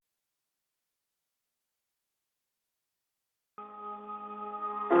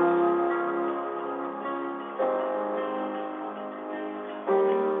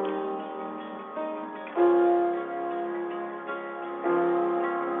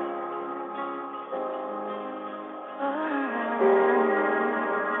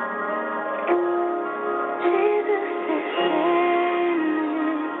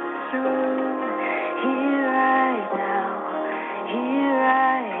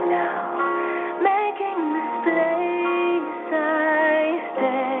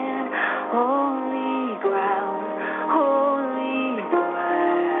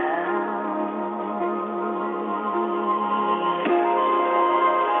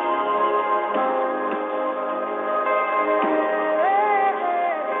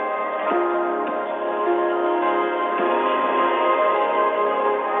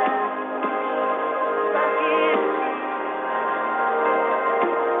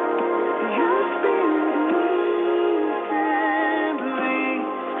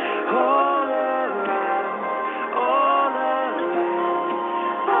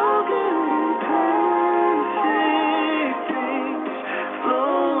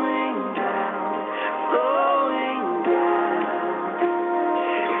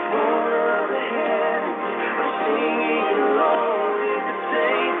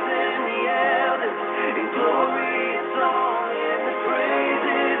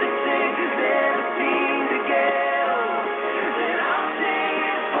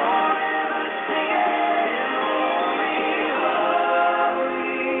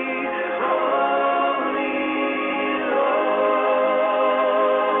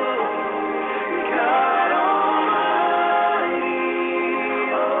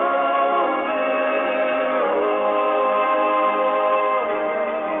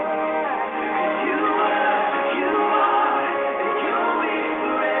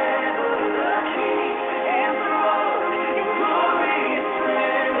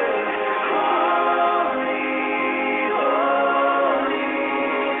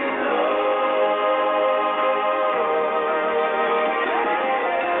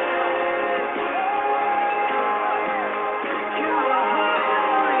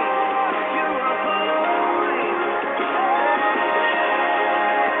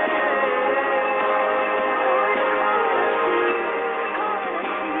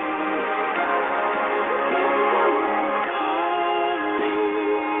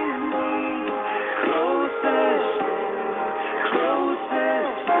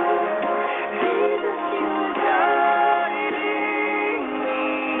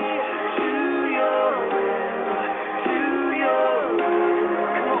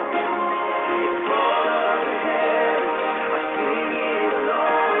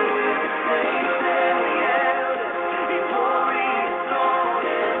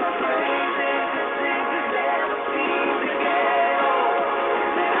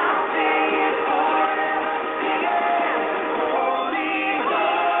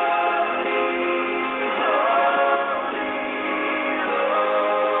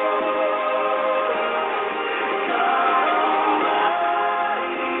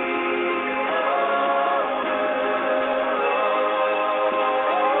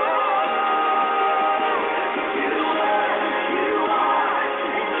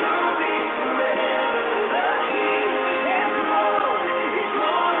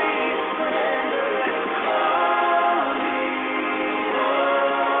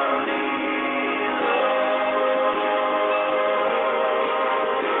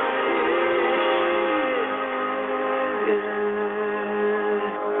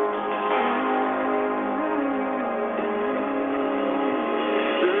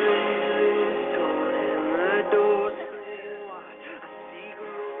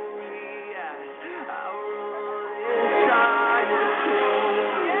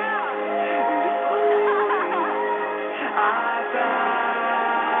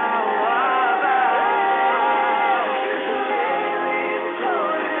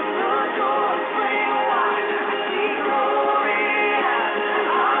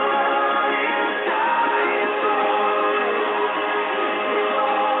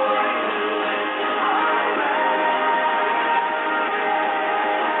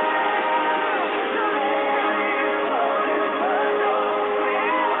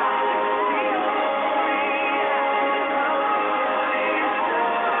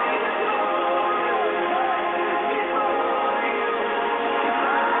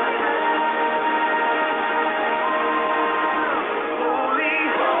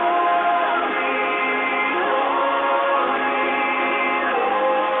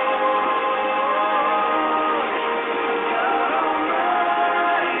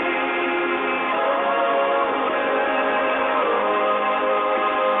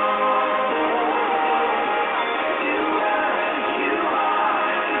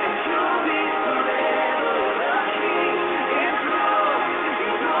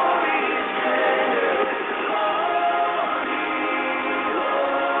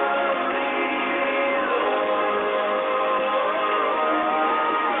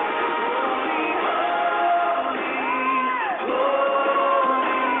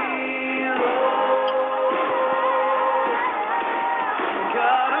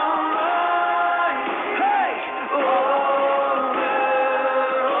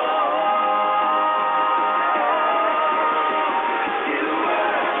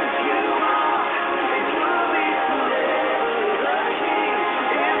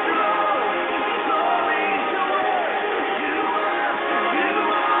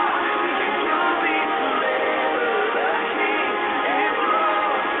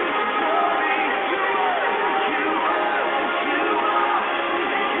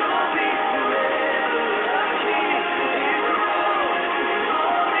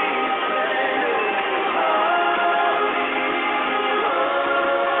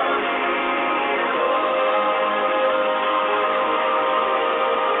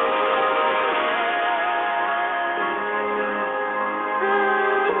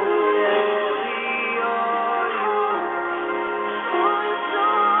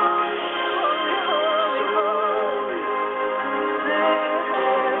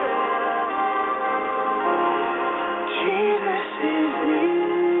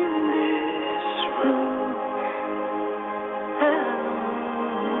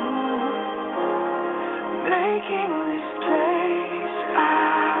making this place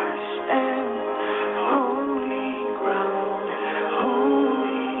our stand. Holy ground,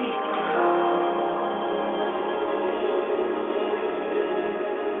 holy ground.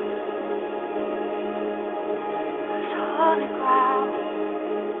 It's holy ground.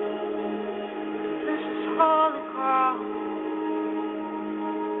 This is holy ground.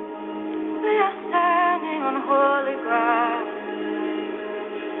 We are standing on holy ground.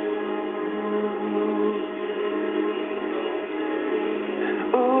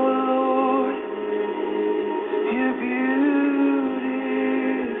 Oh Lord, you're beautiful.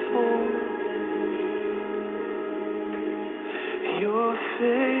 Your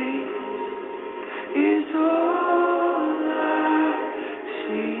face is all I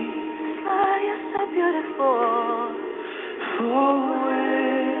see. Oh, you're so beautiful. For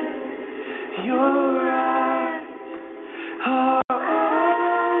when your eyes are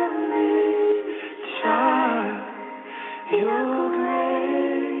on me, child, your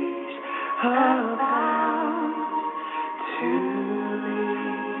grace abounds to me.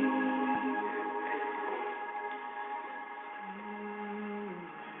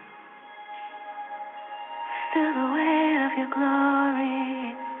 Feel the weight of your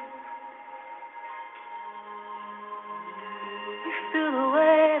glory. We feel the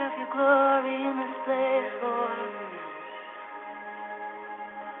weight of your glory in this place, Lord.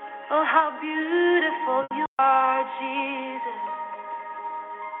 Oh, how beautiful you are, Jesus.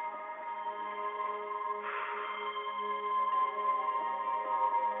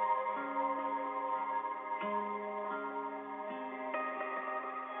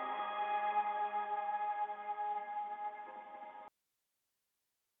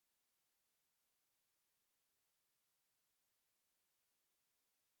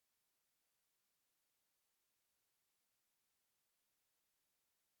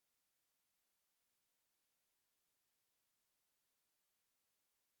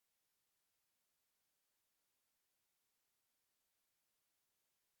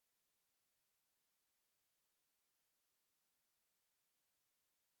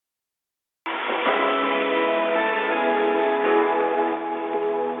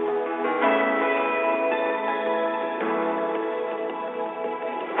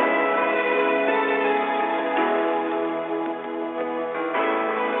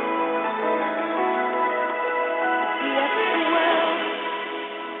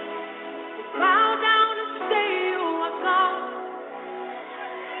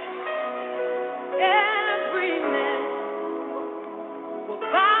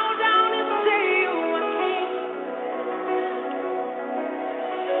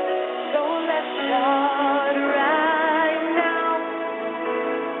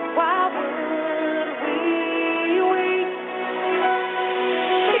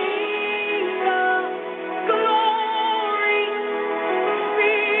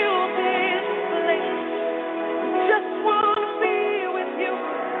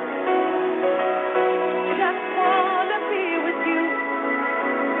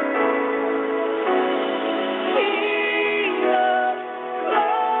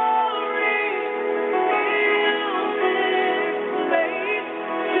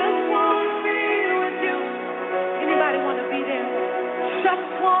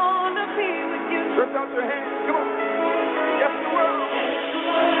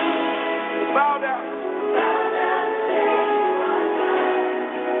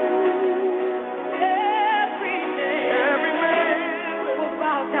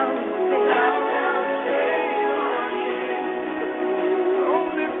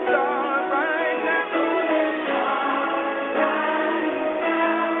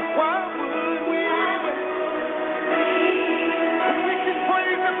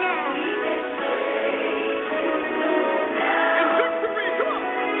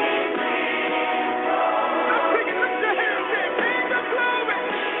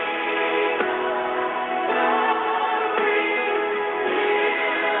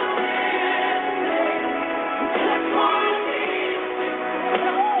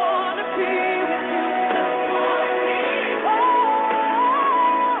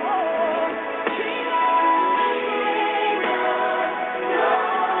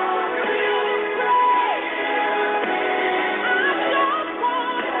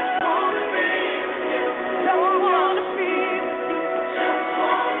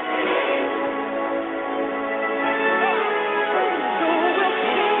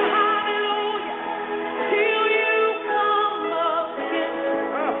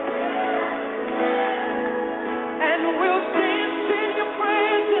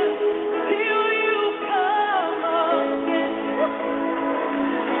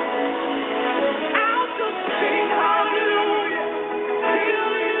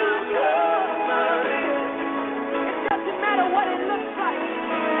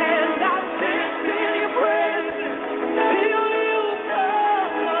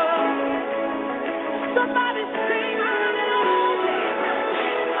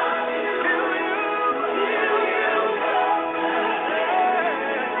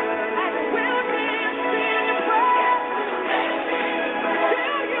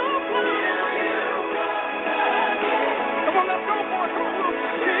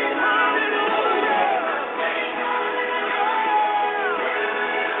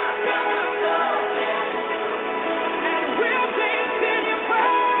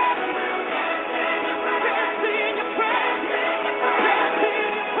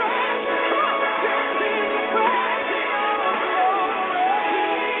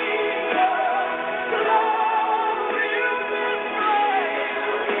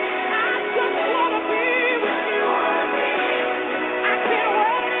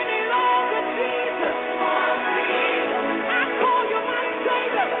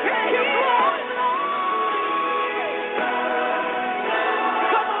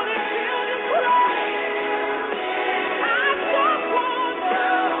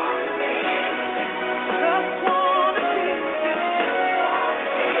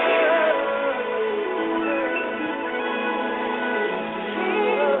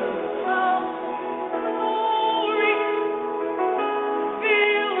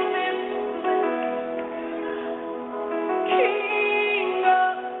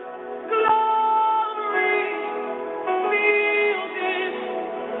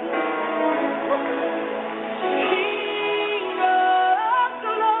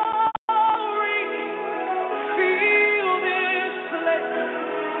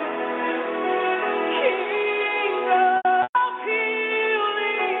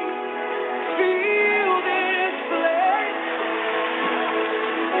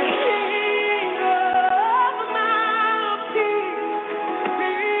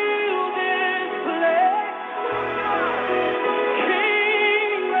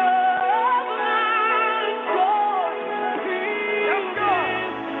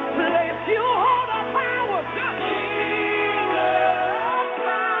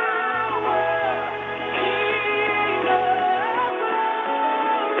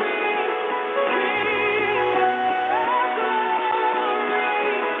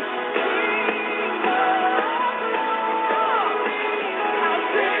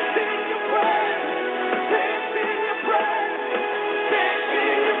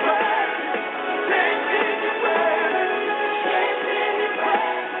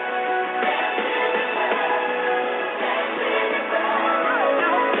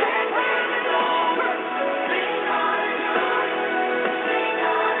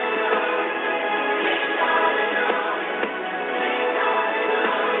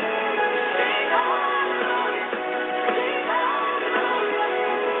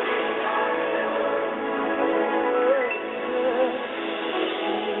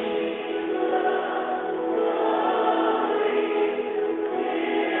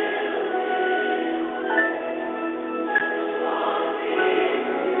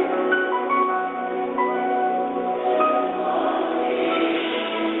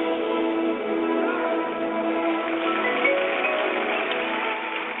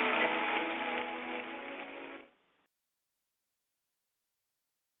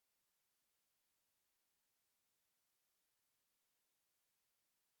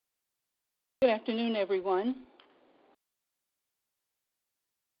 Good afternoon, everyone.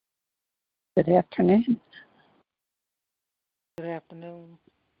 Good afternoon. Good afternoon.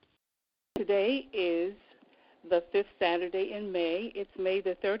 Today is the fifth Saturday in May. It's May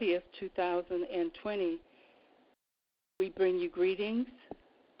the 30th, 2020. We bring you greetings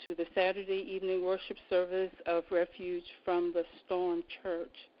to the Saturday evening worship service of Refuge from the Storm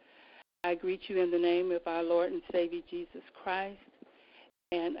Church. I greet you in the name of our Lord and Savior Jesus Christ.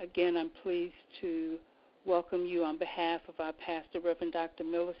 And again, I'm pleased to welcome you on behalf of our pastor, Reverend Dr.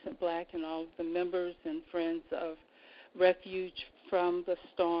 Millicent Black, and all of the members and friends of Refuge from the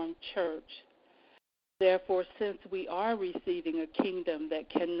Storm Church. Therefore, since we are receiving a kingdom that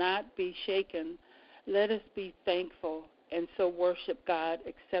cannot be shaken, let us be thankful and so worship God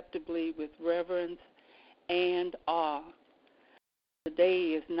acceptably with reverence and awe. Today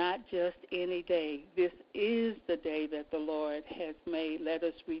is not just any day. This is the day that the Lord has made. Let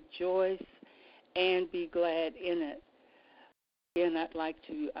us rejoice and be glad in it. Again, I'd like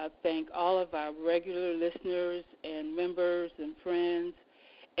to thank all of our regular listeners and members and friends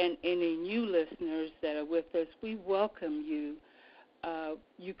and any new listeners that are with us. We welcome you.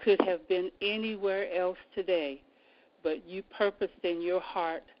 You could have been anywhere else today, but you purposed in your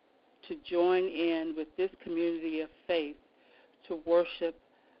heart to join in with this community of faith to worship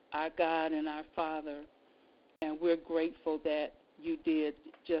our God and our Father, and we're grateful that you did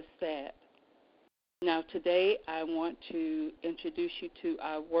just that. Now, today I want to introduce you to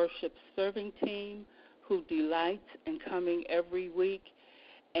our worship serving team who delights in coming every week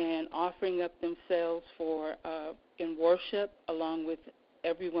and offering up themselves for in worship along with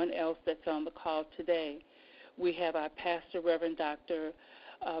everyone else that's on the call today. We have our pastor, Reverend Dr.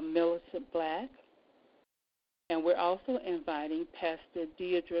 Millicent Black, and we're also inviting Pastor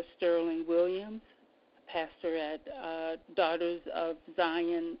Deidre Sterling Williams, pastor at Daughters of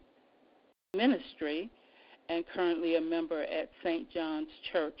Zion Ministry, and currently a member at St. John's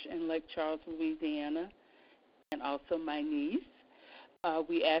Church in Lake Charles, Louisiana, and also my niece.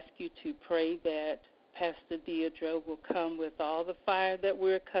 We ask you to pray that Pastor Deidre will come with all the fire that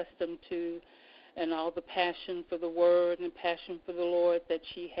we're accustomed to and all the passion for the Word and passion for the Lord that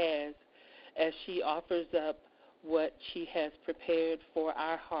she has as she offers up what she has prepared for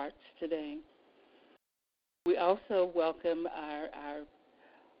our hearts today. We also welcome our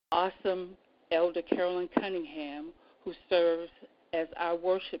awesome Elder Carolyn Cunningham, who serves as our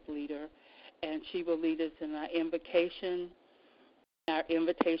worship leader, and she will lead us in our invocation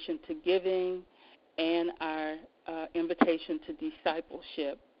to giving, and our invitation to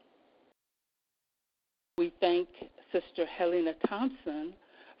discipleship. We thank Sister Helena Thompson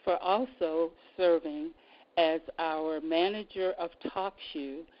for also serving as our manager of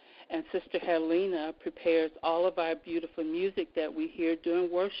TalkShoe, and Sister Helena prepares all of our beautiful music that we hear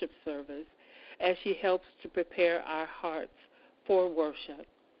during worship service as she helps to prepare our hearts for worship.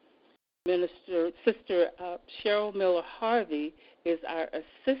 Sister Cheryl Miller Harvey is our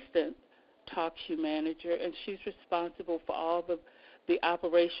assistant TalkShoe manager, and she's responsible for all the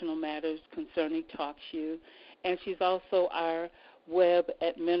operational matters concerning TalkShoe, and she's also our web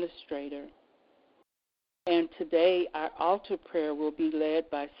administrator. And today our altar prayer will be led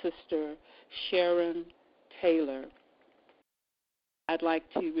by Sister Sharon Taylor. I'd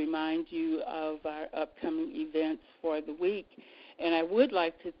like to remind you of our upcoming events for the week. And I would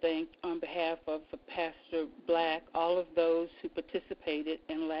like to thank, on behalf of Pastor Black, all of those who participated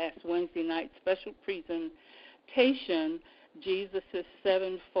in last Wednesday night's special presentation, Jesus'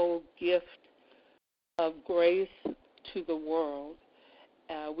 sevenfold gift of grace to the world.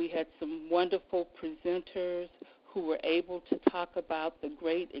 We had some wonderful presenters who were able to talk about the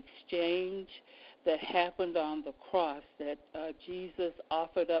great exchange that happened on the cross, that Jesus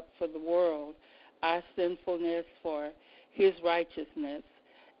offered up for the world, our sinfulness for his righteousness,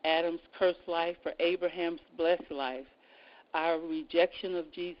 Adam's cursed life for Abraham's blessed life, our rejection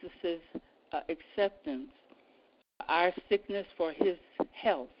of Jesus' acceptance, our sickness for his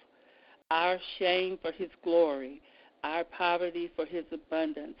health, our shame for his glory, our poverty for his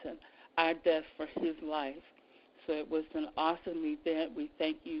abundance, and our death for his life. So it was an awesome event. We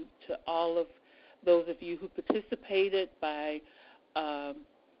thank you to all of those of you who participated by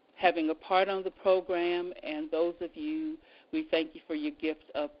having a part on the program, and those of you, we thank you for your gift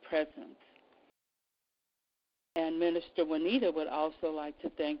of presence. And Minister Juanita would also like to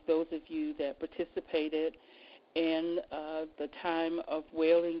thank those of you that participated in the time of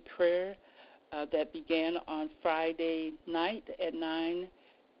wailing prayer that began on Friday night at 9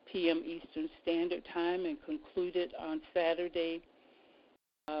 p.m. Eastern Standard Time and concluded on Saturday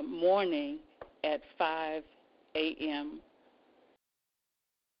morning at 5 a.m.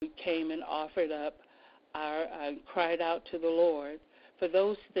 we came and offered up cried out to the Lord for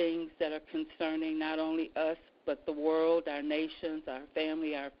those things that are concerning not only us, but the world, our nations, our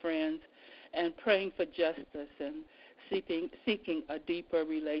family, our friends, and praying for justice and seeking a deeper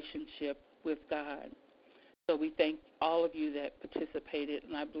relationship with God. So we thank all of you that participated,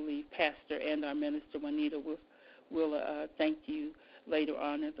 and I believe Pastor and our minister, Juanita, will thank you later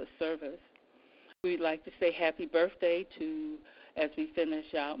on in the service. We'd like to say happy birthday to, as we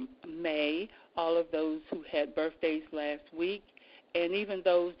finish out May, all of those who had birthdays last week, and even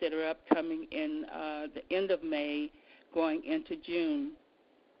those that are upcoming in the end of May going into June.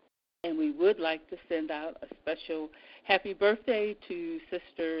 And we would like to send out a special happy birthday to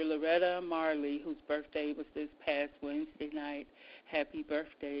Sister Loretta Marley, whose birthday was this past Wednesday night. Happy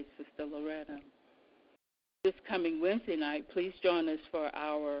birthday, Sister Loretta. This coming Wednesday night, please join us for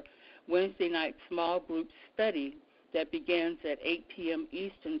our Wednesday night small group study that begins at 8 p.m.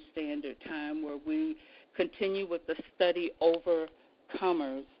 Eastern Standard Time, where we continue with the study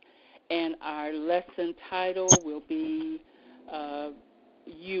Overcomers. And our lesson title will be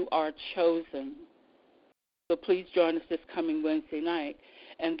You Are Chosen. So please join us this coming Wednesday night.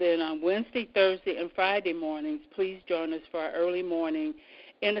 And then on Wednesday, Thursday, and Friday mornings, please join us for our early morning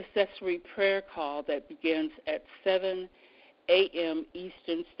intercessory prayer call that begins at 7 a.m.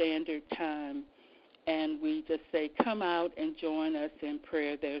 Eastern Standard Time. And we just say, come out and join us in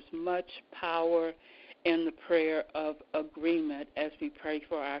prayer. There's much power in the prayer of agreement as we pray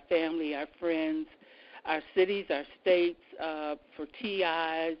for our family, our friends, our cities, our states, for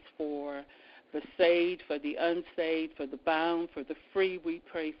TIs, for the saved, for the unsaved, for the bound, for the free. We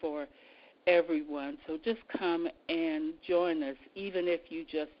pray for everyone. So just come and join us, even if you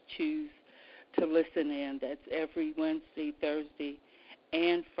just choose to listen in. That's every Wednesday, Thursday,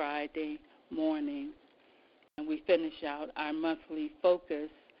 and Friday morning. And we finish out our monthly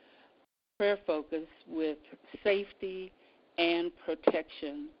prayer focus with safety and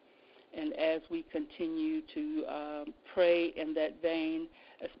protection. And as we continue to pray in that vein,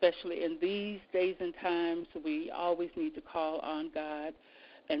 especially in these days and times, we always need to call on God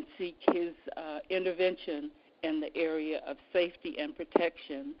and seek his intervention in the area of safety and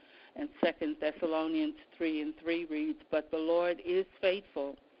protection. And 2 Thessalonians 3:3 reads, but the Lord is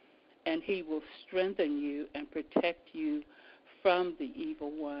faithful, and he will strengthen you and protect you from the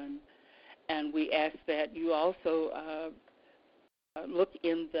evil one. And we ask that you also look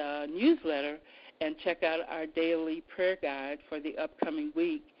in the newsletter and check out our daily prayer guide for the upcoming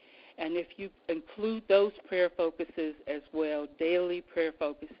week. And if you include those prayer focuses as well, daily prayer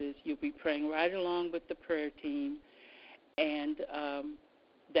focuses, you'll be praying right along with the prayer team, and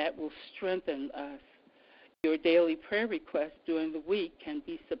that will strengthen us. Your daily prayer requests during the week can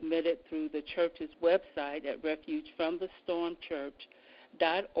be submitted through the church's website at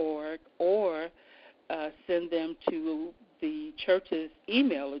refugefromthestormchurch.org, or send them to the church's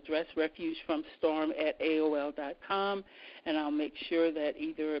email address, refugefromstorm@aol.com, and I'll make sure that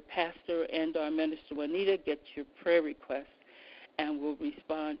either Pastor and or Minister Juanita gets your prayer requests and will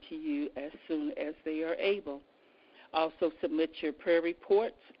respond to you as soon as they are able. Also submit your prayer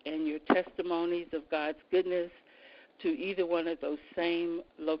reports and your testimonies of God's goodness to either one of those same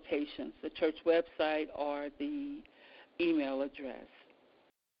locations, the church website or the email address.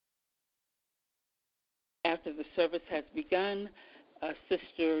 After the service has begun,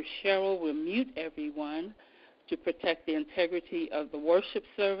 Sister Cheryl will mute everyone to protect the integrity of the worship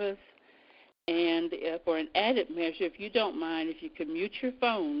service. And for an added measure, if you don't mind, if you could mute your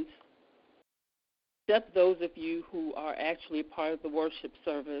phones, except those of you who are actually part of the worship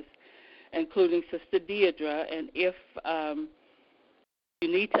service, including Sister Deidre. And if you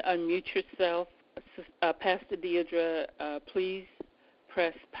need to unmute yourself, Pastor Deidre, please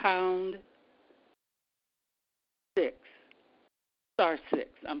press #6.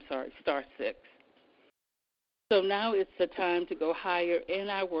 *6. So now it's the time to go higher in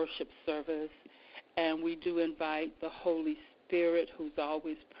our worship service, and we do invite the Holy Spirit, who's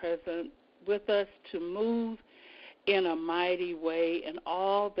always present with us, to move in a mighty way in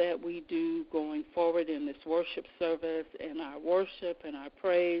all that we do going forward in this worship service, in our worship, in our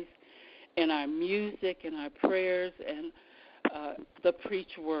praise, in our music, in our prayers, and the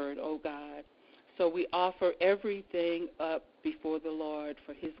preach word, oh God. So we offer everything up before the Lord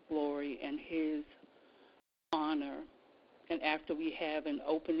for his glory and his honor. And after we have an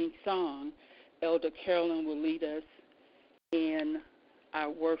opening song, Elder Carolyn will lead us in our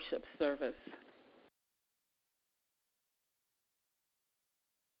worship service.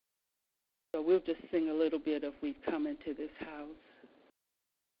 So we'll just sing a little bit of We've Come Into This House.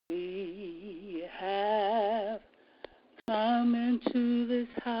 We have come into this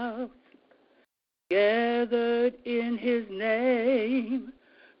house. gathered in his name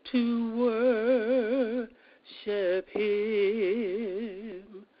to worship him.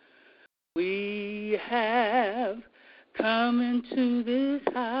 We have come into this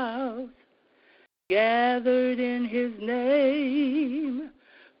house, gathered in his name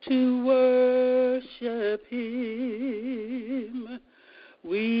to worship him.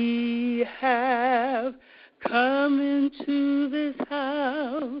 We have come into this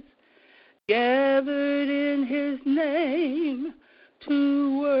house, gathered in his name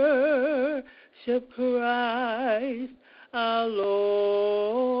to worship Christ our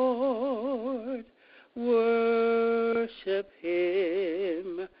Lord. Worship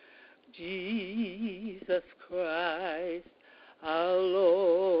him, Jesus Christ our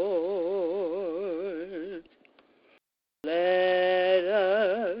Lord. Let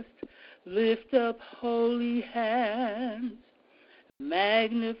us lift up holy hands,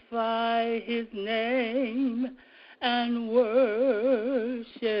 magnify his name, and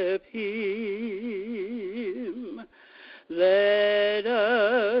worship him. Let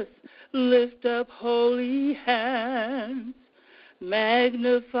us lift up holy hands,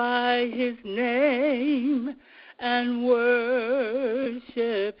 magnify his name, and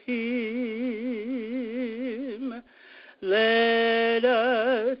worship him. Let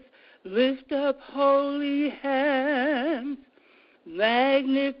us lift up holy hands,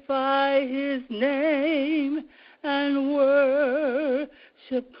 magnify his name, and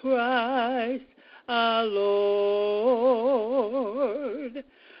worship Christ our Lord.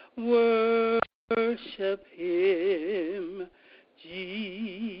 Worship him,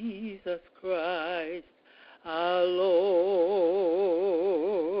 Jesus Christ our Lord.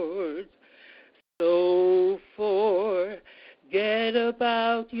 So forget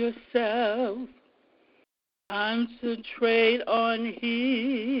about yourself, concentrate on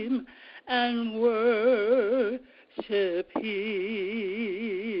him and worship him.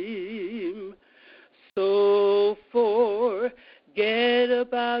 So forget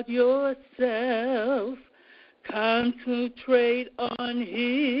about yourself, concentrate on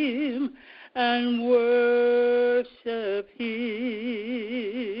him and worship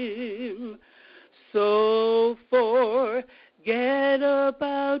him. So forget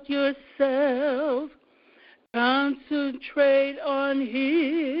about yourself, concentrate on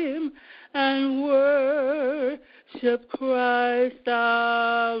him and worship Christ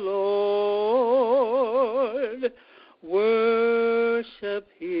our Lord. Worship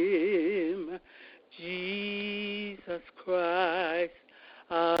him, Jesus Christ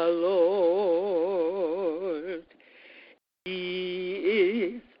our Lord.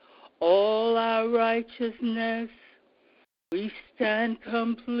 He is all our righteousness. We stand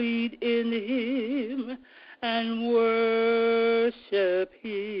complete in him and worship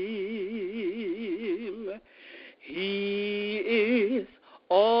him. He is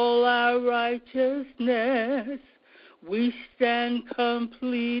all our righteousness. We stand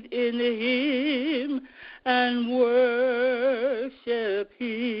complete in him and worship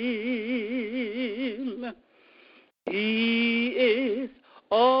him. He is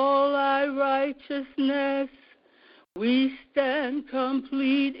all our righteousness. We stand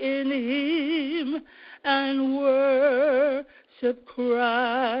complete in him and worship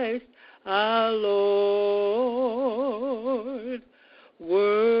Christ our Lord.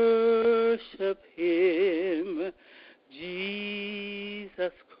 Worship him,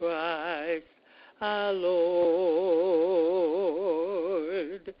 Jesus Christ our Lord.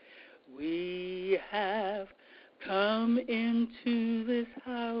 We have come into this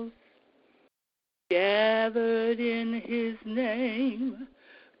house, gathered in his name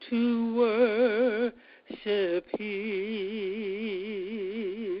to worship him.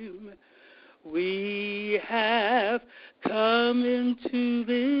 We have come into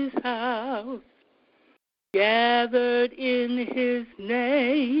this house, gathered in his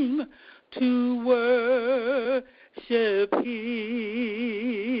name to worship him.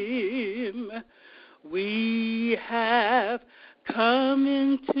 We have come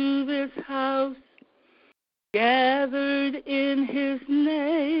into this house, gathered in his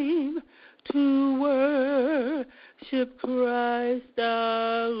name to worship Christ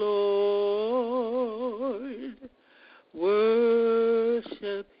our Lord.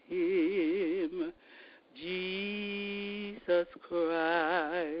 Worship him, Jesus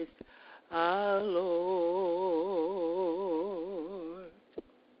Christ our Lord.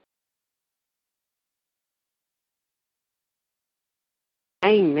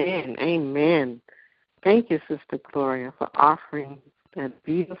 Amen, amen. Thank you, Sister Gloria, for offering that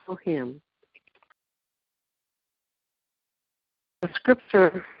beautiful hymn. The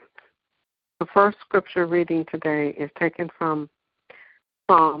scripture The first scripture reading today is taken from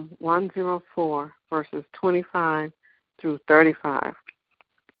Psalm 104, verses 25 through 35.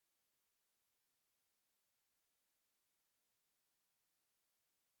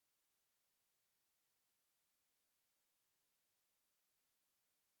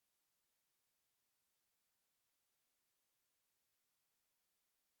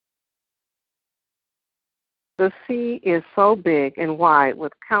 The sea is so big and wide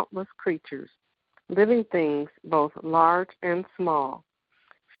with countless creatures, living things both large and small.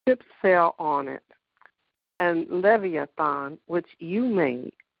 Ships sail on it, and Leviathan, which you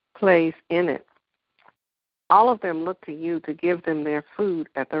made, plays in it. All of them look to you to give them their food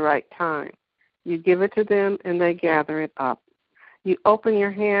at the right time. You give it to them, and they gather it up. You open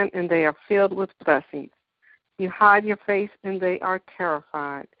your hand, and they are filled with blessings. You hide your face, and they are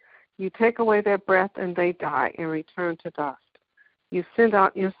terrified. You take away their breath, and they die and return to dust. You send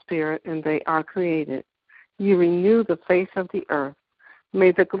out your spirit, and they are created. You renew the face of the earth.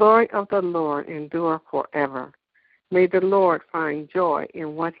 May the glory of the Lord endure forever. May the Lord find joy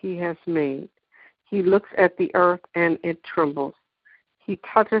in what he has made. He looks at the earth, and it trembles. He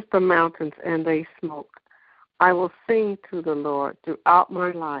touches the mountains, and they smoke. I will sing to the Lord throughout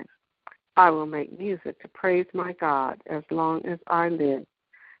my life. I will make music to praise my God as long as I live.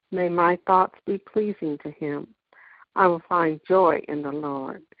 May my thoughts be pleasing to him. I will find joy in the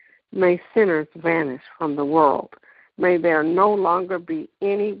Lord. May sinners vanish from the world. May there no longer be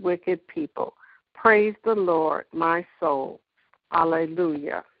any wicked people. Praise the Lord, my soul.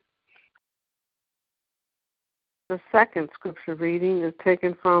 Alleluia. The second scripture reading is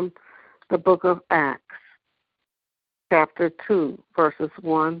taken from the book of Acts, chapter 2, verses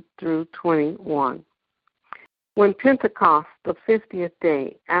 1 through 21. When Pentecost, the 50th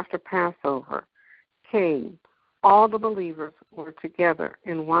day after Passover, came, all the believers were together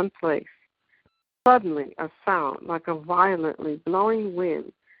in one place. Suddenly a sound like a violently blowing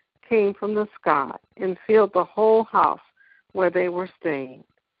wind came from the sky and filled the whole house where they were staying.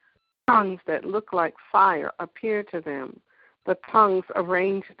 Tongues that looked like fire appeared to them. The tongues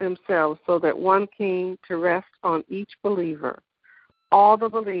arranged themselves so that one came to rest on each believer. All the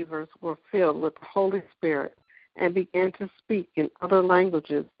believers were filled with the Holy Spirit and began to speak in other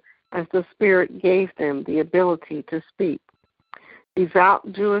languages as the Spirit gave them the ability to speak.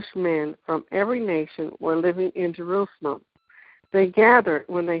 Devout Jewish men from every nation were living in Jerusalem. They gathered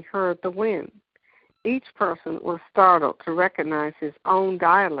when they heard the wind. Each person was startled to recognize his own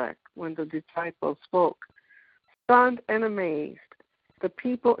dialect when the disciples spoke. Stunned and amazed, the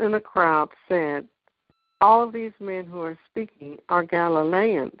people in the crowd said, "All of these men who are speaking are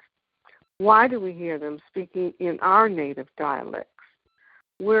Galileans. Why do we hear them speaking in our native dialects?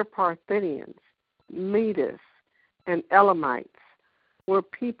 We're Parthians, Medes, and Elamites. We're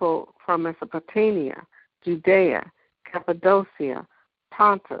people from Mesopotamia, Judea, Cappadocia,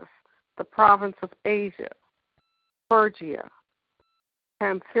 Pontus, the province of Asia, Phrygia,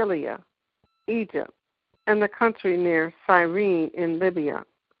 Pamphylia, Egypt, and the country near Cyrene in Libya.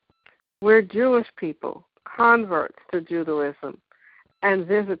 We're Jewish people, converts to Judaism, and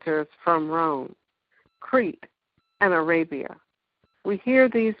visitors from Rome, Crete, and Arabia. We hear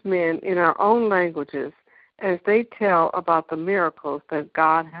these men in our own languages as they tell about the miracles that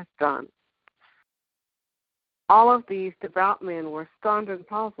God has done." All of these devout men were stunned and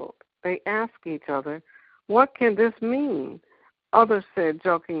puzzled. They asked each other, "What can this mean?" Others said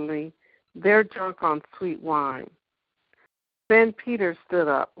jokingly, "They're drunk on sweet wine." Then Peter stood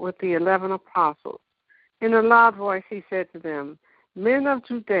up with the 11 apostles. In a loud voice he said to them, "Men of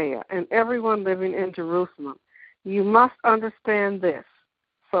Judea and everyone living in Jerusalem, you must understand this,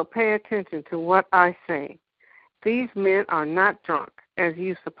 so pay attention to what I say. These men are not drunk, as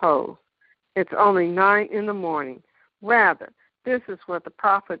you suppose. It's only 9 a.m. Rather, this is what the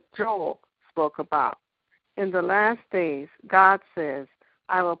prophet Joel spoke about. In the last days, God says,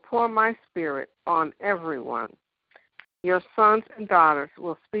 I will pour my spirit on everyone. Your sons and daughters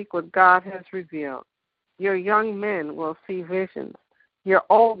will speak what God has revealed. Your young men will see visions. Your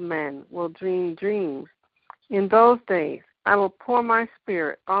old men will dream dreams. In those days, I will pour my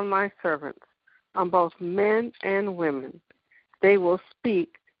spirit on my servants, on both men and women. They will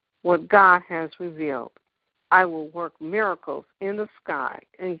speak what God has revealed. I will work miracles in the sky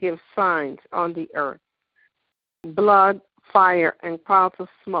and give signs on the earth: blood, fire, and clouds of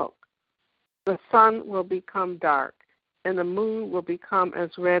smoke. The sun will become dark, and the moon will become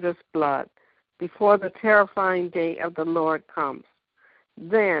as red as blood before the terrifying day of the Lord comes.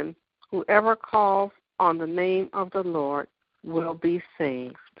 Then whoever calls on the name of the Lord will be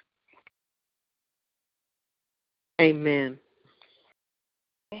saved." Amen.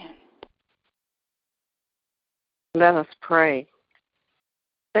 Amen. Let us pray.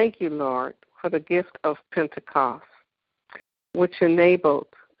 Thank you, Lord, for the gift of Pentecost, which enabled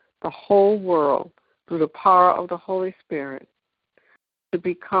the whole world through the power of the Holy Spirit to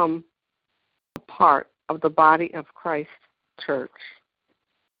become a part of the body of Christ's church.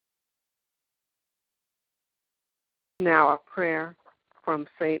 Now a prayer from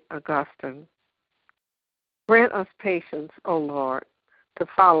St. Augustine. Grant us patience, O Lord, to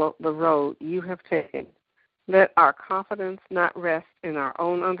follow the road you have taken. Let our confidence not rest in our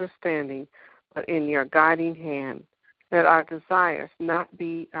own understanding, but in your guiding hand. Let our desires not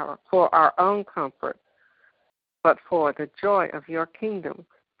be for our own comfort, but for the joy of your kingdom.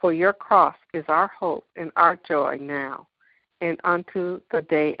 For your cross is our hope and our joy now, and unto the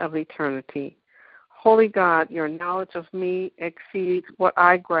day of eternity. Holy God, your knowledge of me exceeds what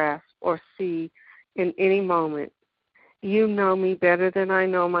I grasp or see in any moment. You know me better than I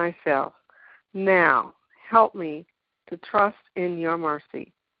know myself. Now, help me to trust in your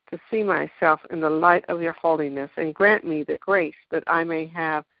mercy, to see myself in the light of your holiness, and grant me the grace that I may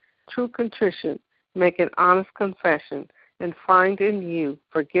have true contrition, make an honest confession, and find in you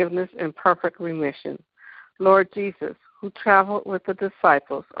forgiveness and perfect remission. Lord Jesus, who traveled with the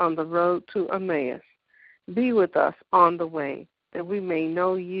disciples on the road to Emmaus, be with us on the way, that we may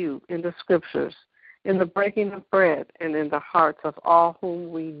know you in the Scriptures, in the breaking of bread, and in the hearts of all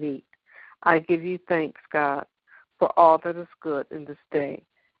whom we meet. I give you thanks, God, for all that is good in this day.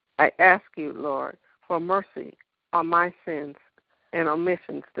 I ask you, Lord, for mercy on my sins and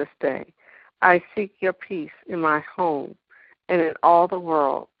omissions this day. I seek your peace in my home and in all the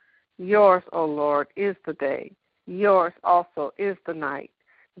world. Yours, O Lord, is the day. Yours also is the night.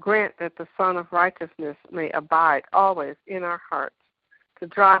 Grant that the Son of Righteousness may abide always in our hearts, to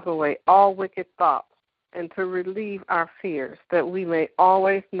drive away all wicked thoughts and to relieve our fears, that we may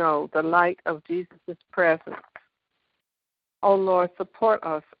always know the light of Jesus' presence. O Lord, support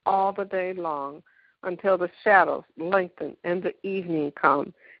us all the day long until the shadows lengthen and the evening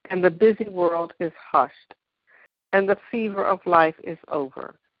come and the busy world is hushed and the fever of life is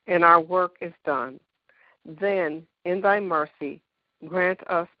over and our work is done. Then, in thy mercy, grant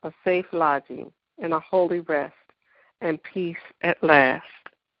us a safe lodging and a holy rest and peace at last.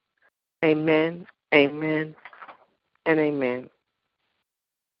 Amen, amen, and amen.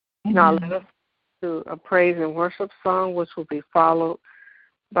 Now let us do a praise and worship song, which will be followed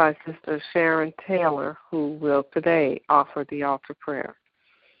by Sister Sharon Taylor, who will today offer the altar prayer.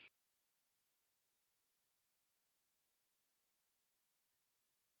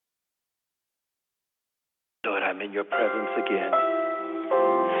 Lord, I'm in your presence again,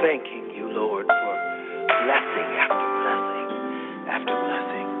 thanking you, Lord, for blessing after blessing after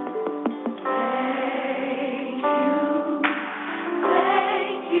blessing.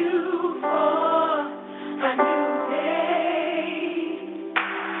 Thank you for a new day,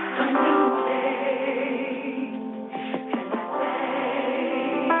 a new day. And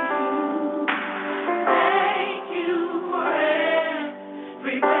thank you for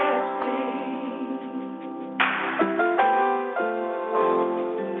every blessing.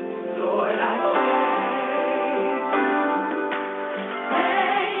 Lord, I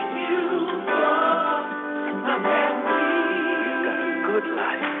thank you for my family. Good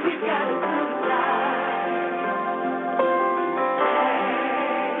life. We've got a good life.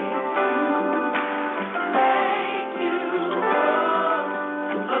 Thank you for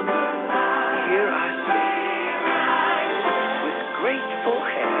a good life. Here I stand with grateful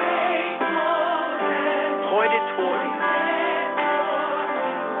hands pointed toward you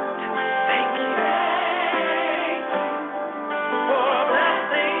to thank you for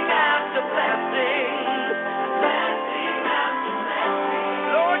blessing after blessing.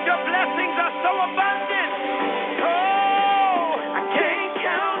 Lord, your blessings are so abundant. Oh, I can't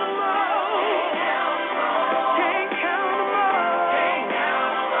count them all. Can't count them all.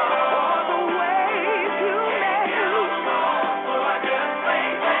 All the ways you made. So I just say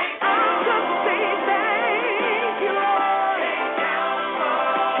thank you. I'll just say thank you, Lord.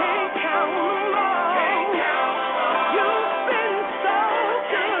 Can't count them all. You've been so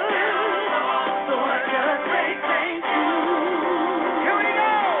good. So I just say thank you. Here we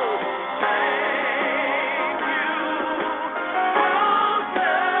go.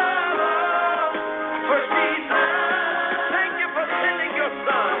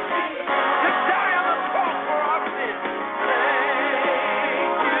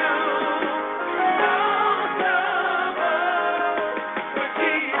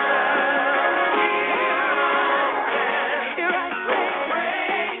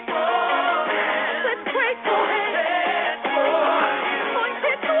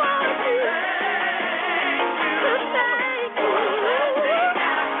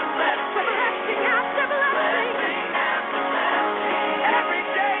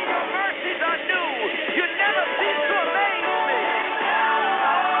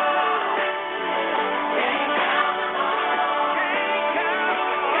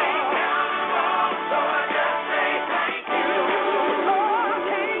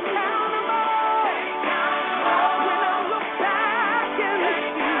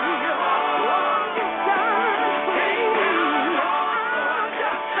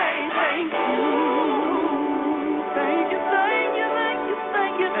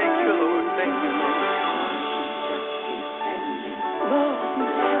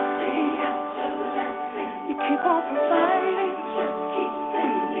 keep on providing.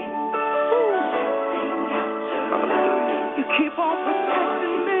 You keep on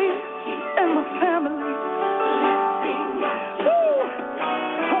protecting me and my family.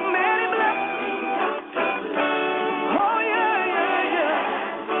 So many blessings. Oh, yeah, yeah, yeah.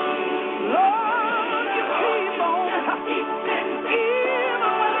 Lord, you keep on. Even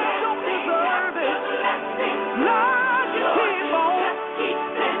when I don't deserve it. Lord, you keep on.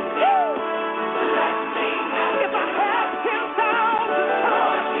 If I had 10,000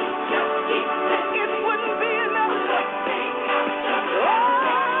 times, it wouldn't be enough.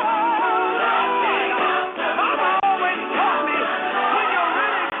 Mama always taught me, when you're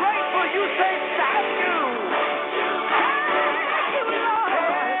really grateful, you say thank you. Thank you, Lord.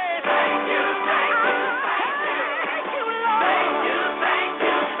 Thank you, thank you, thank you, Lord. Thank you, thank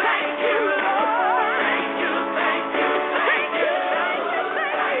you, thank you, Lord. Thank you, thank you, thank you,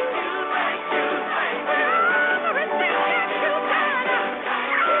 thank you, thank you, thank you, thank you. Everything that you've done.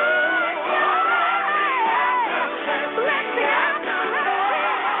 Blessing after blessing.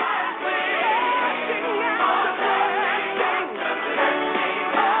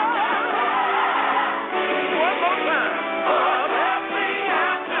 One more time. Blessing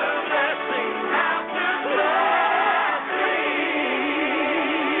after blessing after blessing.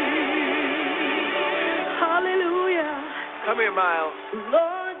 Hallelujah. Come here, Miles.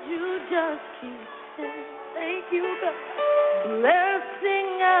 Lord, you just keep saying, thank you, God.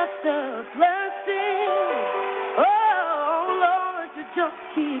 Blessing after blessing. Oh, Lord, you just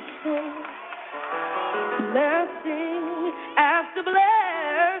keep saying, blessing after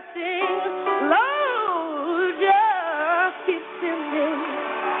blessing. Lord, just keep sending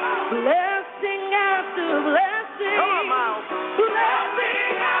blessing after blessing. Come on, Miles.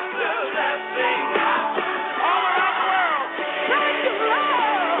 Blessing after blessing. All around the world. Thank you,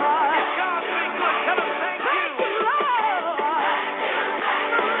 Lord. If God's been good, tell him thank you. Thank you, Lord.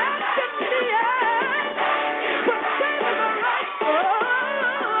 Blessing me, for saving my life.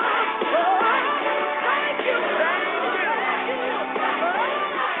 Thank you, thank you.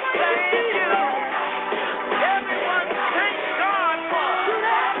 Thank you. Everyone, thank God for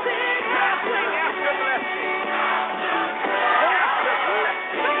blessing after blessing. After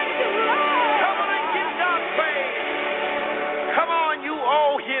blessing. Come on and give God praise. Come on, you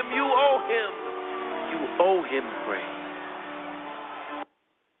owe him, you owe him. You owe him praise.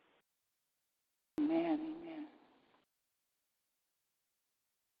 Amen. Amen.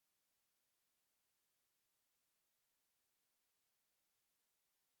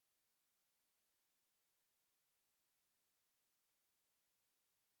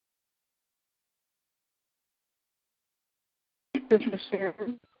 Sister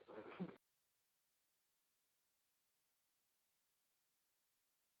Sharon.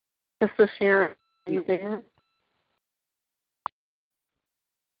 Sister Sharon, are you there?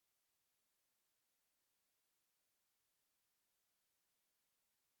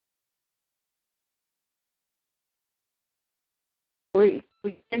 We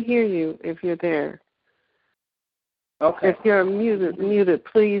can hear you if you're there. Okay. If you're muted,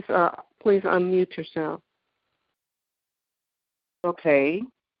 please unmute yourself. Okay.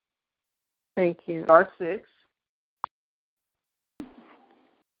 Thank you. Star 6.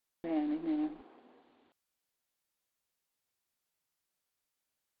 Amen. Amen.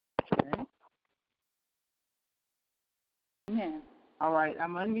 Okay. Amen. All right.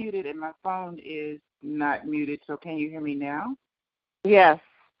 I'm unmuted and my phone is not muted. So can you hear me now? Yes,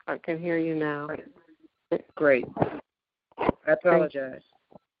 I can hear you now. Great. I apologize.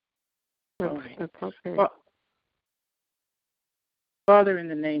 That's, All right. that's okay. Well, Father, in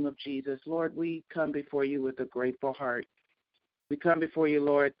the name of Jesus, Lord, we come before you with a grateful heart. We come before you,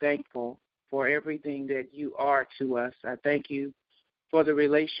 Lord, thankful for everything that you are to us. I thank you for the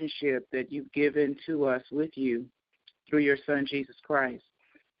relationship that you've given to us with you through your Son, Jesus Christ.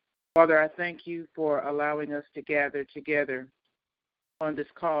 Father, I thank you for allowing us to gather together on this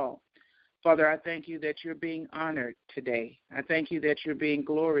call. Father, I thank you that you're being honored today. I thank you that you're being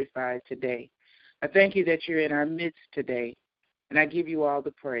glorified today. I thank you that you're in our midst today, and I give you all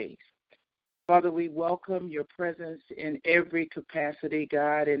the praise. Father, we welcome your presence in every capacity,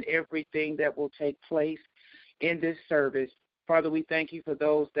 God, and everything that will take place in this service. Father, we thank you for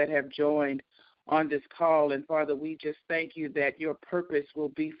those that have joined on this call, and Father, we just thank you that your purpose will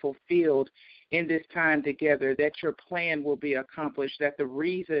be fulfilled in this time together, that your plan will be accomplished, that the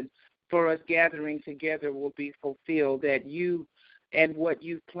reason for us gathering together will be fulfilled, that you and what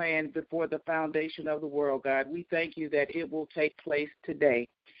you've planned before the foundation of the world, God, we thank you that it will take place today.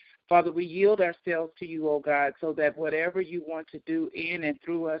 Father, we yield ourselves to you, oh God, so that whatever you want to do in and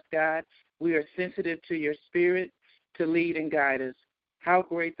through us, God, we are sensitive to your spirit to lead and guide us. How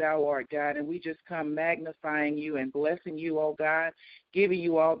great thou art, God, and we just come magnifying you and blessing you, oh God, giving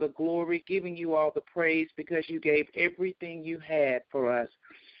you all the glory, giving you all the praise because you gave everything you had for us.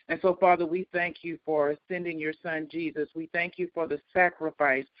 And so, Father, we thank you for sending your son, Jesus. We thank you for the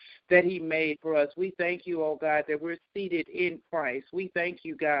sacrifice that he made for us. We thank you, oh God, that we're seated in Christ. We thank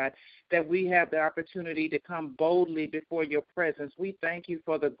you, God, that we have the opportunity to come boldly before your presence. We thank you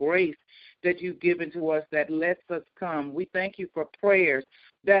for the grace that you've given to us that lets us come. We thank you for prayers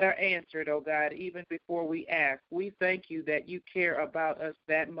that are answered, oh God, even before we ask. We thank you that you care about us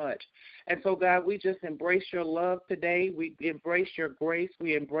that much. And so, God, we just embrace your love today. We embrace your grace.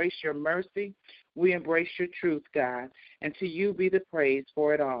 We embrace your mercy. We embrace your truth, God. And to you be the praise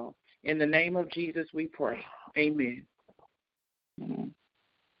for it all. In the name of Jesus we pray. Amen. Amen,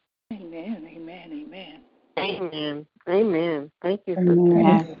 amen, amen. Amen. Amen. Thank you, Amen. Sister.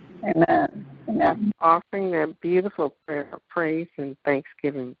 Amen. Amen. Offering that beautiful prayer of praise and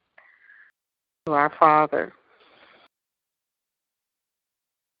thanksgiving to our Father.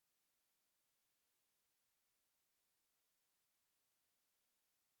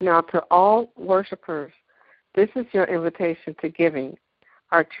 Now, to all worshipers, this is your invitation to giving.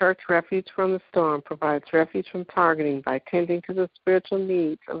 Our church, Refuge from the Storm, provides refuge from targeting by tending to the spiritual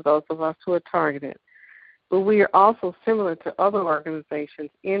needs of those of us who are targeted. But we are also similar to other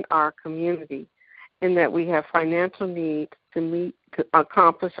organizations in our community in that we have financial needs to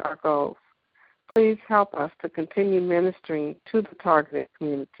accomplish our goals. Please help us to continue ministering to the targeted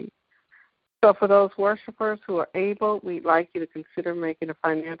community. So for those worshipers who are able, we'd like you to consider making a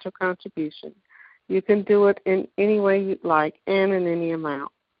financial contribution. You can do it in any way you'd like and in any amount.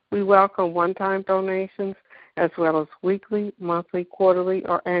 We welcome one-time donations as well as weekly, monthly, quarterly,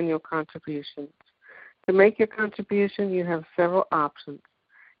 or annual contributions. To make your contribution, you have several options.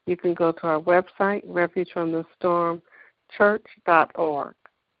 You can go to our website, refugefromthestormchurch.org,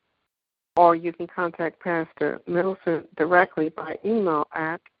 or you can contact Pastor Middleton directly by email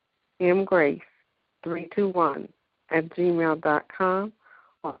at mgrace321@gmail.com,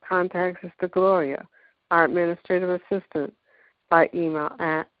 or contact Sister Gloria, our administrative assistant, by email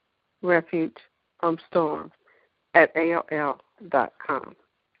at refugefromstorm@aol.com.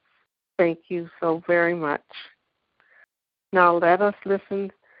 Thank you so very much. Now let us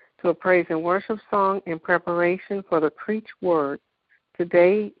listen to a praise and worship song in preparation for the preached word.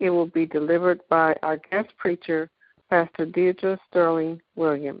 Today it will be delivered by our guest preacher, Pastor Deidre Sterling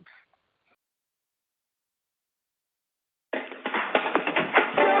Williams.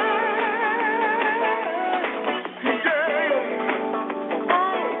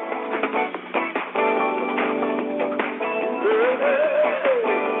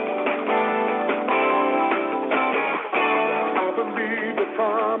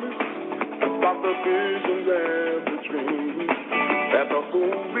 The visions and the dreams that the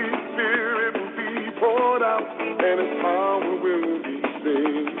Holy Spirit will be poured out and His power will be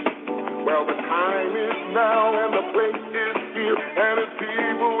seen. Well, the time is now and the place is here and His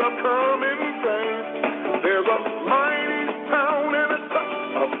people are coming faith. There's a mighty sound and a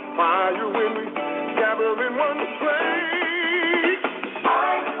touch of fire when we gather in one place.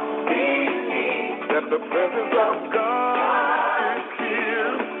 I believe that the presence of God is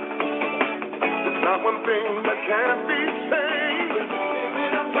here. Not one thing that can't be changed. The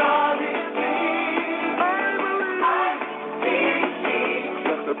Spirit of God is here. I believe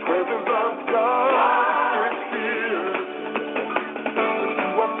that the presence of God is here.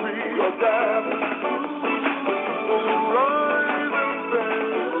 Two or three are gathered. Rise and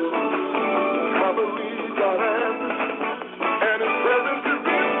stand. I believe God answers, and His presence is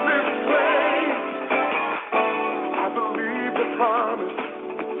in this place. I believe the promise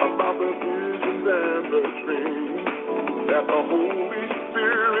about the visions and the dreams that the Holy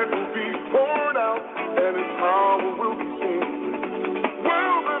Spirit will be poured out and His power will be seen.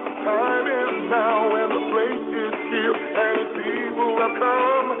 Well, the time is now and the place is here and His people have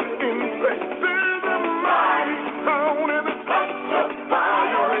come in faith. There's a mighty sound and a touch of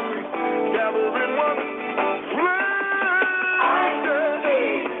fire and we gather in one place. I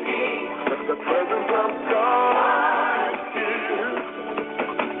believe that the presence of God is here.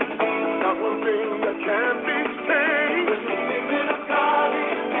 Not one thing that can be changed. The Spirit of God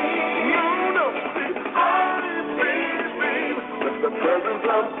is here. No, I believe that the presence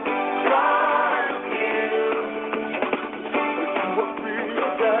of God is here. Two or three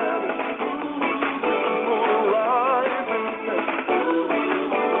are gathered.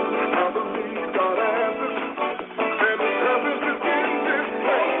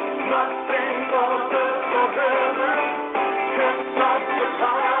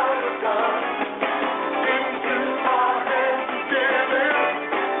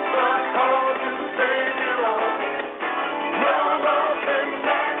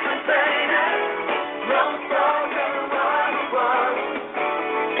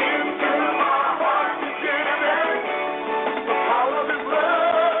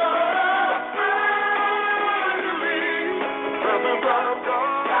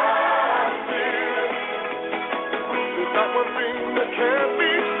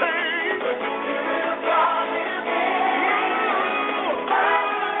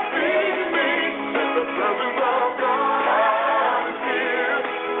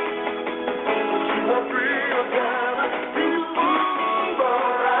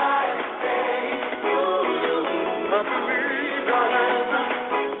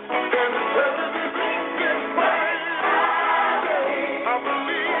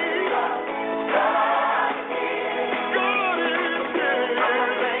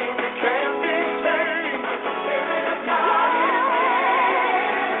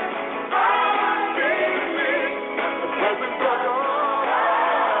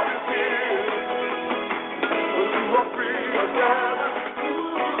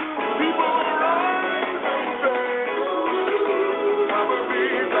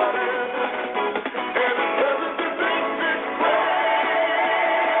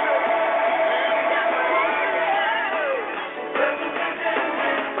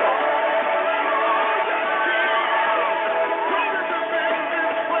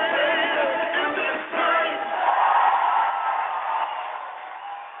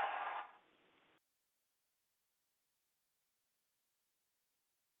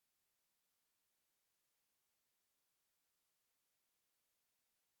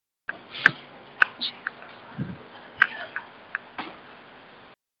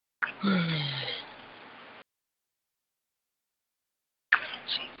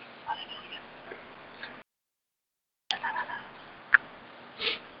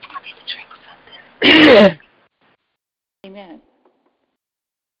 Amen.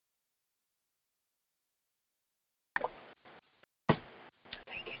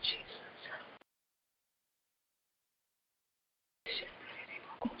 Thank you, Jesus.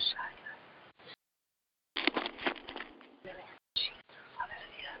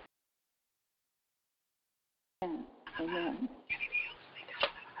 Amen.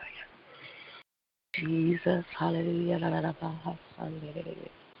 Jesus, hallelujah. La, la, la, ba, ha, san, de, de, de,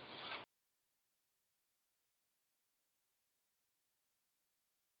 de.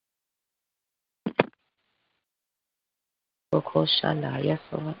 Boko shanda, yes,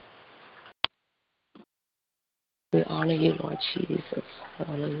 Lord. We honor you, Lord Jesus.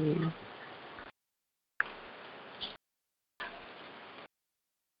 Hallelujah.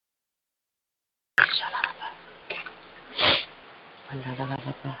 La, la, la,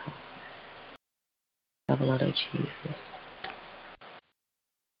 la, ba, ha. The blood of Jesus.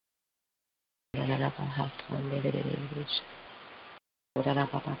 La, la, la, ba, ha, san, de, de, de, de, de. La, la,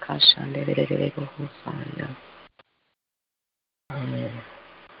 ba, ba, ka, shan, de, de, de, de, de, go, ho, san, ya. Amen.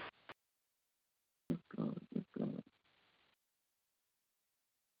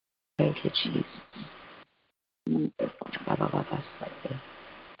 Thank you, Jesus. Ba, ba, ba, ba, san, ya.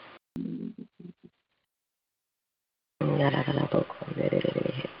 La, la, la, la, bo, ko, de, de, de,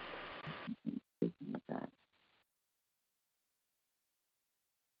 de, de.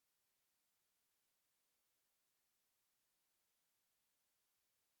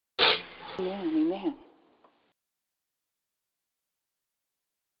 Amen. Amen.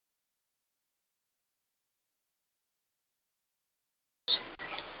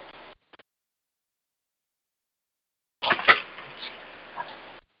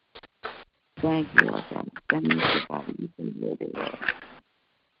 Thank you, Lord God. Thank you, Father. You can live it, Lord.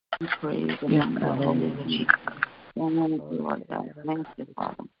 We praise and Yes, honor God, your in the holy name of name. Jesus. Thank you, Lord God. Thank you,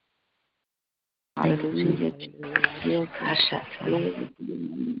 Father. Thank you, Hallelujah. Jesus. Yes, Gosh, Lord. I tell you. Glory to your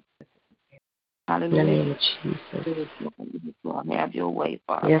name. In the Hallelujah. name of Jesus. Yes, Lord. Have your way,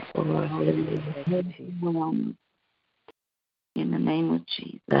 Father. Yes, Lord. Hallelujah. Thank you, Jesus. In the name of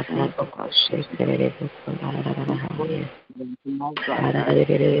Jesus. That's Thank not you, the Father. question. My God, God.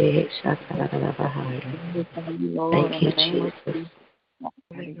 Lord, Thank in you, the name of Jesus.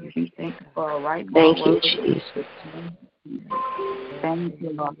 Jesus. We thank you for a right now Thank you, word. Jesus. Thank you,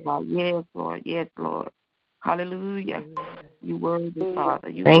 Lord God. Yes, Lord. Yes, Lord. Hallelujah. You worthy, Father.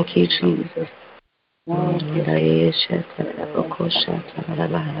 You Thank you, worthy, Lord. Jesus. Thank you.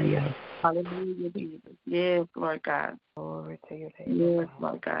 Hallelujah, Hallelujah, Jesus. Yes, Lord God. glory to your name, Yes,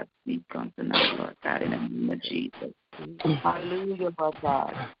 Lord God. Speak on tonight, Lord God, in the name of Jesus. Hallelujah, Lord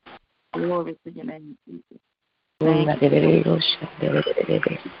God. Glory to your name, Jesus. Thank you for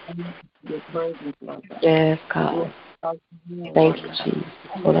your presence, Lord God. yes, God. Thank you, Jesus.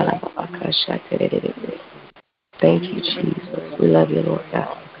 Thank you, Jesus. We love you, Lord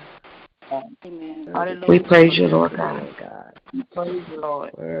God. Amen. Hallelujah. We praise you, Lord God. We praise you,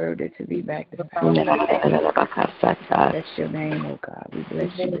 Lord. Worthy to be magnified. Thank Bless your name, oh God. We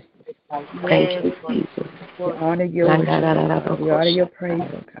bless you. you, Jesus. We honor your worship, oh God. We honor your praise,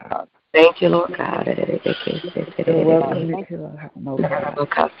 oh God. Thank you, Lord God. You're welcome into our home, oh God.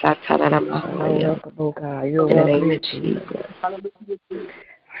 You're welcome, oh God. You're In the welcome name of into Jesus.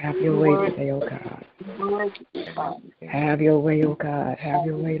 Have your way today, oh God. Have your way, oh God. Have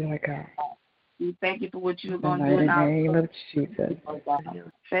your way, Lord God. We thank you for what you're In the going to do mighty in our name of Jesus.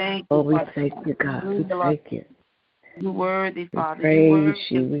 Thank Oh, you, we Father. thank you, God. We thank you. You're worthy, We Father. praise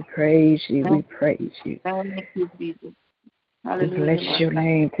you. We praise you. We praise you. Thank you, Jesus. We Hallelujah, bless Lord your God.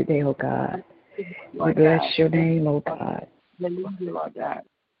 name today, oh God. We Lord bless God. your name, oh God. Hallelujah, Lord God.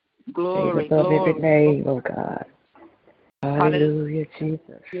 Name Glory, above every glory. name, oh God. Hallelujah,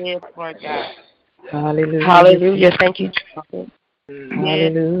 Jesus. Yes, Lord God. Hallelujah. Hallelujah. Jesus. Thank you, Jesus. Yes,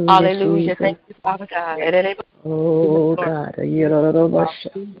 Hallelujah, Hallelujah. Jesus. Thank you, Father God. Oh Lord. God.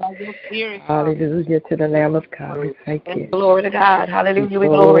 By your spirit, Father. Hallelujah to the Lamb of God. We thank you. Glory to God. We Hallelujah. We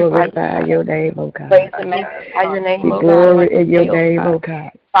glorify you. glorify your name, oh Praise God. and magnify your name, We oh God. glory in your Oh name, God. oh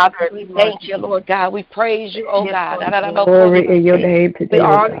God. Father, we thank you, Lord God. We praise you, oh Yes, God. Glory in your name We today, oh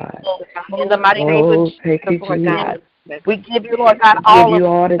honor you, God. oh God. In the mighty name of Oh, thank Jesus, you, Lord Jesus. God. We give you, Lord God, We give all of you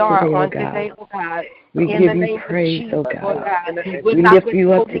honor the honor today, oh on God. today, oh God. We in give the you name praise, of oh Jesus, Lord God. God. We We're not lift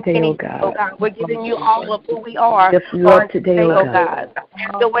you up withholding today, oh anything, God. oh God. We're giving you all of who we are Lift you on up today, today, oh oh God. God.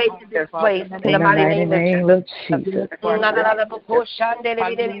 Have your way in this place in In the the mighty mighty name of name of Jesus. Oh God,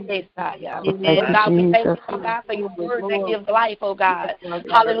 we thank you, Lord God, for your word that gives life, oh God.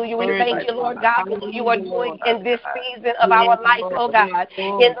 Hallelujah. We thank you, Lord God, for what you are doing in this season of our life, oh God.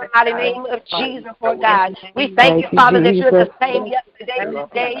 In the mighty name of Jesus, Lord God. We thank you, Father, that you're the same yesterday,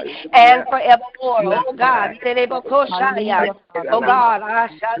 today, and forevermore. Oh God. Oh God.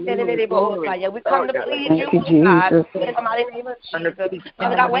 We come to please you, oh God, in the mighty name of Jesus.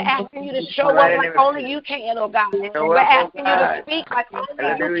 Father God, we're asking you to show up like only you can, oh God. We're asking you to speak like only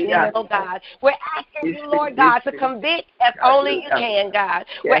you can, oh God. We're asking you, Lord God, to convict as only you can, God.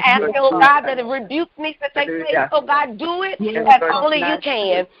 We're asking, oh God, that if rebuke needs to take place, oh God, do it as only you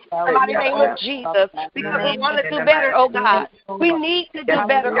can. In the mighty name of Jesus. Because we want to do better, oh God. We need to do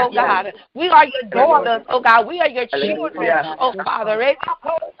better, oh God. We are your daughters, oh God. We are your children, oh Father.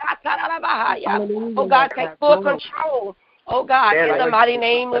 Oh God, take full control. Oh God, in the mighty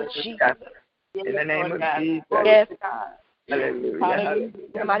name of Jesus. In the name of Jesus. Yes, God. Hallelujah. In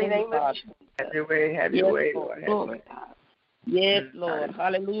the mighty name of Jesus. Have your way, have your way, Lord. Glory, God. Yes, Lord.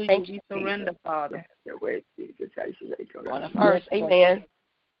 Hallelujah. Thank you, We surrender, Father. Have your way, Jesus. Have your way, I want to first, amen.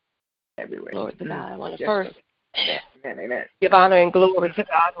 Have your way. Glory to God. I want to first Amen. give honor and glory to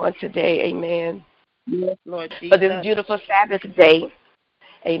God on today, amen. Yes, Lord Jesus. For this beautiful Sabbath day,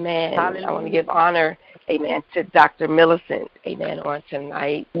 amen. Hallelujah. I want to give honor, amen, to Dr. Millicent, amen, on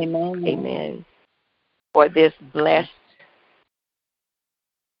tonight, amen, for this blessed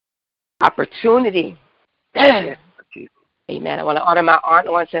opportunity. Amen. I want to honor my aunt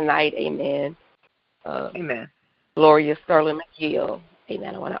on tonight, amen. Amen. Gloria Sterling McGill,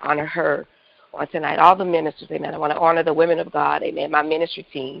 amen. I want to honor her on tonight. All the ministers, amen. I want to honor the women of God, amen. My ministry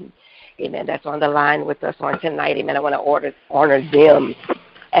team, amen, that's on the line with us on tonight, amen. I want to honor them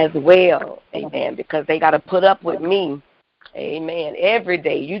as well, amen, because they got to put up with me, amen, every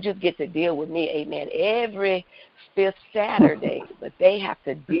day. You just get to deal with me, amen, every fifth Saturday, but they have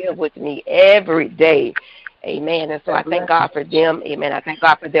to deal with me every day, amen. And so I thank God for them, amen. I thank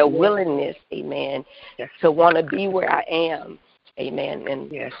God for their willingness, amen, to want to be where I am, amen,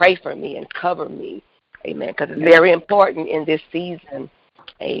 and pray for me and cover me, amen, because it's very important in this season,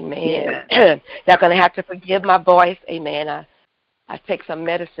 amen. They're going to have to forgive my voice, amen. I take some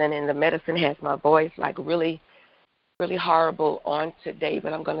medicine, and the medicine has my voice like really, really horrible on today,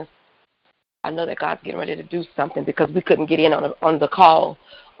 but I know that God's getting ready to do something because we couldn't get in on the call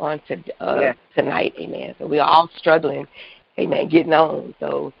on tonight, amen. So we are all struggling, amen, getting on.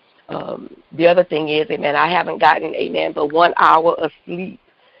 So the other thing is, amen, I haven't gotten, amen, but 1 hour of sleep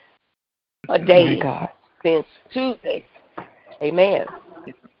a day since Tuesday, amen.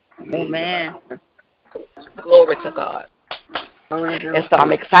 Amen. Glory to God. And so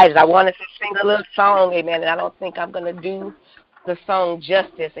I'm excited. I wanted to sing a little song, amen, and I don't think I'm going to do the song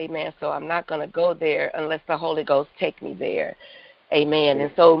justice, amen, so I'm not going to go there unless the Holy Ghost take me there, amen.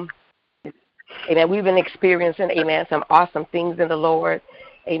 And so, amen, we've been experiencing, amen, some awesome things in the Lord,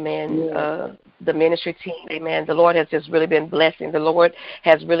 amen, the ministry team, amen. The Lord has just really been blessing. The Lord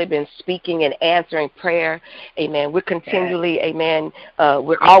has really been speaking and answering prayer, amen. We're continually, amen,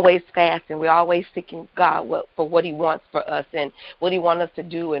 we're always fasting. We're always seeking God for what he wants for us and what he wants us to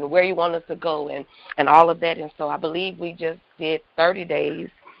do and where he wants us to go and all of that. And so I believe we just did 30 days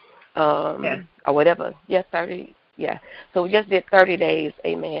or whatever. 30. Yeah. So we just did 30 days,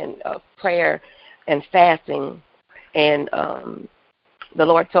 amen, of prayer and fasting. And the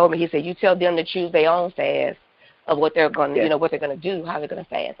Lord told me, he said, you tell them to choose their own fast of what they're going to, what they're going to do, how they're going to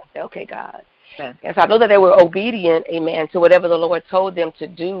fast. I said, okay, God. And so I know that they were obedient, amen, to whatever the Lord told them to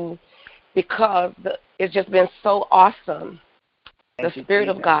do because it's just been so awesome. The Spirit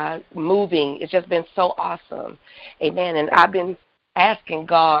of God moving, it's just been so awesome, amen. And I've been asking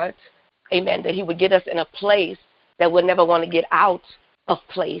God, amen, that he would get us in a place that we'll never want to get out of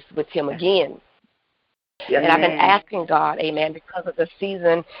place with him again. And I've been asking God, amen, because of the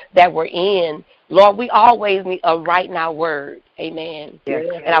season that we're in, Lord, we always need a right now word, amen.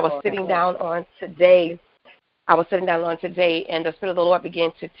 And I was sitting down on today, and the Spirit of the Lord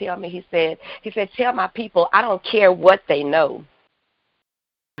began to tell me, he said, tell my people, I don't care what they know.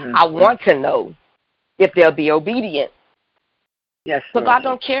 I want to know if they'll be obedient. So God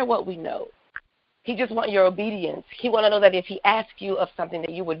don't care what we know. He just wants your obedience. He want to know that if he asks you of something, that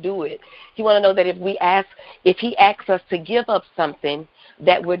you would do it. He want to know that if he asks us to give up something,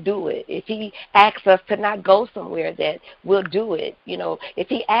 that we'll do it. If he asks us to not go somewhere, that we'll do it. You know, if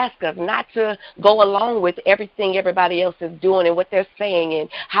he asks us not to go along with everything everybody else is doing and what they're saying and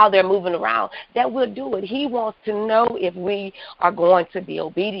how they're moving around, that we'll do it. He wants to know if we are going to be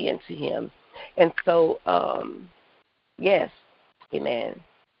obedient to him. And so, yes, amen.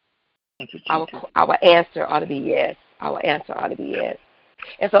 Our answer ought to be yes. Our answer ought to be yes.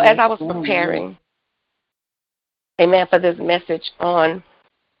 And so as I was preparing, amen, for this message on,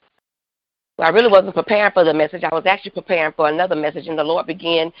 well, I really wasn't preparing for the message. I was actually preparing for another message, and the Lord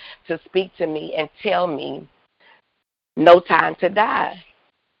began to speak to me and tell me, no time to die.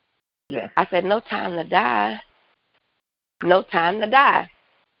 Yeah. I said, no time to die. No time to die.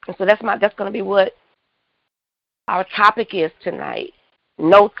 And so that's going to be what our topic is tonight.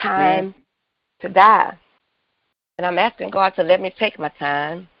 No time to die. And I'm asking God to let me take my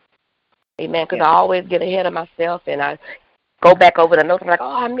time. Amen. Because I always get ahead of myself and I go back over the notes. I'm like,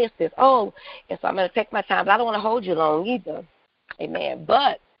 oh, I missed this. Oh, and so I'm going to take my time. But I don't want to hold you long either. Amen.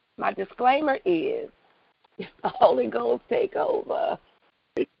 But my disclaimer is, if the Holy Ghost take over,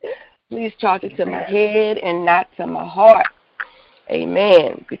 please charge it to my head and not to my heart.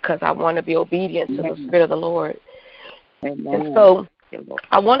 Amen. Because I want to be obedient to the Spirit of the Lord. Amen. And so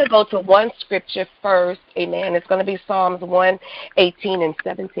I want to go to one scripture first. Amen. It's going to be Psalms 1:18 and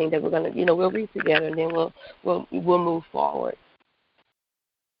 17 that we're going to, we'll read together and then we'll move forward.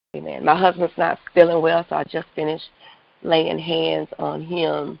 Amen. My husband's not feeling well, so I just finished laying hands on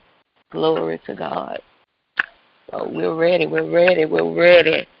him. Glory to God. So we're ready.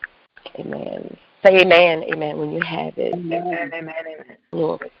 Amen. Say amen, amen, when you have it. Amen.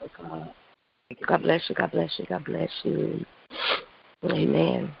 Glory to God. God bless you, God bless you, God bless you.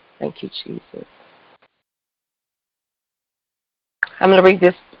 Amen. Thank you, Jesus. I'm going to read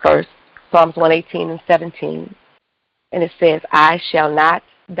this first, Psalms 1:18 and 17. And it says, I shall not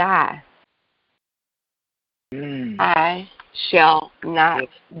die. I shall not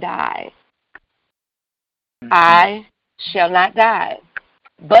die. I shall not die,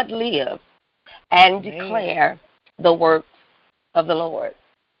 but live and declare the works of the Lord.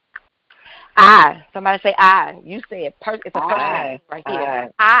 Somebody say I. You say it. It's a person right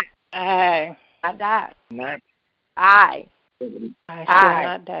here. I die. I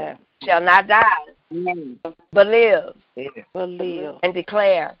shall not die, but live and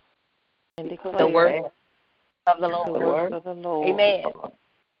declare the works of the Lord. Amen.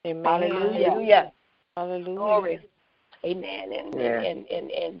 Hallelujah. Glory. Amen. And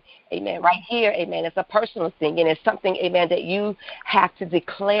amen. Right here, amen. It's a personal thing, and it's something, amen, that you have to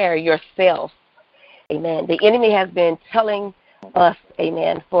declare yourself. Amen. The enemy has been telling us,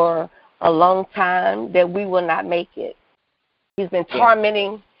 amen, for a long time that we will not make it. He's been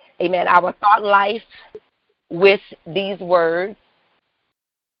tormenting, amen, our thought life with these words.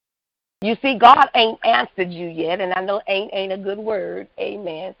 You see, God ain't answered you yet, and I know ain't a good word,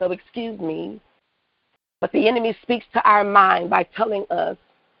 amen, so excuse me. But the enemy speaks to our mind by telling us,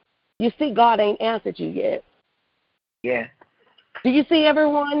 you see, God ain't answered you yet. Yeah. Do you see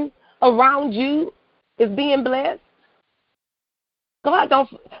everyone around you is being blessed? God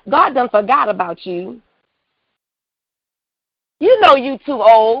done forgot about you. You know you too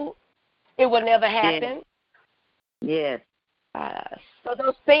old. It will never happen. Yes. So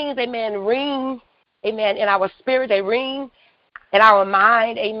those things, amen, ring, amen, in our spirit, they ring in our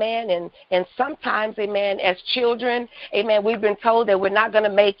mind, amen, and sometimes, amen, as children, amen, we've been told that we're not going to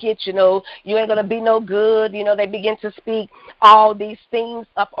make it, you ain't going to be no good, they begin to speak all these things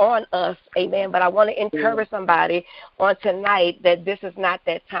up on us, amen, but I want to encourage somebody on tonight that this is not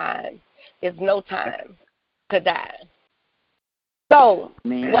that time. It's no time to die. So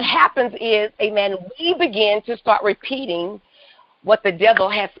what happens is, amen, we begin to start repeating what the devil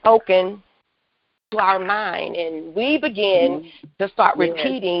has spoken to our mind, and we begin to start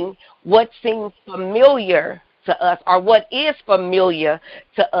repeating what seems familiar to us or what is familiar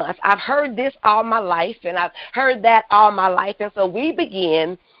to us. I've heard this all my life, and I've heard that all my life, and so we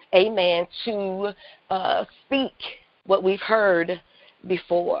begin, amen, to speak what we've heard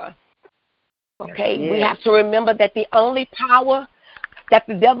before. Okay, we have to remember that the only power that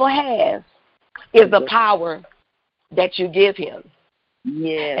the devil has is the power that you give him.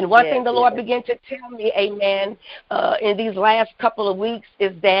 And one thing the Lord began to tell me, amen, in these last couple of weeks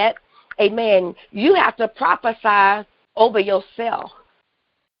is that, amen, you have to prophesy over yourself.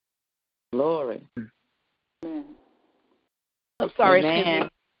 Glory. I'm sorry, excuse me.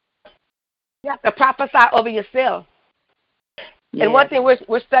 You have to prophesy over yourself. And one thing,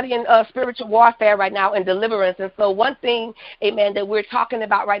 we're studying spiritual warfare right now and deliverance. And so one thing, amen, that we're talking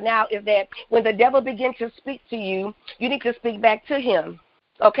about right now is that when the devil begins to speak to you, you need to speak back to him.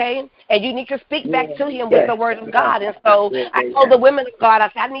 Okay? And you need to speak back to him with the word of God. And so I told the women of God, I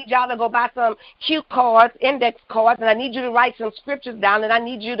said, I need y'all to go buy some cue cards, index cards, and I need you to write some scriptures down, and I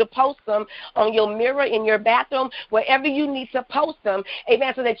need you to post them on your mirror, in your bathroom, wherever you need to post them,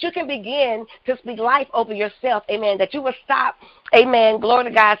 amen, so that you can begin to speak life over yourself, amen, that you will stop, amen, glory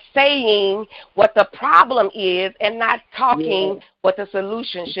to God, saying what the problem is and not talking what the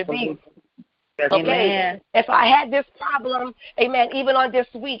solution should be. Okay, amen. And so I had this problem, amen, even on this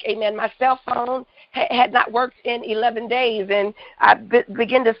week, amen. My cell phone had not worked in 11 days, and I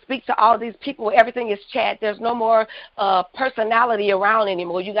began to speak to all these people. Everything is chat. There's no more personality around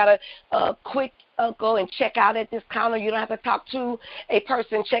anymore. You got to quick go and check out at this counter. You don't have to talk to a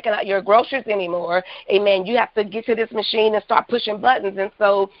person checking out your groceries anymore, amen. You have to get to this machine and start pushing buttons. And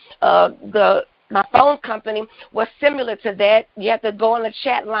so my phone company was similar to that. You had to go on the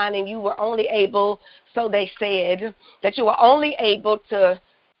chat line, and you were only able, so they said, that you were only able to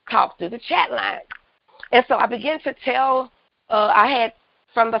talk through the chat line. And so I began to tell, I had,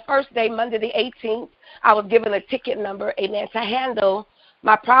 from the first day, Monday the 18th, I was given a ticket number, amen, to handle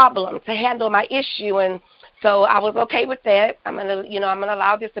my problem, to handle my issue. And so I was okay with that. I'm gonna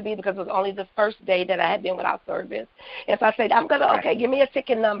allow this to be, because it was only the first day that I had been without service. And so I said, okay, give me a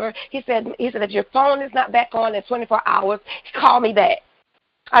ticket number. He said, if your phone is not back on in 24 hours, call me back.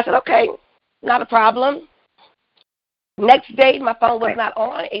 I said, okay, not a problem. Next day, my phone was not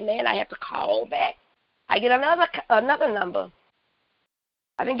on. Amen. I had to call back. I get another number.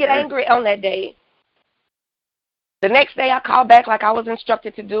 I didn't get angry on that day. The next day, I called back like I was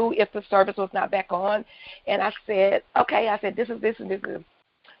instructed to do if the service was not back on. And I said, okay, this is.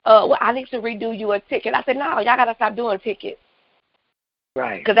 Well, I need to redo you a ticket. I said, no, y'all got to stop doing tickets.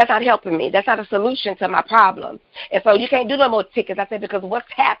 Right. Because that's not helping me. That's not a solution to my problem. And so you can't do no more tickets. I said, because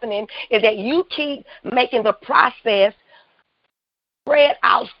what's happening is that you keep making the process spread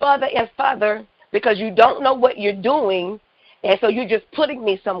out further and further because you don't know what you're doing. And so you're just putting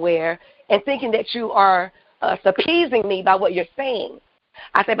me somewhere and thinking that you are appeasing me by what you're saying.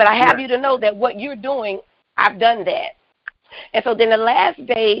 I said, but I have you to know that what you're doing, I've done that. And so then the last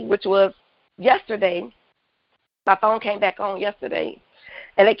day, which was yesterday, my phone came back on yesterday,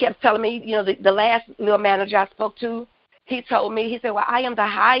 and they kept telling me, the last little manager I spoke to, he told me, he said, well, I am the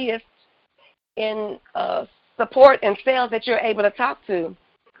highest in support and sales that you're able to talk to.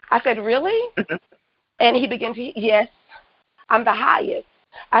 I said, really? And he began to, yes, I'm the highest.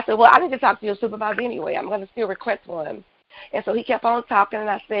 I said, well, I need to talk to your supervisor anyway. I'm going to still request one. And so he kept on talking, and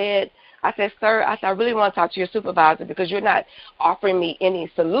I said, sir, I really want to talk to your supervisor because you're not offering me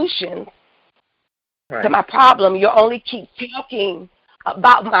any solutions to my problem. You only keep talking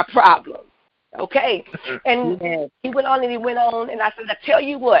about my problem, okay? And he went on, and I said, I tell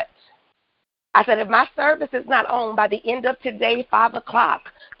you what. I said, if my service is not on by the end of today, 5 o'clock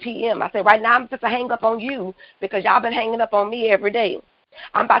p.m., I said, right now I'm just to hang up on you because y'all been hanging up on me every day.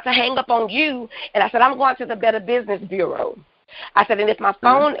 I'm about to hang up on you, and I said, I'm going to the Better Business Bureau. I said, and if my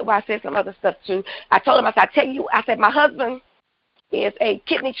phone, well, I said some other stuff too. I told him, I said, my husband is a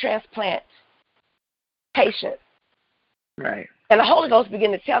kidney transplant patient. Right. And the Holy Ghost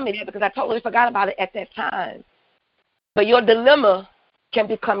began to tell me that because I totally forgot about it at that time. But your dilemma can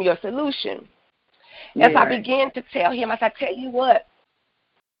become your solution. And so I began to tell him, I said, I tell you what.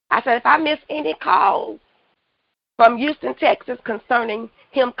 I said, if I miss any calls from Houston, Texas concerning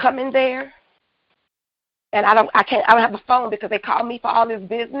him coming there, and I don't have a phone because they call me for all this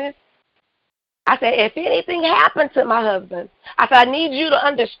business. I said, if anything happened to my husband, I said, I need you to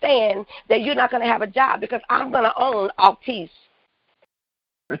understand that you're not going to have a job because I'm going to own Altice.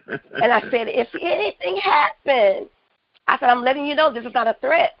 And I said, if anything happened, I said, I'm letting you know this is not a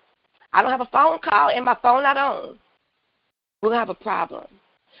threat. I don't have a phone call and my phone not on. We'll have a problem.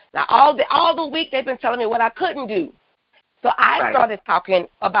 Now, all the week they've been telling me what I couldn't do. So I started talking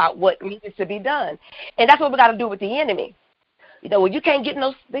about what needed to be done. And that's what we got to do with the enemy. When you can't get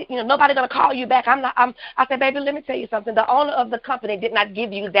nobody going to call you back. I said, baby, let me tell you something. The owner of the company did not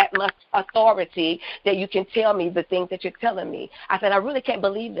give you that much authority that you can tell me the things that you're telling me. I said, I really can't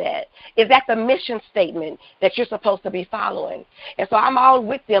believe that. Is that the mission statement that you're supposed to be following? And so I'm all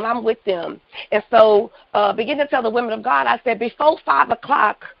with them. I'm with them. And so begin to tell the women of God, I said, before 5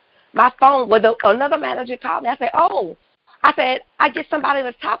 o'clock, my phone, another manager called me. I said, I get somebody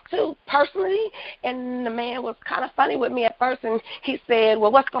to talk to personally, and the man was kind of funny with me at first, and he said,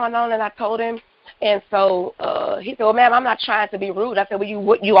 well, what's going on? And I told him, and so he said, well, ma'am, I'm not trying to be rude. I said,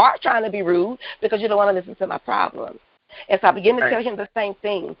 well, you are trying to be rude because you don't want to listen to my problem. And so I began to tell him the same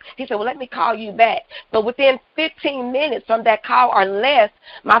thing. He said, well, let me call you back. But within 15 minutes from that call or less,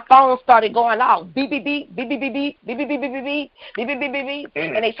 my phone started going off. Beep, beep, beep, beep, beep, beep, beep, beep, beep, beep, beep, beep, beep, beep, beep, beep, beep,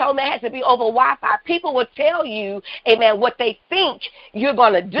 beep. And they told me it had to be over Wi-Fi. People will tell you, amen, what they think you're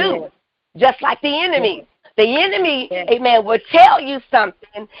going to do, just like the enemy. The enemy, amen, will tell you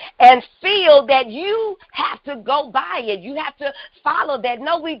something and feel that you have to go by it. You have to follow that.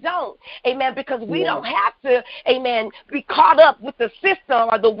 No, we don't, amen, because we don't have to, amen, be caught up with the system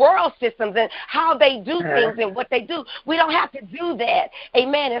or the world systems and how they do things and what they do. We don't have to do that,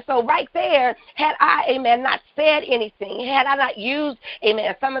 amen. And so right there, had I, amen, not said anything, had I not used,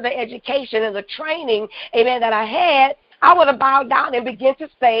 amen, some of the education and the training, amen, that I had, I would have bowed down and begin to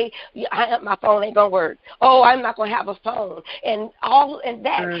say, my phone ain't going to work. Oh, I'm not going to have a phone. And all and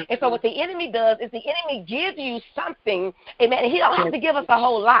that. And so what the enemy does is the enemy gives you something, amen. He don't have to give us a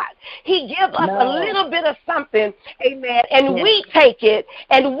whole lot. He gives us a little bit of something, amen, and we take it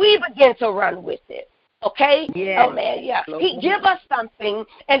and we begin to run with it. Okay? Oh, man, yeah. He gives us something,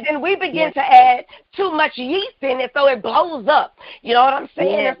 and then we begin to add too much yeast in it so it blows up. You know what I'm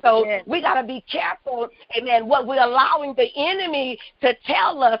saying? And so we got to be careful, amen, what we're allowing the enemy to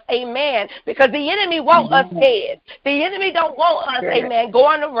tell us, amen, because the enemy wants us dead. The enemy don't want us, amen,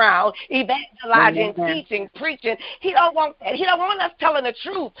 going around evangelizing, teaching, preaching. He don't want that. He don't want us telling the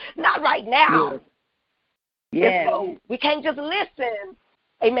truth. Not right now. And so we can't just listen,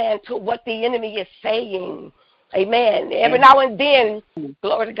 amen, to what the enemy is saying. Amen. Every now and then,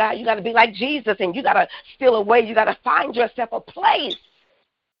 glory to God, you got to be like Jesus and you got to steal away. You got to find yourself a place,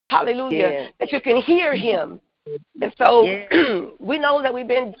 hallelujah, that you can hear him. And so we know that we've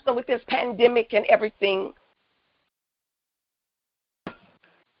been dealing with this pandemic and everything.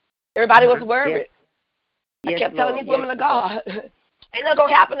 Everybody was worried. I kept telling these women of God, ain't nothing going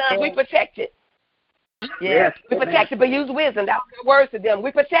to happen to us. We protect it. We protect it, but use wisdom. That was the words to them.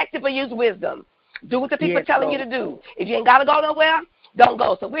 We protect it, but use wisdom. Do what the people are telling you to do. If you ain't got to go nowhere, don't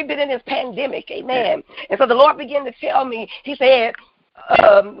go. So we've been in this pandemic, amen. And so the Lord began to tell me, he said,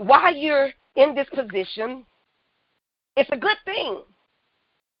 while you're in this position, it's a good thing.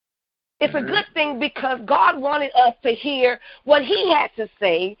 It's a good thing because God wanted us to hear what he had to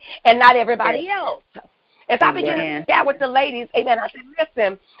say and not everybody else. As I began to chat with the ladies, amen, I said,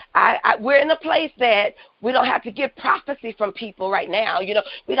 listen, we're in a place that we don't have to get prophecy from people right now. You know,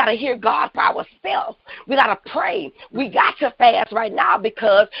 we got to hear God for ourselves. We got to pray. We got to fast right now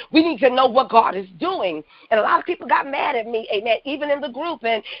because we need to know what God is doing. And a lot of people got mad at me, amen, even in the group.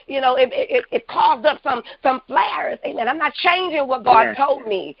 And, you know, it caused up some flares, amen. I'm not changing what God told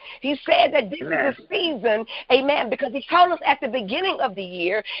me. He said that this is the season, amen, because he told us at the beginning of the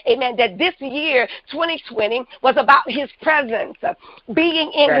year, amen, that this year, 2020, was about his presence,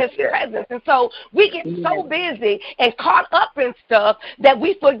 being in his presence. And so we get so busy and caught up in stuff that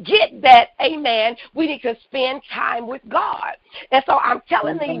we forget that, amen, we need to spend time with God. And so I'm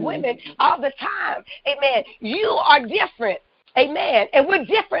telling these women all the time, amen, you are different, amen, and we're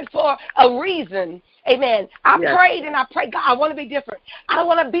different for a reason. Amen. I prayed and I prayed, God, I want to be different. I don't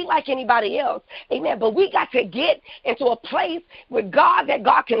want to be like anybody else. Amen. But we got to get into a place with God that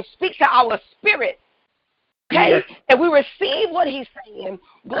God can speak to our spirit. Okay? And we receive what he's saying.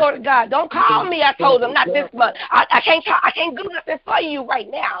 Glory to God. Don't call me, I told him, not this month. I can't do nothing for you right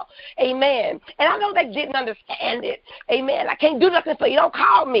now. Amen. And I know they didn't understand it. Amen. I can't do nothing for you. Don't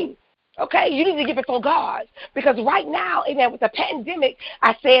call me. Okay, you need to give it to God. Because right now, amen, with the pandemic,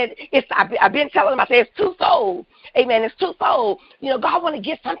 I said, I've been telling them, I said, it's twofold. Amen, it's twofold. You know, God want to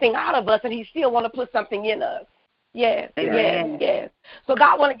get something out of us, and he still want to put something in us. Yes. So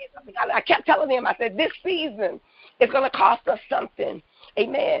God want to get something out of us. I kept telling him, I said, this season is going to cost us something.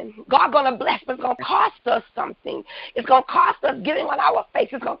 Amen. God going to bless, but it's going to cost us something. It's going to cost us getting on our face.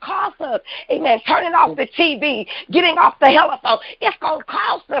 It's going to cost us, amen, turning off the TV, getting off the telephone. It's going to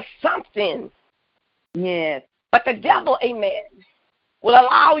cost us something. Yes. But the devil, amen, will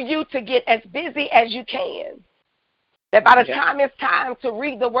allow you to get as busy as you can. That by the time it's time to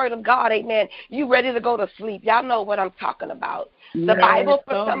read the word of God, amen, you ready to go to sleep. Y'all know what I'm talking about. The Bible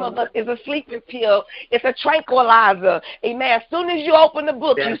for some of us is a sleeping pill. It's a tranquilizer. Amen. As soon as you open the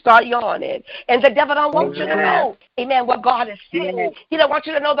book, you start yawning. And the devil don't want you to know, amen, what God is saying. He don't want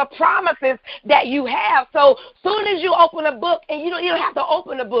you to know the promises that you have. So soon as you open a book, and you don't have to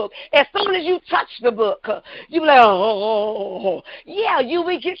open the book, as soon as you touch the book, you be like, you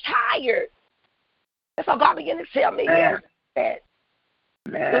will get tired. And so God began to tell me that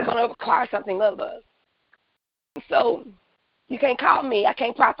we're going to require something of us. So you can't call me. I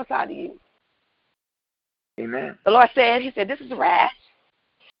can't prophesy to you. Amen. The Lord said, he said, this is rash.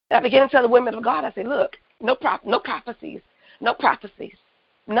 And I began to tell the women of God, I said, look, No prophecies. No prophecies.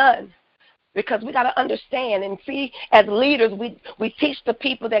 None. Because we got to understand and see, as leaders, we teach the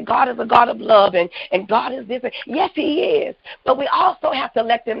people that God is a God of love and God is this. Yes, he is. But we also have to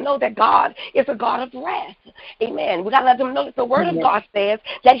let them know that God is a God of wrath. Amen. We got to let them know that the word of God says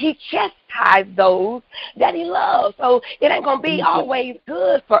that he chastises those that he loves. So it ain't going to be always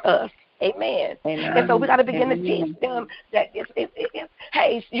good for us. Amen. And so we got to begin to teach them that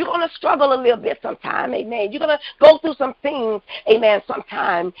hey, you're going to struggle a little bit sometime. Amen. You're going to go through some things. Amen.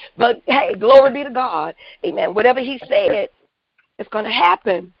 Sometime. But, hey, glory be to God. Amen. Whatever he said, it's going to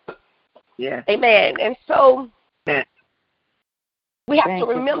happen. Yeah. Amen. And so we have to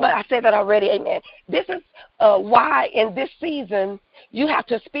remember, I said that already. Amen. This is why in this season you have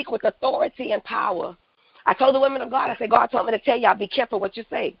to speak with authority and power. I told the women of God, I said, God told me to tell y'all, be careful what you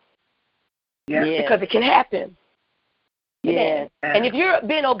say. Yeah. Because it can happen. Yeah. And if you're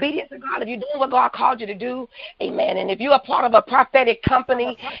being obedient to God, if you're doing what God called you to do, amen, and if you're a part of a prophetic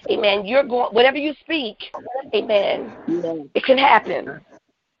company, amen, you're going, whatever you speak, amen, it can happen.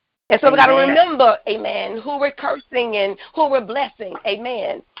 And so we got to remember, amen, who we're cursing and who we're blessing,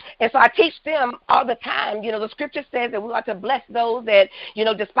 amen. And so I teach them all the time, the scripture says that we ought to bless those that,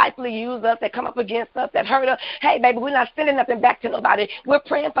 despitefully use us, that come up against us, that hurt us. Hey, baby, we're not sending nothing back to nobody. We're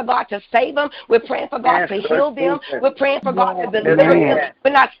praying for God to save them. We're praying for God to heal them. We're praying for God to deliver them.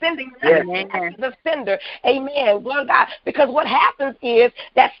 We're not sending nothing back to the sender. Amen. Glory to God. Because what happens is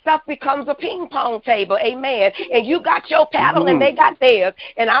that stuff becomes a ping pong table. Amen. And you got your paddle and they got theirs.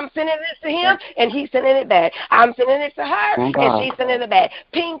 And I'm sending it to him, and he's sending it back. I'm sending it to her, and she's sending it back.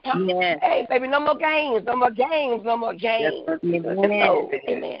 Ping pong. Yes. Hey, baby, no more games, no more games, no more games. Yes. So,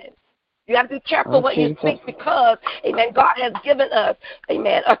 amen. You have to be careful what you speak because, amen, God has given us,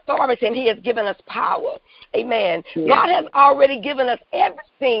 amen, authority, and he has given us power. Amen. Yes. God has already given us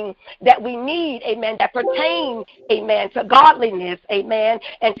everything that we need, amen, that pertains, amen, to godliness, amen,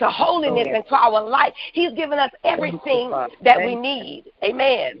 and to holiness and to our life. He's given us everything that we need.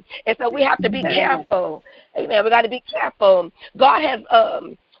 Amen. And so we have to be careful. Amen. We got to be careful. God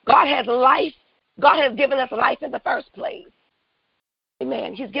has life. God has given us life in the first place.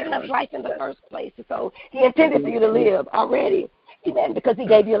 Amen. He's given us life in the first place. So he intended for you to live already. Amen. Because he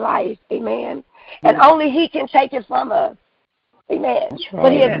gave you life. Amen. And only he can take it from us. Amen. Right.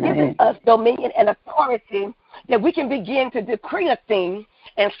 But he has given us dominion and authority that we can begin to decree a thing,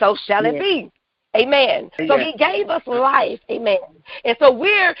 and so shall it be. Amen. So he gave us life. Amen. And so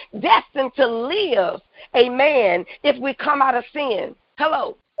we're destined to live. Amen. If we come out of sin.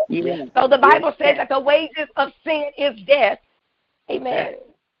 Hello. Yeah. So the Bible says that the wages of sin is death. Amen.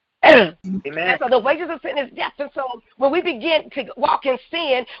 Amen. And so the wages of sin is death. And so when we begin to walk in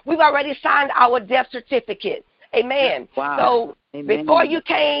sin, we've already signed our death certificate. Amen. Wow. So before you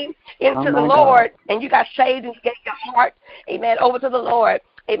came into the Lord and you got saved and you gave your heart, amen, over to the Lord,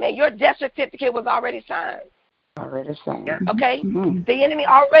 amen, your death certificate was already signed. Already signed. Okay? Mm-hmm. The enemy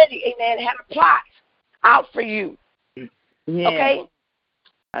already, amen, had a plot out for you. Yeah. Okay?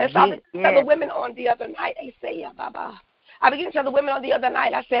 And so I began to tell the women on the other night, I began to tell the women on the other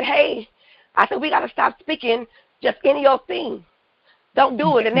night, I said, hey, we got to stop speaking just any old thing. Don't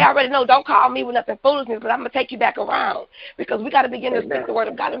do it. And they already know, don't call me with nothing foolishness, but I'm going to take you back around because we got to begin to speak the word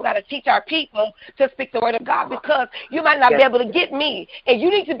of God. And we got to teach our people to speak the word of God because you might not be able to get me. And you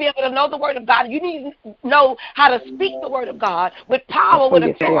need to be able to know the word of God. You need to know how to speak the word of God with power, with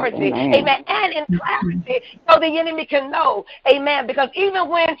authority, amen, and in clarity so the enemy can know, amen, because even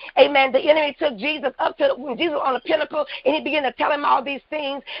when, amen, the enemy took Jesus up to when Jesus was on the pinnacle and he began to tell him all these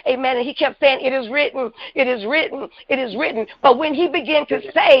things, amen, and he kept saying, it is written, it is written, it is written. But when he began to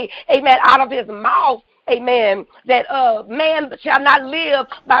say, amen, out of his mouth, amen, that man shall not live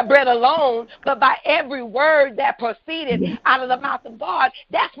by bread alone, but by every word that proceeded out of the mouth of God,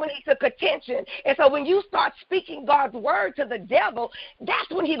 that's when he took attention. And so when you start speaking God's word to the devil,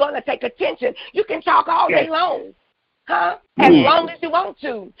 that's when he's going to take attention. You can talk all day long. As long as you want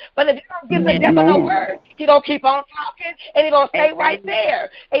to. But if you don't give the devil no word, he's going to keep on talking and he's going to stay right there.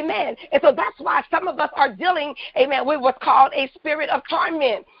 Amen. And so that's why some of us are dealing, amen, with what's called a spirit of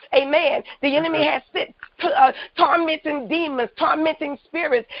torment. Amen. The enemy has tormenting demons, tormenting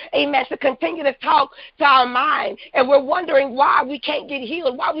spirits, amen, to continue to talk to our mind. And we're wondering why we can't get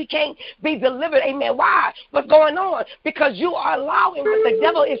healed, why we can't be delivered. Amen. Why? What's going on? Because you are allowing what the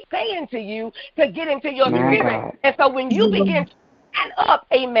devil is saying to you to get into your spirit. And so when you begin to stand up,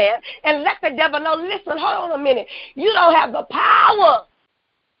 amen, and let the devil know, listen, hold on a minute, you don't have the power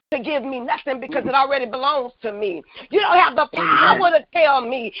to give me nothing because it already belongs to me. You don't have the power to tell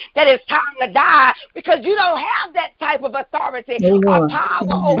me that it's time to die because you don't have that type of authority or power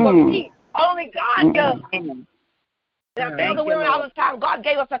over me. Only God does. Amen. And I tell the women all the time, God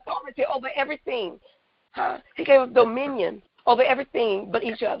gave us authority over everything. He gave us dominion over everything but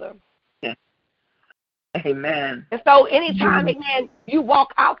each other. Amen. And so anytime, amen, you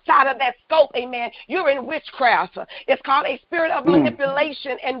walk outside of that scope, amen, you're in witchcraft. It's called a spirit of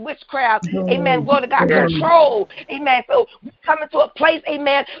manipulation and witchcraft. Amen. Glory to God. Control. Amen. So we come into a place,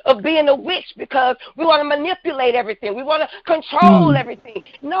 amen, of being a witch because we want to manipulate everything. We want to control everything.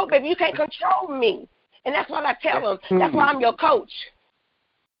 No, baby, you can't control me. And that's what I tell them. That's why I'm your coach.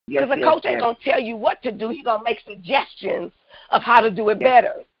 Because a coach ain't going to tell you what to do. He's going to make suggestions of how to do it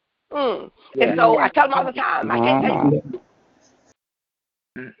better. And so I tell them all the time, I can't tell you.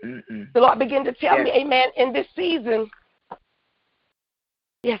 The Lord began to tell me, amen, in this season,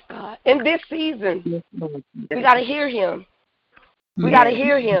 yes, God, in this season, we got to hear him. We got to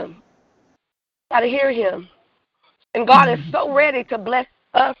hear him. Got to hear him. And God is so ready to bless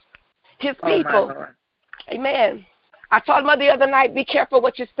us, his people. Amen. I told him the other night, be careful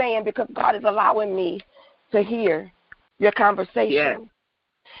what you're saying because God is allowing me to hear your conversation.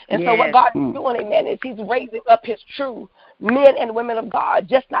 And so what God's doing, amen, is he's raising up his true men and women of God.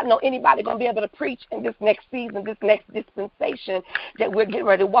 Just not know anybody going to be able to preach in this next season, this next dispensation that we're getting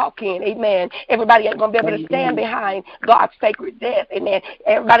ready to walk in. Amen. Everybody ain't going to be able to stand behind God's sacred death. Amen.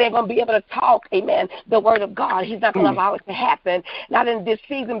 Everybody ain't going to be able to talk, amen, the word of God. He's not going to allow it to happen. Not in this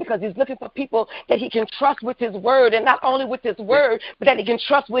season because he's looking for people that he can trust with his word. And not only with his word, but that he can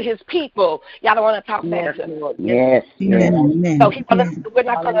trust with his people. Y'all don't want to talk back to me. Yes. So we're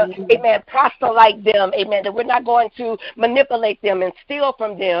not going to, amen, proselyte them, amen, that we're not going to manipulate them and steal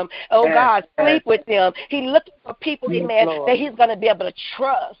from them, God, sleep with them. He's looking for people, amen, that he's going to be able to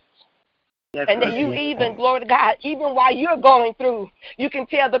trust. And that you even, glory to God, even while you're going through, you can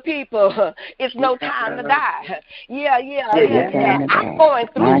tell the people, it's no time to die. I'm going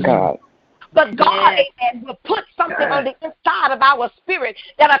through. My God. But God, amen, will put something on the inside of our spirit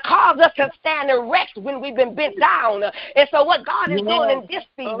that'll cause us to stand erect when we've been bent down. And so what God is doing in this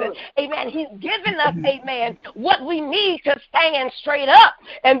season, amen, he's giving us, amen, what we need to stand straight up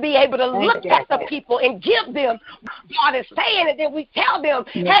and be able to look at the people and give them what God is saying. And then we tell them,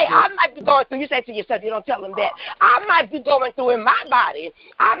 hey, I might be going through, you say to yourself, you don't tell them that, I might be going through in my body.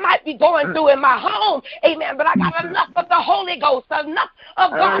 I might be going through in my home, amen, but I got enough of the Holy Ghost, enough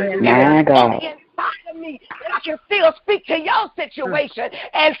of God's Spirit on the inside of me that I can still speak to your situation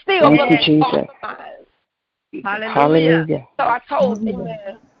and still believe on the mind. Hallelujah. So I told,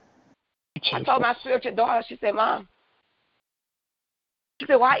 amen, I told my spiritual daughter, she said, Mom, she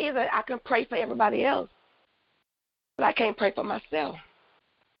said, why is it I can pray for everybody else, but I can't pray for myself?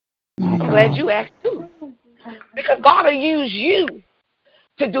 I'm glad you asked too. Because God will use you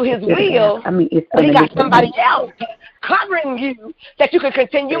to do his will. But he got somebody else covering you that you can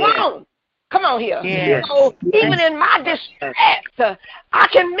continue on. Come on here. So even in my distress, I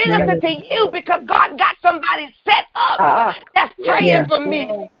can minister to you because God got somebody set up that's praying for me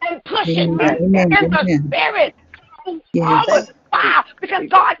and pushing me in the spirit. Always fire because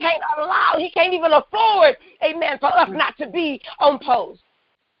God can't allow, he can't even afford, amen, for us not to be on post.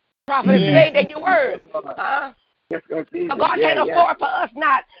 Prophet, say that your word. So God can't afford for us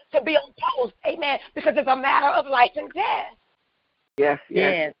not to be on post, amen, because it's a matter of life and death.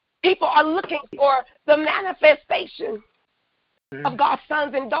 Yes. People are looking for the manifestation of God's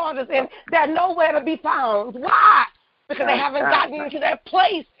sons and daughters, and they're nowhere to be found. Why? Because they haven't gotten into that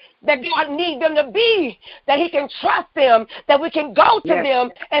place that God needs them to be, that he can trust them, that we can go to them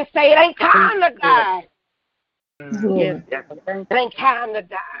and say, it ain't time to die. It ain't time to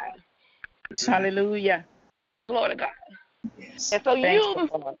die. Hallelujah. Glory to God. And so you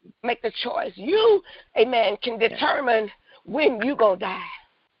make the choice. You, amen, can determine when you going to die.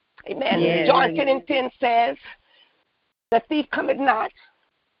 Amen. John 10:10 says, the thief cometh not,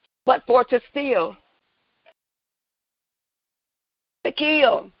 but for to steal, to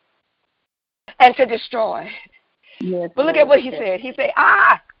kill, and to destroy. But look at what he said. He said,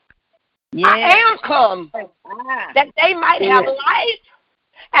 I am come that they might have life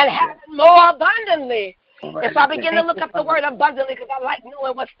and have it more abundantly. And so I begin to look up the word abundantly because I like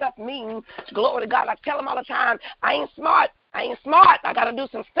knowing what stuff means. Glory to God. I tell them all the time, I ain't smart. I got to do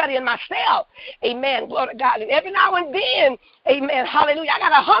some studying myself. Amen. Glory to God. And every now and then, amen, hallelujah, I got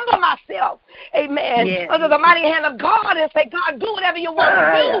to humble myself. Amen. Under the mighty hand of God and say, God, do whatever you want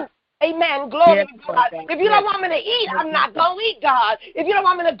to do. Amen. Glory to God. If you don't want me to eat, I'm not going to eat, God. If you don't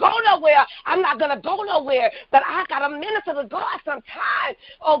want me to go nowhere, I'm not going to go nowhere. But I got to minister to God sometime,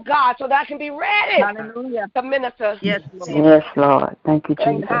 oh God, so that I can be ready to minister. Yes, Lord. Thank you, Jesus. It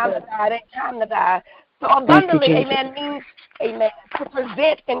ain't time to die. So abundantly, amen, means, amen, to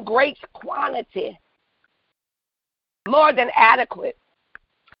present in great quantity, more than adequate,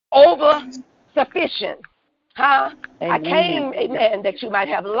 over sufficient. Huh? Amen. I came, amen, that you might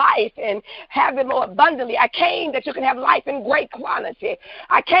have life and have it more abundantly. I came that you can have life in great quantity.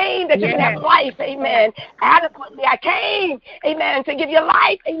 I came that you can have life, amen, adequately. I came, amen, to give you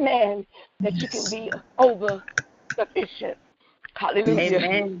life, amen, that you can be over sufficient. Hallelujah.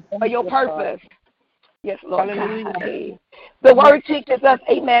 Amen. For your purpose. Yes, Lord. Hallelujah. The word teaches us,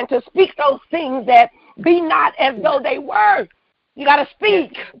 amen, to speak those things that be not as though they were. You got to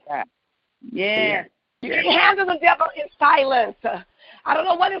speak. Yeah. You can't handle the devil in silence. I don't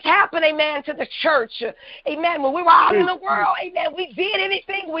know what has happened, amen, to the church. Amen. When we were out in the world, amen, we did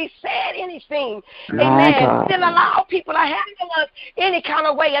anything, we said anything. Amen. We didn't allow people to handle us any kind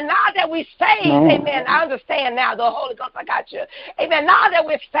of way. And now that we're saved, amen, I understand now, the Holy Ghost, I got you. Amen. Now that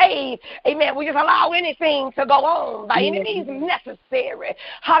we're saved, amen, we just allow anything to go on by any means necessary.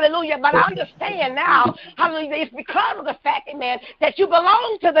 Hallelujah. But I understand now, hallelujah, it's because of the fact, amen, that you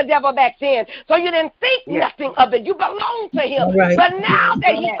belong to the devil back then. So you didn't think nothing of it. You belong to him. Right. But now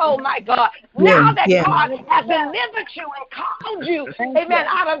that he, oh my God, now that God has delivered you and called you, amen,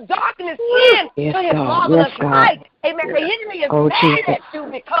 out of darkness into his marvelous light, amen, the enemy is mad at you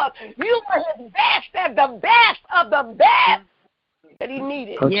because you were his best and the best of the best that he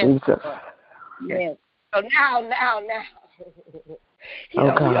needed. Oh, Jesus. Yes. So now, you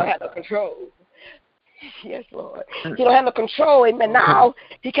don't have no control. Yes, Lord. You don't have no control, amen. Now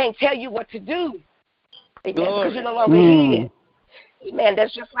he can't tell you what to do, amen, because you're no longer here. Amen.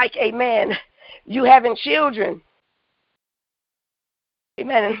 That's just like, amen, you having children.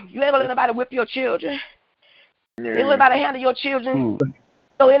 Amen. You ain't gonna let nobody whip your children. You ain't gonna let nobody handle your children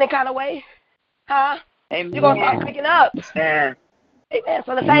so any kind of way. Huh? Amen. You're gonna start picking up. Amen.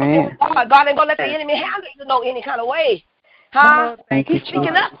 So the same thing with God. God ain't gonna let the enemy handle you no any kind of way. Huh? He's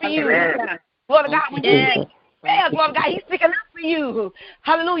speaking up for you. Lord God, when you Lord God, he's speaking up for you.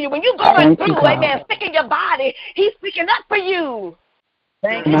 Hallelujah. When you're going through, amen, sick in your body, he's speaking up for you.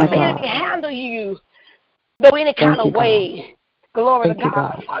 Thank you. The enemy handle you no any kind of way. Glory to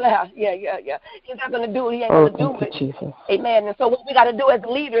God. Yeah. He's not going to do it. He ain't going to do it. Jesus. Amen. And so what we got to do as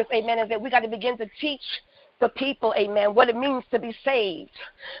leaders, amen, is that we got to begin to teach the people, amen, what it means to be saved.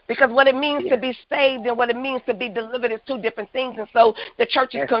 Because what it means to be saved and what it means to be delivered is two different things. And so the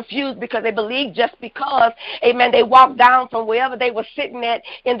church is confused because they believe just because, amen, they walk down from wherever they were sitting at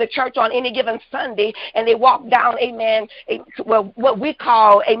in the church on any given Sunday, and they walk down, amen, well, what we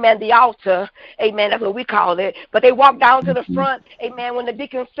call, amen, the altar, amen, that's what we call it. But they walk down to the front, amen, when the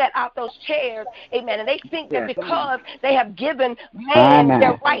deacons set out those chairs, amen, and they think that because they have given man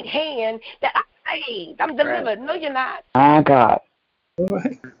their right hand, that I'm delivered. No, you're not. My God. And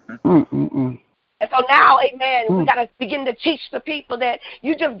so now, amen, we got to begin to teach the people that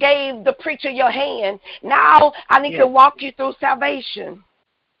you just gave the preacher your hand. Now I need to walk you through salvation.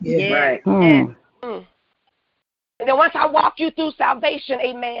 And then once I walk you through salvation,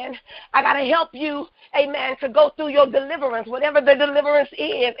 amen, I got to help you, amen, to go through your deliverance, whatever the deliverance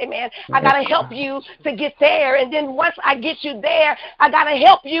is, amen. I got to help you to get there. And then once I get you there, I got to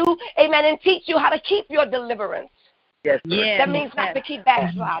help you, amen, and teach you how to keep your deliverance. That means not to keep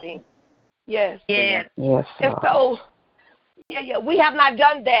backsliding. And so, we have not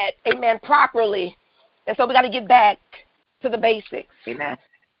done that, amen, properly. And so we got to get back to the basics.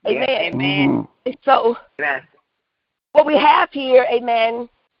 Amen. And so, what we have here, amen,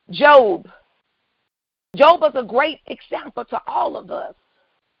 Job. Job is a great example to all of us.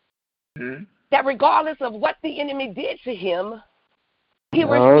 That regardless of what the enemy did to him, he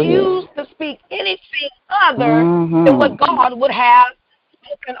refused to speak anything other than what God would have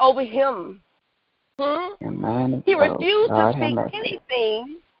spoken over him. He refused to speak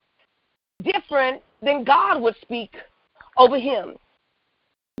anything different than God would speak over him.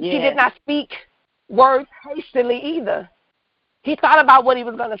 He did not speak words hastily either. He thought about what he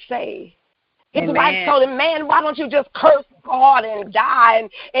was going to say. His wife told him, man, why don't you just curse God and die?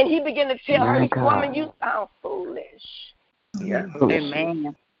 And he began to tell her, woman, you sound foolish.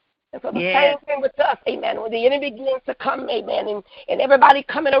 Amen. And so the same thing with us, amen. When the enemy begins to come, amen, and everybody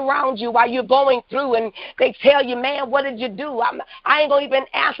coming around you while you're going through, and they tell you, man, what did you do? I ain't going to even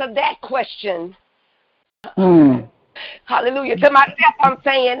answer that question. Hallelujah. To myself, I'm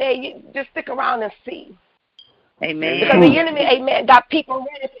saying, hey, you just stick around and see. Amen. Because the enemy, amen, got people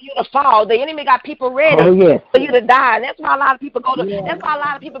ready for you to fall. The enemy got people ready for you to die. And that's why a lot of people go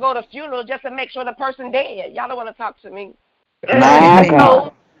to funerals just to make sure the person dead. Y'all don't want to talk to me. My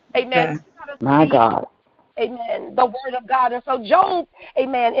God. Amen. My God. amen, the word of God. And so Job,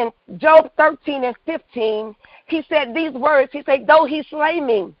 amen, in Job 13 and 15, he said these words. He said, though he slay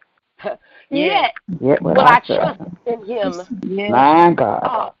me, yet will I trust in him. My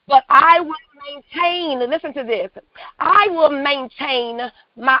God. But I will maintain, listen to this, I will maintain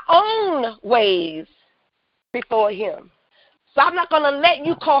my own ways before him. So I'm not going to let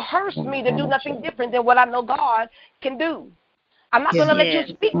you coerce me to do nothing different than what I know God can do. I'm not going to let you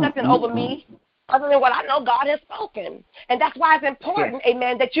speak nothing over me other than what I know God has spoken. And that's why it's important,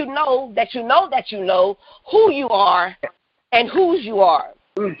 amen, that you know who you are and whose you are.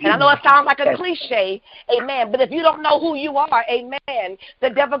 And I know it sounds like a cliche, amen, but if you don't know who you are, amen, the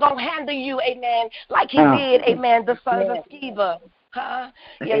devil going to handle you, amen, like he did, amen, the sons of Sceva.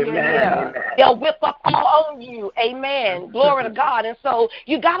 They'll whip up all on you, amen, glory to God. And so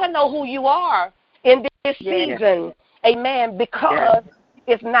you got to know who you are in this season, amen, because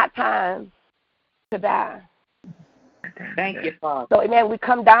it's not time to die. Thank you, Father. So, amen, we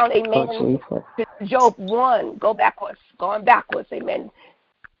come down, amen, to Job 1, going backwards, amen.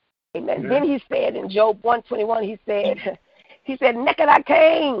 Amen. Then he said in Job 1:21, he said, naked I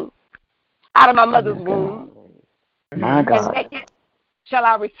came out of my mother's womb, My God. and naked shall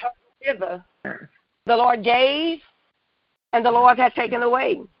I return thither. The Lord gave, and the Lord has taken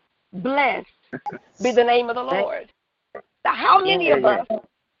away. Blessed be the name of the Lord. Now, how many of us,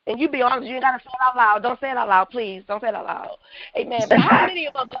 and you be honest, you ain't got to say it out loud. Don't say it out loud, please. Don't say it out loud. Amen. But how many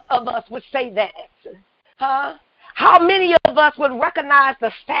of us would say that? Huh? How many of us would recognize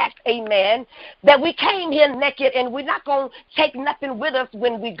the fact, amen, that we came here naked and we're not going to take nothing with us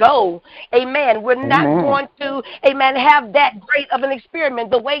when we go, amen. We're not going to, amen, have that great of an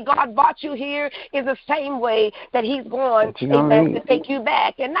experiment. The way God brought you here is the same way that he's going, amen, to take you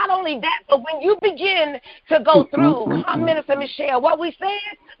back. And not only that, but when you begin to go through, Minister Michelle, what we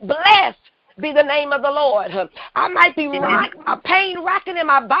said, blessed be the name of the Lord. I might be my pain racking in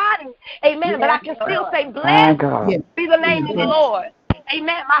my body, amen, but I can still say, blessed be the name of the Lord.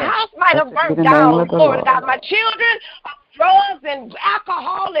 Amen. My house might have burnt down, glory to God. My children are drugs and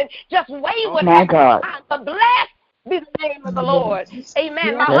alcohol and just wayward at times, but blessed be the name of the Lord.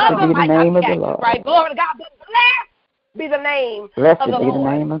 Amen. My husband might not be acting right, glory to God, but blessed be the name of the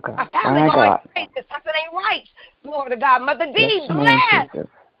Lord. My family going crazy, something ain't right, glory to God. Mother D, blessed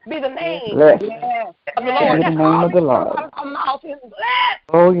be the name of the Lord. That's all the Lord. Our mouth is blessed.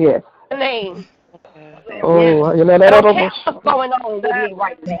 Oh, yes. The name. Oh, I don't care what's going on with me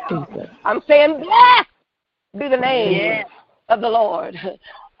right now. I'm saying blessed be the name of the Lord.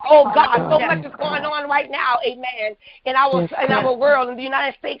 Oh, God, so much is going on right now, amen, in our world, in the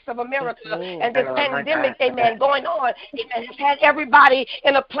United States of America, and this pandemic, amen, going on, amen, has had everybody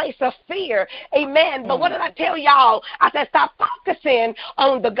in a place of fear, amen. But what did I tell y'all? I said stop focusing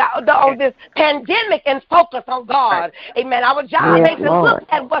on on this pandemic and focus on God, amen. Our job ain't to look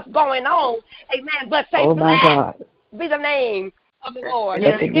at what's going on, amen, but say, blessed be the name of the Lord.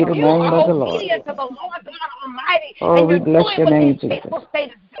 If you are obedient to the Lord God Almighty, and you're doing what He's faithful say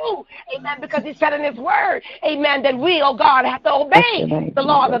to do, amen, because He said in His word, amen, that we, oh God, have to obey the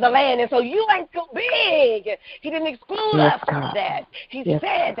laws of the land. And so you ain't too big. He didn't exclude us from that. He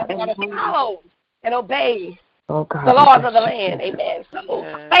said that we're going to follow and obey the laws of the land, amen. So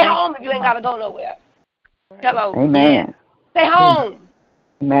stay home if you ain't got to go nowhere. Hello. Amen. Stay home.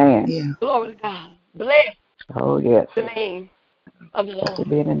 Amen. Glory to God. Bless the name of the Lord. To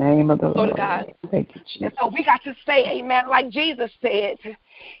be in the name of the Lord. God. Thank you, Jesus. And so we got to say, amen, like Jesus said.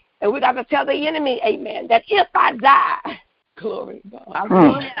 And we got to tell the enemy, amen, that if I die, glory to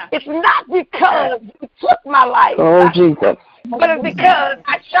God, it's not because you took my life. Oh, Jesus. But it's because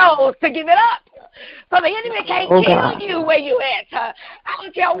I chose to give it up. So the enemy can't kill you where you at. I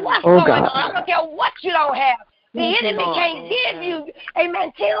don't care what's going on. I don't care what you don't have. The enemy can't give you,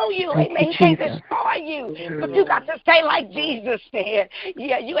 amen, kill you, amen, he can't destroy you. But you got to say like Jesus said,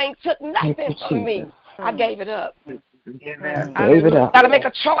 yeah, you ain't took nothing from me. I gave it up. Gave it up. You got to make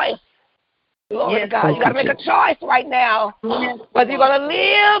a choice. Glory to God. You got to make a choice right now, whether you're going to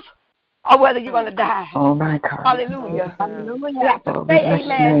live or whether you're going to die. Oh, my God. Hallelujah. You have to say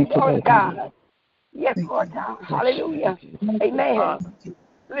amen. Glory to God. Yes, Lord God. Hallelujah. Amen.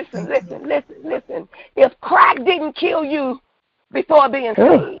 Listen. If crack didn't kill you before being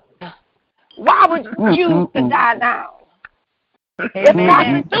saved, why would you choose to die now? If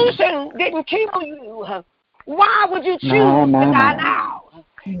prostitution didn't kill you, why would you choose to die now?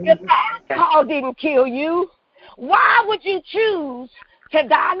 If alcohol didn't kill you, why would you choose to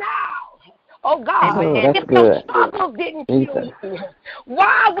die now? Oh, God, if those struggles didn't kill you,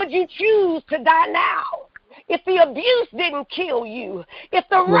 why would you choose to die now? if the abuse didn't kill you, if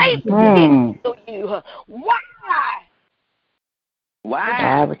the rape didn't kill you, why?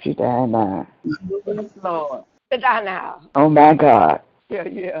 Why would you die now? Yes, Lord. To die now. Oh, my God. Yeah.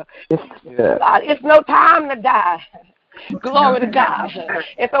 Yeah. God, it's no time to die. Glory to God.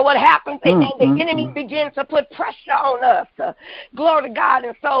 And so what happens, amen, the enemy begins to put pressure on us. Glory to God.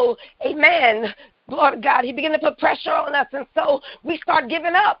 And so, amen, glory to God, he begins to put pressure on us. And so we start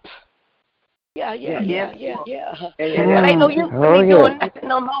giving up. Yeah. But ain't no use for me doing nothing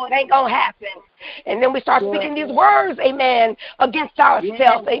no more. It ain't going to happen. And then we start speaking these words, amen, against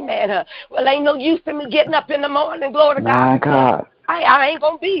ourselves, amen. Well, ain't no use in me getting up in the morning, glory to God. My God. I ain't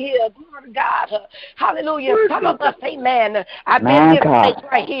going to be here, glory to God. Hallelujah. Some of us, amen, I've been in this place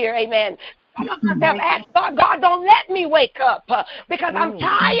right here, amen. Some of us have asked God, don't let me wake up because I'm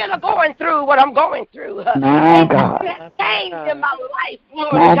tired of going through what I'm going through. My God. There's change in my life,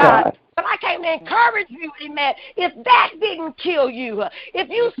 glory to God. But I came to encourage you, amen, if that didn't kill you, if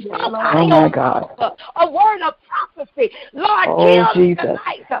you spoke out your mouth a word of prophecy, Lord, kill me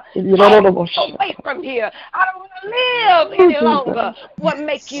tonight. Take away from here. I don't want to live any longer. What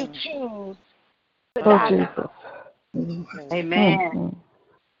make you choose to die now? Amen.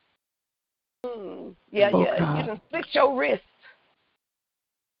 Yeah. You done split your wrist.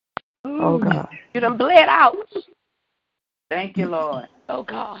 Oh, God. You done bled out. Thank you, Lord. Oh,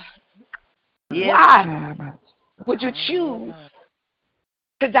 God. Yes. Why would you choose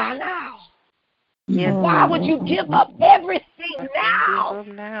to die now? Yes. Why would you give up everything now?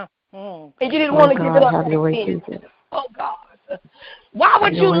 And you didn't want to give it up then. Oh, God. Why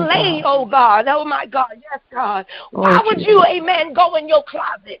would you lay, oh, God, oh, my God, yes, God. Why would you, amen, go in your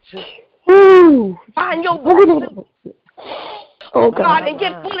closet, find your breakthrough, oh, God, and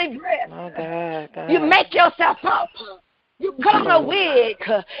get fully dressed? You make yourself up. You put on a wig,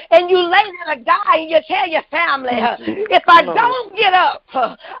 and you lay there to die, and you tell your family, if I don't get up,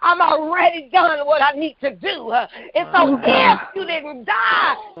 I'm already done what I need to do. And so if you didn't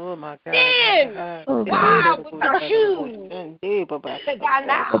die, then why would you choose to die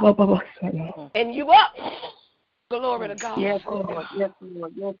now? And you up. Glory to God. Yes, Lord. Yes,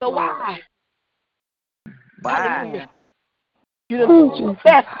 Lord. Yes, so why? Why? You didn't put your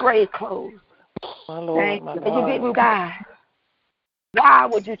best grade clothes. My Lord, my and you didn't die. Why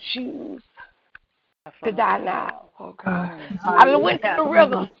would you choose to die now? Oh, God. I went to the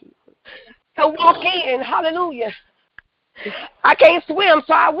river to walk in. Hallelujah. I can't swim,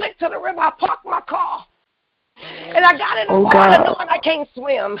 so I went to the river. I parked my car. And I got in the water knowing I can't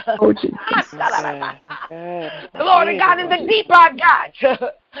swim. Oh, Jesus. Lord of God, in the deeper I got,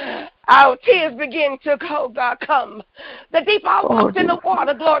 our tears begin to, oh God, come. The deeper I walked in the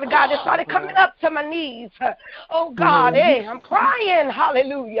water, glory to God, it started coming up to my knees. Oh God, I'm crying,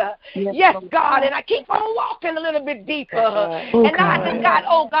 hallelujah. Yes, God, and I keep on walking a little bit deeper. And I just got,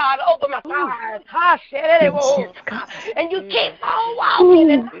 oh God, over my thighs. And you keep on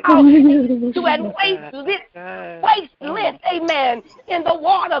walking and out to that waist, amen, in the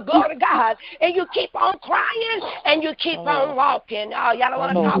water, glory to God. And you keep on crying and you keep on walking. Oh, y'all don't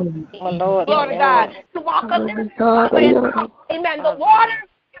want to talk to me. Glory to God. To walk a little, amen. The water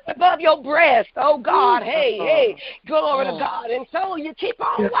is above your breast. Oh, God. Hey. Glory to God. And so you keep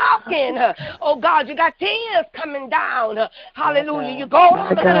on walking. Oh, God, you got tears coming down. Hallelujah. You go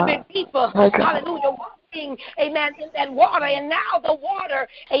on a little bit deeper. Hallelujah. Amen, in that water, and now the water,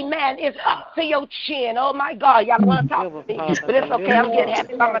 amen, is up to your chin. Oh my God, y'all don't want to talk to me, but it's okay. I'm getting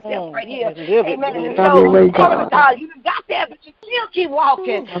happy by myself right here. Amen. And so, glory to God, you got there, but you still keep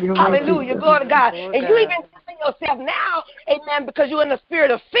walking. Hallelujah, glory to God. And you even telling yourself now, amen, because you're in the spirit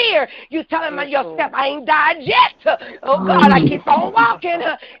of fear, you telling yourself, I ain't died yet. Oh God, I keep on walking.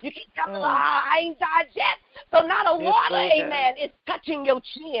 You keep telling me, I ain't died yet. So now the water, amen, is touching your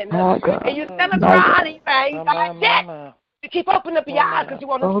chin. And you stand around and I ain't died yet. You keep opening up your eyes because you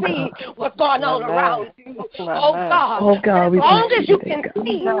want to see what's going on around you. Oh, God. As long as you can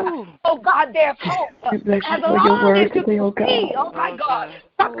see, oh, God, there's hope. As long as you can see, oh, my God,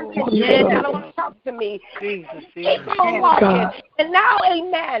 something can change. I don't want to talk to me. Keep on walking. And now,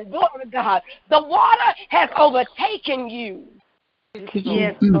 amen, glory to God, the water has overtaken you.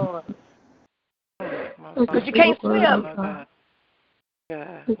 Yes, Lord. Because you can't swim.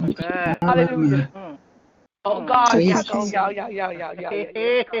 Hallelujah. Oh, God, y'all.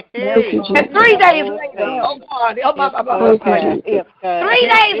 And 3 days later, oh, God, 3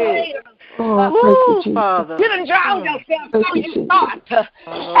 days later, you done drowned yourself, so you thought.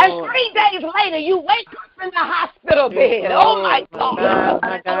 And 3 days later, you wake up in the hospital bed. Oh, my God.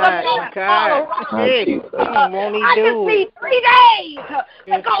 My God. I just need 3 days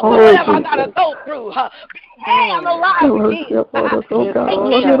to go through whatever I got to go through. Hey, I'm alive again.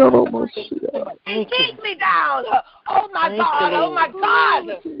 And keep me down. Oh, my God. Oh, my God.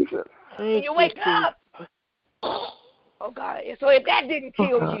 When you wake up. Oh, God. So if that didn't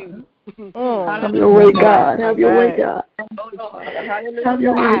kill you. Have your way, God. Have your way, God. Oh, Lord. Have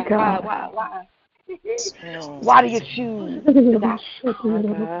your way, God. Why? Why do you choose to die?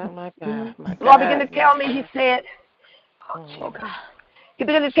 My God. Lord began to tell me, he said, oh, God. He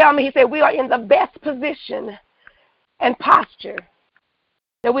began to tell me, he said, we are in the best position and posture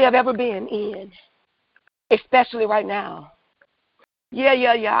that we have ever been in, especially right now. Yeah.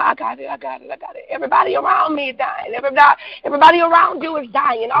 I got it. Everybody around me is dying. Everybody around you is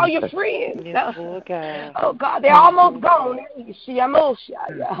dying. All your friends. Oh, God, they're almost gone.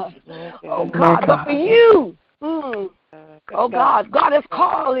 Oh, God, but for you. Oh, God is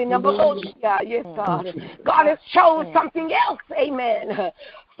calling. Yes, God. God has chose something else. Amen.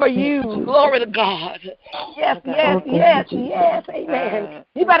 For you. Glory to God. Yes. Amen.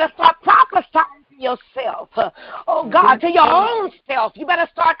 You better start prophesying yourself. Oh, God, to your own self. You better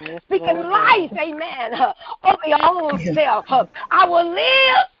start speaking life, amen, over your own self. I will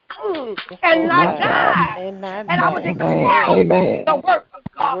live and not die. And I will declare the work of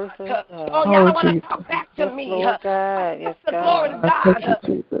God. Oh, y'all want to come back to me. The glory to God.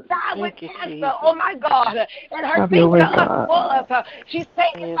 Die with cancer. Oh, my God. And her thing to us was, she's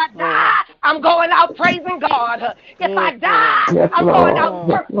saying, if I die, I'm going out praising God. If I die, I'm going out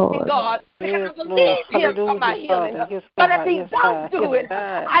worshiping God. Because I believe him for my healing. But if he don't do it,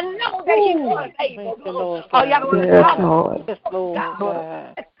 I know that he was able. Oh, y'all want to talk?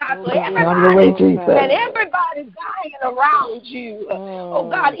 And everybody's dying around you. Oh,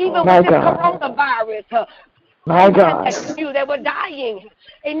 God, even with this coronavirus. My God. You, they were dying.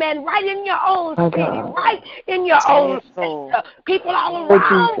 Amen. Right in your own city. Right in your own state. People all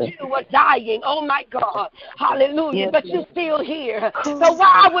around you were dying. Oh, my God. Hallelujah. But you're still here. So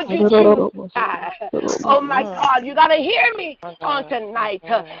why would you choose to die? Oh, my God. You got to hear me on tonight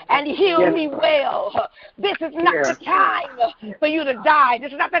and hear me well. This is not the time for you to die.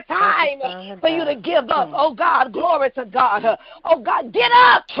 This is not the time for you to give up. Oh, God. Glory to God. Oh, God. Get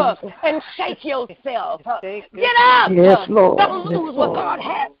up and shake yourself. Get up. Yes, Lord. Don't lose what God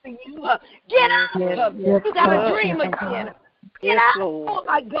has for you. Get up. You got to dream again. Get up. Oh,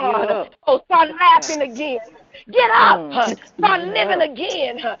 my God. Oh, start laughing again. Get up. Start living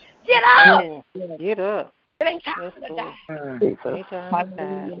again. Get up. Get up. It ain't time to die.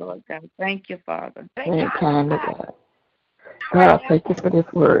 Hallelujah, Lord God. Thank you, Father. It ain't time to die. God, thank you for this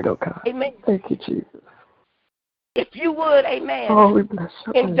word, oh God. Amen. Thank you, Jesus. If you would, amen, we bless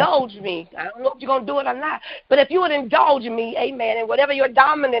you. Indulge me. I don't know if you're going to do it or not, but if you would indulge me, amen, and whatever your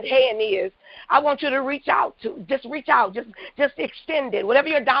dominant hand is, I want you to reach out. Just extend it, whatever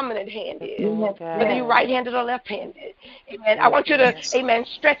your dominant hand is, whether you're right-handed or left-handed. Amen. I want you to, amen,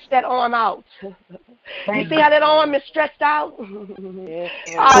 stretch that arm out. You see how that arm is stretched out?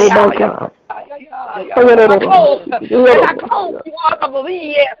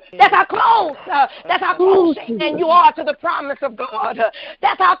 That's how close, amen, you are to the promise of God.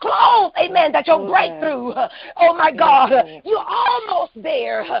 That's how close, amen, that your breakthrough, oh my God, you're almost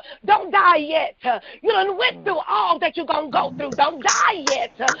there. Don't die yet. You done went through all that you're going to go through. Don't die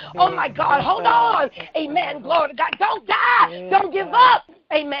yet. Oh my God, hold on. Amen, glory to God. Don't die. Don't give up.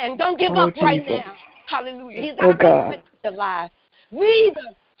 Amen, don't give up right now. Hallelujah. He's not alive.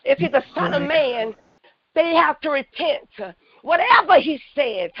 Neither, if he's the Son of Man, they have to repent. Whatever he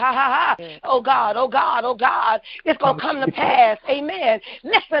said, oh God, it's going to come to pass. Amen.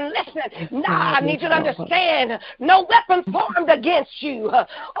 Listen. Now I need you to understand, no weapon formed against you,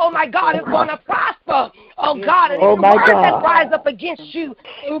 oh my God, is going to prosper. Oh God, and any word that rise up against you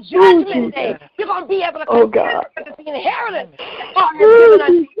in judgment day, you're going to be able to contend with the inheritance that God has given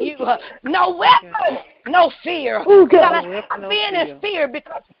unto you. No weapon. No fear. You gotta stop being in fear,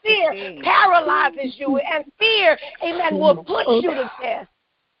 because fear paralyzes you, and fear, amen, will put you to death.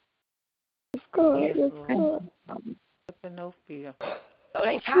 No fear. So it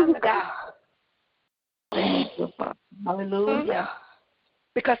ain't time to die. Hallelujah.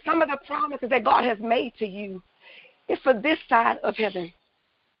 Because some of the promises that God has made to you is for this side of heaven.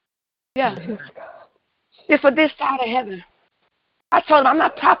 Yeah. It's for this side of heaven. I told him, I'm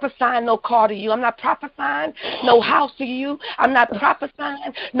not prophesying no car to you. I'm not prophesying no house to you. I'm not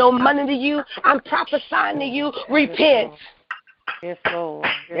prophesying no money to you. I'm prophesying to you, repent. Yes, Lord.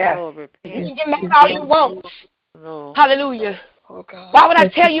 Yes, Lord, repent. You can get mad all you want. Lord. Hallelujah. Oh, God. Why would I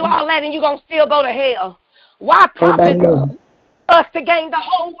tell you all that and you're going to still go to hell? Why profit us to gain the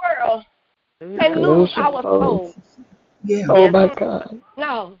whole world and lose our soul? Yeah. Oh, my God.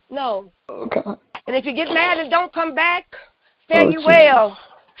 No. Oh, God. And if you get mad and don't come back, fare you well.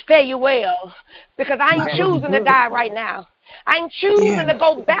 Fare you well. Because I ain't choosing to die right now. I ain't choosing to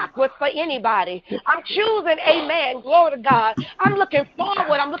go backwards for anybody. I'm choosing, amen, glory to God. I'm looking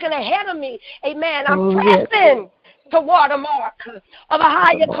forward. I'm looking ahead of me. Amen. I'm pressing toward a mark of a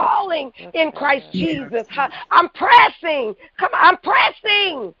higher calling in Christ Jesus. I'm pressing. Come on, I'm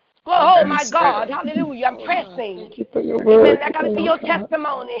pressing. Oh, my God. Hallelujah. I'm pressing. Amen. That got to be your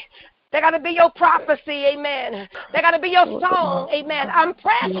testimony. That got to be your prophecy. Amen. That got to be your song. Amen. I'm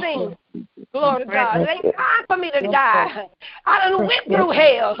pressing. Glory to God. It ain't time for me to die. I done went through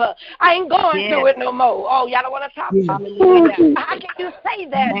hell. I ain't going through it no more. Oh, y'all don't want to talk about me. How can you say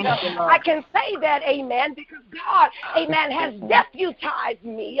that? I can say that, amen, because God, amen, has deputized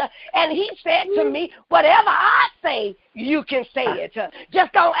me. And he said to me, whatever I say, you can say it.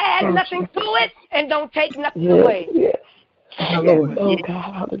 Just don't add nothing to it and don't take nothing away. Lord. Oh,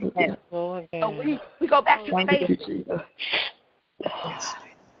 God. Hallelujah. So we go back to faith.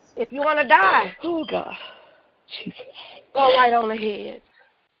 If you want to die, oh God, Jesus, go right on ahead.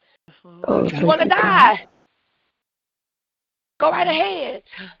 If you want to die, go right ahead.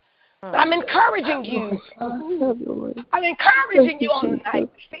 But I'm encouraging you. I'm encouraging you on the night.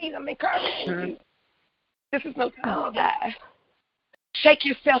 See, I'm encouraging you. This is no time to die. Shake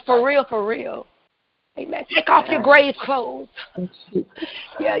yourself for real, for real. Amen. Take off your grave clothes.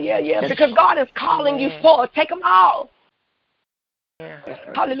 Yeah. Because God is calling you forward. Take them off.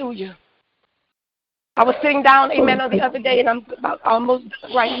 Hallelujah. I was sitting down, amen, on the other day, and I'm about almost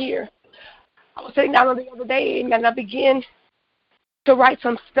right here. I was sitting down on the other day, amen, and I began to write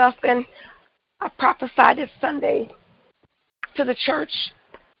some stuff, and I prophesied this Sunday to the church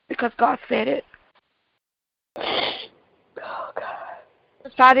because God said it. Oh, God. I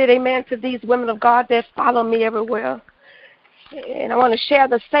decided, amen, to these women of God that follow me everywhere. And I want to share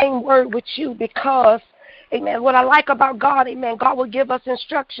the same word with you because, amen, what I like about God, amen, God will give us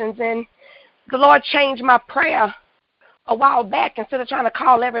instructions. And the Lord changed my prayer a while back. Instead of trying to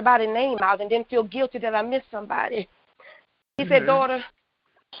call everybody's name out and then feel guilty that I missed somebody, he said, daughter,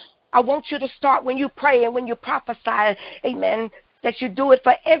 I want you to start when you pray and when you prophesy, amen, that you do it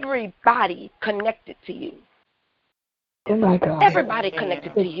for everybody connected to you. Oh, my God. Everybody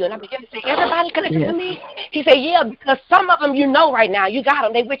connected to you. And I began to say, everybody connected to me? He said, yeah, because some of them you know right now. You got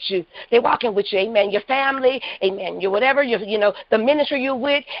them. They with you. They walking with you. Amen. Your family. Amen. Your whatever. You know, the ministry you're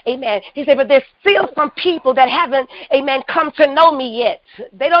with. Amen. He said, but there's still some people that haven't, amen, come to know me yet.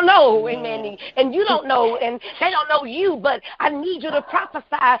 They don't know. Amen. And you don't know. And they don't know you. But I need you to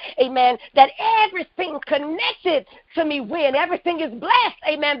prophesy, amen, that everything connected to me win. Everything is blessed.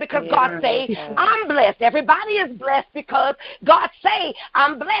 Amen. Because God say, I'm blessed. Everybody is blessed because God say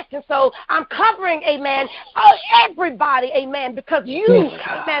I'm blessed. And so I'm covering, amen, everybody, amen, because you,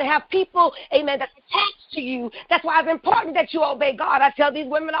 amen, have people, amen, that's attached to you. That's why it's important that you obey God. I tell these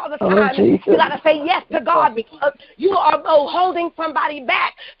women all the time, you got to say yes to God because you are holding somebody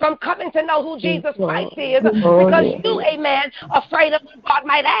back from coming to know who Jesus Christ is because you, amen, afraid of what God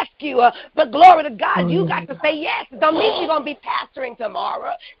might ask you. But glory to God, you got to say yes. It don't mean you're going to be pastoring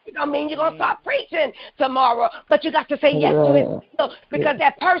tomorrow. It don't mean you're going to start preaching tomorrow. But you got to say yes to it because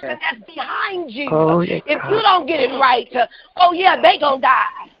that person that's behind you, if you don't get it right, they going to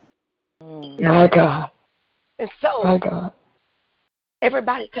die. My God. And so, my God,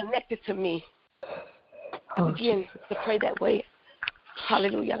 everybody connected to me, I begin to pray that way.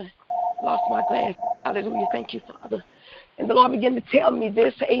 Hallelujah. I lost my glass. Hallelujah. Thank you, Father. And the Lord began to tell me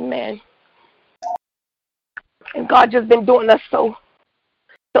this. Amen. And God just been doing us so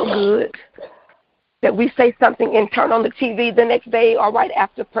good that we say something and turn on the TV the next day or right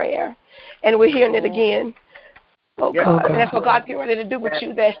after prayer, and we're hearing it again. Oh, God. And that's what God's getting ready to do with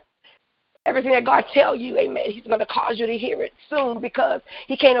you, that everything that God tells you, amen, he's going to cause you to hear it soon because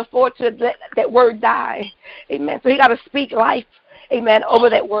he can't afford to let that word die. Amen. So he got to speak life, amen, over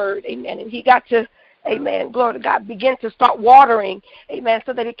that word. Amen. And he got to, amen, glory to God, begin to start watering, amen,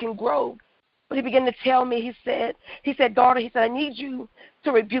 so that it can grow. But he began to tell me, he said, daughter, he said, I need you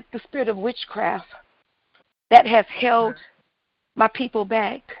to rebuke the spirit of witchcraft that has held my people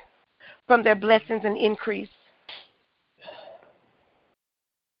back from their blessings and increase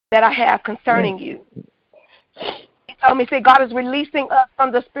that I have concerning you. He told me, say, God is releasing us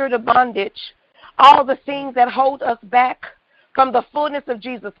from the spirit of bondage, all the things that hold us back from the fullness of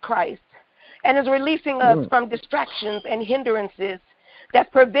Jesus Christ, and is releasing us from distractions and hindrances that's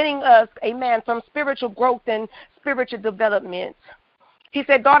preventing us, amen, from spiritual growth and spiritual development. He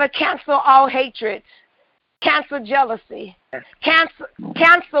said, daughter, cancel all hatred cancel jealousy,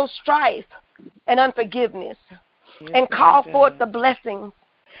 cancel strife and unforgiveness, and call forth the blessings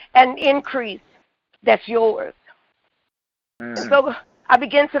and increase that's yours. And so I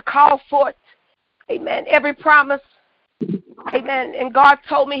begin to call forth, amen, every promise, amen. And God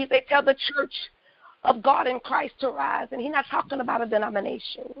told me, he said, tell the church of God in Christ to rise. And he's not talking about a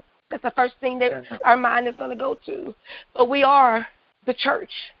denomination. That's the first thing that our mind is going to go to. But we are the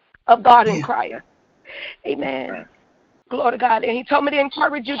church of God in Christ. Amen. Glory to God. And he told me to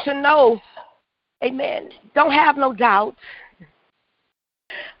encourage you to know, amen, don't have no doubt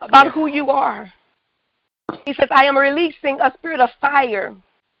about who you are. He says, I am releasing a spirit of fire,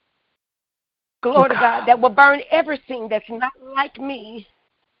 glory to God, that will burn everything that's not like me.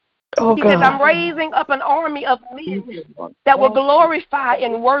 He says, I'm raising up an army of men that will glorify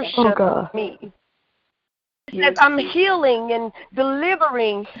and worship me. He says, I'm healing and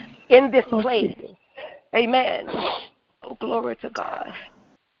delivering in this place. Amen. Oh, glory to God.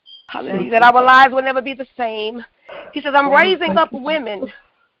 Hallelujah. That our lives will never be the same. He says, I'm raising up women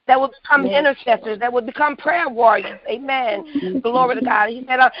that will become intercessors, that will become prayer warriors. Amen. Glory to God. He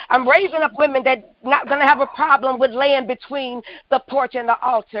said, I'm raising up women that not going to have a problem with laying between the porch and the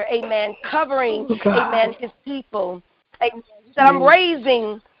altar. Amen. Covering, amen, his people. Amen. He said, I'm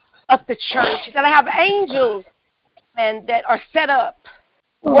raising up the church. He said, I have angels, and that are set up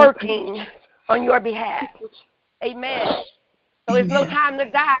working on your behalf. Amen. So it's no time to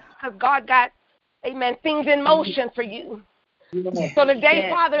die because God got, amen, things in motion for you. So today,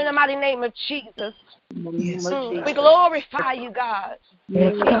 Father, in the mighty name of Jesus, we glorify you, God.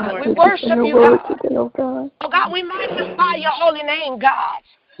 We worship you, God. Oh, God, we magnify your holy name, God.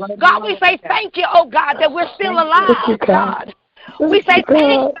 God, we say thank you, oh, God, that we're still alive, God. We say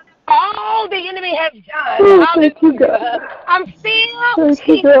thank you. All the enemy has done. Hallelujah. I'm still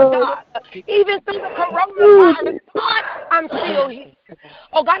here, God. Even through the coronavirus, God, I'm still here.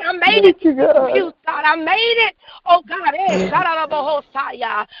 Oh, God, I made it through abuse, God. I made it, oh, God. I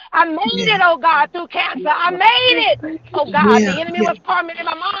made it, oh, God, through cancer. I made it, oh, God. The enemy was tormenting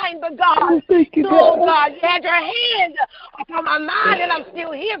my mind, but God, oh, God, you had your hand upon my mind, and I'm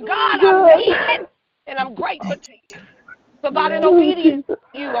still here. God, I made it, and I'm grateful to you. So, God, in obedience to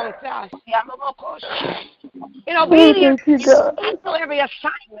you on Thursday, in obedience to you, cancel every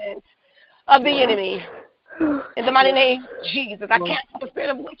assignment of the enemy. In the mighty name of Jesus, I cancel the spirit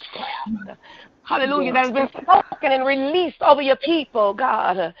of witchcraft. Hallelujah, that has been spoken and released over your people,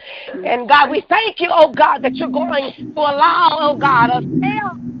 God. And, God, we thank you, oh, God, that you're going to allow, oh, God, a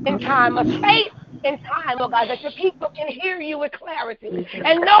spell in time, a space in time, oh God, that your people can hear you with clarity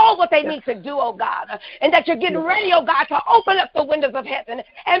and know what they need to do, oh God, and that you're getting ready, oh God, to open up the windows of heaven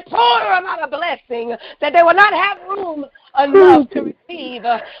and pour them out a blessing that they will not have room enough to receive.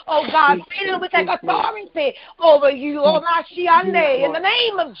 Oh God, Satan, we take authority over you, oh Mashiach, in the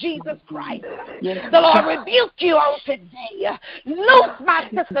name of Jesus Christ. The Lord rebuke you on today. Loose my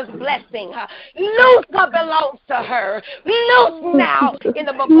sister's blessing. Loose what belongs to her. Loose now in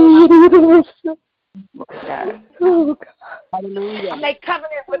the book of God. Hallelujah. I make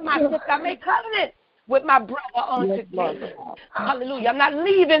covenant with my sister. I make covenant with my brother on today. Hallelujah. I'm not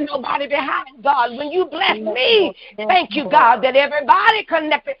leaving nobody behind, God. When you bless me, thank you, God, that everybody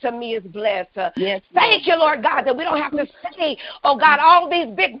connected to me is blessed. Thank you, Lord God, that we don't have to say, oh God, all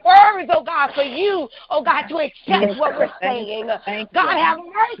these big words, oh God, for you, oh God, to accept what we're saying. God, have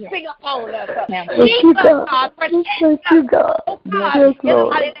mercy upon us. Keep us, God. Protect us, oh God, in the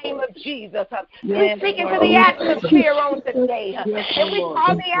mighty name of Jesus. We speak into the atmosphere on today. And we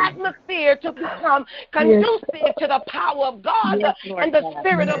call the atmosphere to become conducive to the power of God and the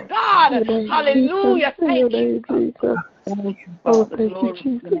Spirit of God. Hallelujah. Thank you. Oh, thank you,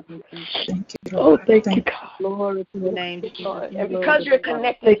 Jesus. Oh, thank you, God. Glory to the name, Lord. And because you're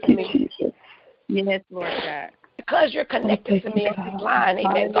connected to me. Yes, Lord God. Because you're connected to me on this line,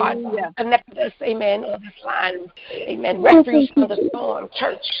 amen. God connected us, amen, on this line. Amen. Refuge from the storm,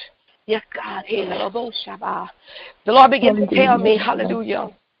 church. Yes, God. The Lord began to tell me, hallelujah.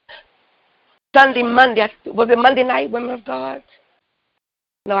 Sunday, Monday, was it Monday night, women of God?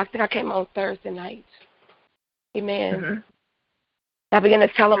 No, I think I came on Thursday night. Amen. I began to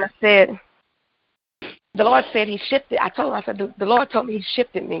tell him, I said, the Lord said he shifted. I told him, I said, the Lord told me he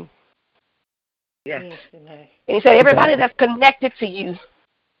shifted me. Yes. And he said, everybody that's connected to you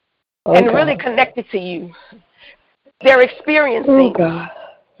and really connected to you, they're experiencing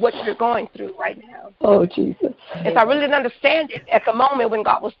what you're going through right now. Oh, Jesus. And so I really didn't understand it at the moment when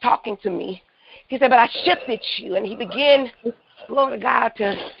God was talking to me. He said, but I shifted you. And he began, glory to God,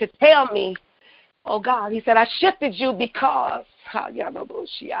 to tell me, oh, God, he said, I shifted you because,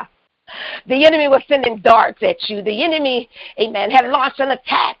 The enemy was sending darts at you. The enemy, amen, had launched an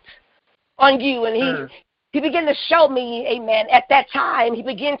attack on you, and he began to show me, amen, at that time, he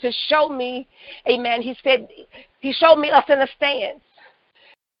began to show me, amen, he showed me us in a stance.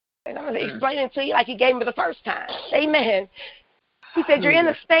 And I'm going to explain it to you like he gave me the first time. Amen. He said, you're in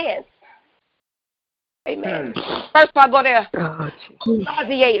a stance. Amen. First of all, I go there,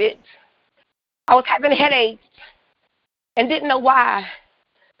 nauseated. I was having headaches and didn't know why.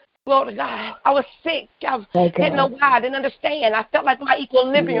 Glory to God. I was sick. I didn't know why. I didn't understand. I felt like my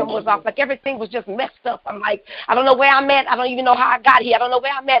equilibrium was off. Like everything was just messed up. I'm like, I don't know where I'm at. I don't even know how I got here. I don't know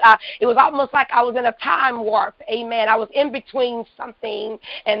where I'm at. It was almost like I was in a time warp. Amen. I was in between something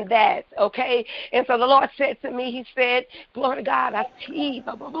and that. Okay. And so the Lord said to me, he said, glory to God,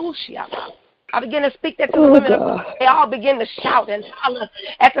 I began to speak that to the women. They all began to shout and holler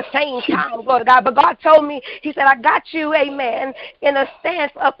at the same time, glory to God. But God told me, he said, I got you, amen, in a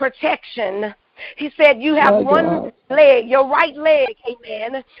stance of protection. He said, you have one leg, your right leg,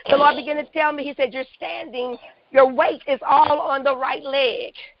 amen. The Lord began to tell me, he said, you're standing, your weight is all on the right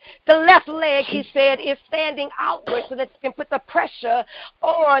leg. The left leg, he said, is standing outward so that you can put the pressure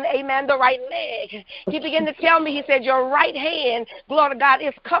on, amen, the right leg. He began to tell me, he said, your right hand, glory to God,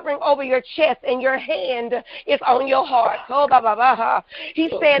 is covering over your chest and your hand is on your heart. Oh, he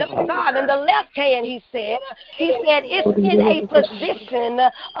said, oh God, and the left hand, he said, it's in a position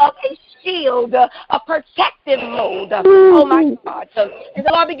of a shield, a protective mode. Oh, my God. And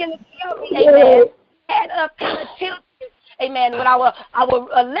the Lord began to tell me, amen, had us kind of tilted. Amen. When our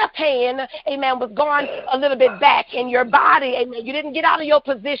left hand, amen, was going a little bit back in your body, amen. You didn't get out of your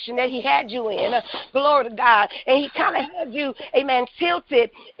position that he had you in. Glory to God. And he kind of had you, amen, tilted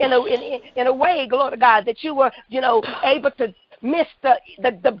in a way, glory to God, that you were, able to miss the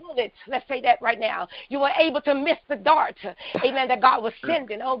bullets. Let's say that right now. You were able to miss the dart, amen, that God was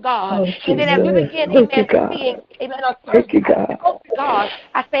sending. Oh, God. And then as we begin, amen, seeing, amen, oh, God,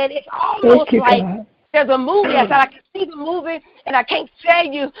 I said it's almost like there's a movie. I said I can see the movie, and I can't tell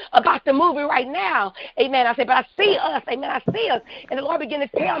you about the movie right now. Amen. I said, but I see us. Amen. I see us. And the Lord began to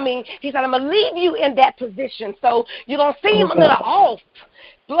tell me, he said, I'm going to leave you in that position. So you're going to seem a little off.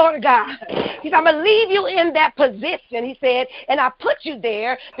 Glory to God. He said, I'm going to leave you in that position, he said, and I put you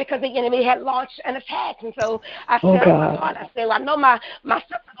there because the enemy had launched an attack. And so I said, oh my God, I said, well, I know my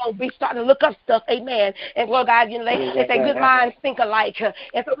sister's going to be starting to look up stuff, amen. And, Lord God, they say good minds think alike.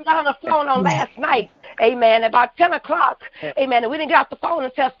 And so we got on the phone on last night, amen, about 10 o'clock, amen, and we didn't get off the phone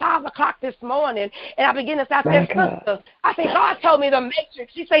until 5 o'clock this morning. And I began to say, I said, sister, I said, God told me the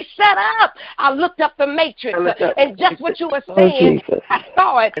Matrix. She said, shut up. I looked up the Matrix, and just what you were saying, I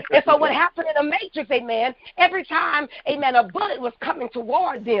saw it. And so what happened in the Matrix, amen, every time, amen, a bullet was coming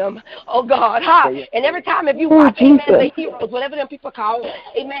toward them, oh God, and every time if you watch, amen, the heroes, whatever them people call,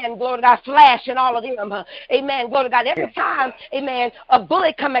 amen, glory to God, Flash and all of them, amen, glory to God, every time, amen, a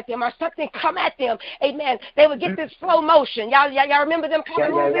bullet come at them or something come at them, amen, they would get this slow motion. Y'all remember them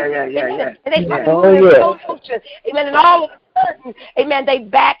kind of movies? And they started moving in slow motion, amen, and all of sudden, amen, they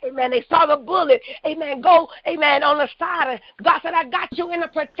back, amen, they saw the bullet, amen, go, amen, on the side. God said, I got you in a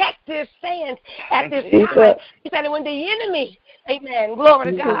protective stance at this time. He said, when the enemy, amen,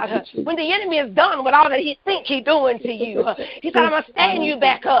 glory to God, when the enemy is done with all that he think he's doing to you, he said, I'm going to stand you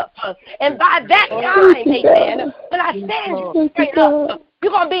back up. And by that time, amen, when I stand you straight up,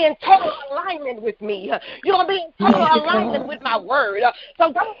 you're going to be in total alignment with me. You're going to be in total alignment with my word.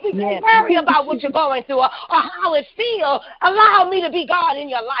 So don't worry about what you're going through or how it feels. Allow me to be God in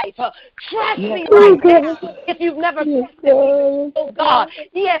your life. Trust me right now if you've never trusted me. Oh, God.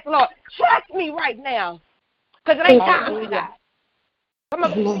 Yes, Lord. Trust me right now because it ain't time to die.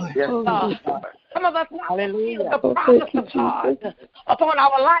 Some of us now feel the promise of God upon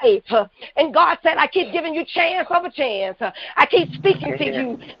our life. And God said, I keep giving you chance over chance. I keep speaking to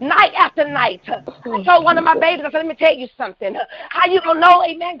you night after night. I told one of my babies, I said, let me tell you something. How you going to know,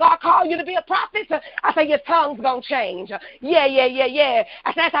 amen, God called you to be a prophet? I said, your tongue's going to change. Yeah.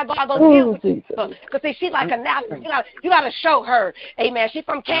 I said, that's how God going to deal with you. Because see, she's like a natural. You got to show her, amen. She's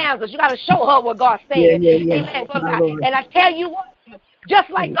from Kansas. You got to show her what God said. Amen. And I tell you what,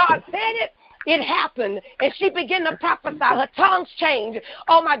 just like God said it, it happened, and she began to prophesy. Her tongues changed.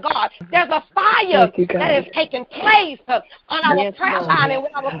 Oh, my God. There's a fire that is taking place on our prayer line and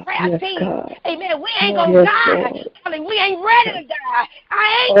with our prayer team. Amen. We ain't going to die. We ain't ready to die.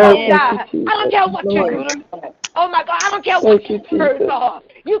 I ain't going to die. I don't care what you do to me. Oh, my God. I don't care what your words are.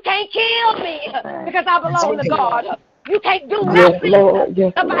 You can't kill me because I belong to God. You can't do nothing.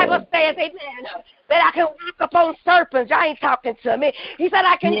 The Bible says, amen, that I can walk upon serpents. Y'all ain't talking to me. He said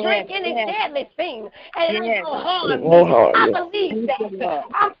I can drink any deadly thing, and it ain't no harm me. I believe that.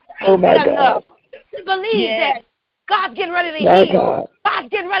 I'm Oh, my faith enough God. to believe that God's getting ready to My heal. God. God's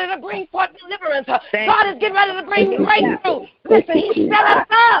getting ready to bring forth deliverance. Thank God is getting ready to bring Thank you, breakthrough. Jesus. Listen, Thank you, He Jesus. set us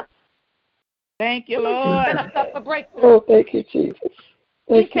up. Thank you, He Lord. set us up for breakthrough. Oh, thank you, Jesus.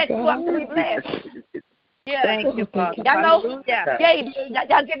 He Thank you, set you up God. to be blessed. Yeah. Thank you, Oh, thank Father. you. Y'all know, Hallelujah.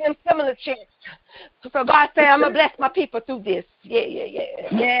 y'all getting them similar checks. So God said, I'm going to bless my people through this. Yeah.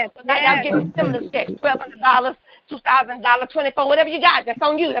 Yes, So now y'all getting similar checks, $1,200, $2,000, 24, whatever you got. That's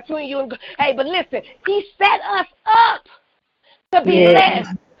on you. That's between you and God. Hey, but listen, He set us up to be Yes.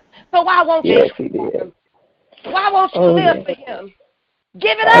 blessed. So why won't you? Yes, He did. Why won't you Oh, live yes. for Him?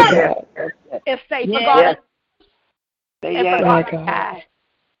 Give it My up God. and say, for Yes. God, and for My God I God. died.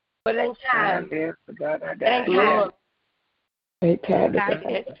 But it ain't time. It ain't time. Lord. Make time to Not die.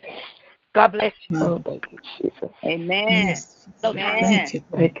 yet. God bless you. Oh, thank you, Jesus. Amen. Yes. No time. Amen. Thank you.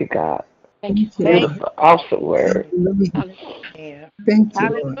 Thank you, God. Thank you. Beautiful, awesome word. Hallelujah. Yeah. Thank you,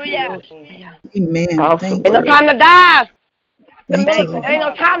 Lord. Hallelujah. Amen. Awesome Thank Ain't no you. time to die. Thank you, There Lord. ain't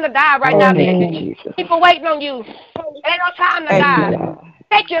no time to die right Oh, now, thank baby. you, Jesus. People waiting on you. Ain't no time to Thank you, die. God.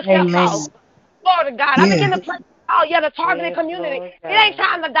 Take yourself off. Glory to God. I begin Yes. to pray. Oh, yeah, the targeted community. It ain't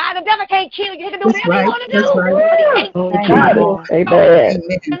time to die. The devil can't kill you. He can do That's whatever he right. want to That's do. right. But he can't Oh, Thank Jesus. you. Amen.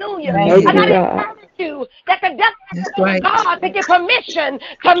 Amen. Hallelujah. Thank I you, got to God. encourage you that the devil has That's to go to right. God to get permission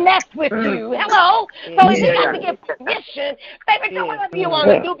to mess with you. Hello? So if he Yeah. has to get permission, baby, do whatever you want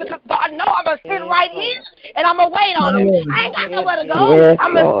to do because God know I'm going to sit right here and I'm going to wait on My him. Lord. I ain't got nowhere to go. Yes,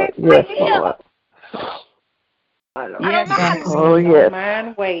 I'm going to Lord. sit Yes, right here. Lord. I don't Yes, mind. Oh, yes.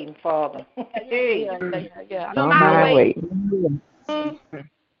 mind waiting, Father. Yeah. I don't Don't mind mind waiting. waiting.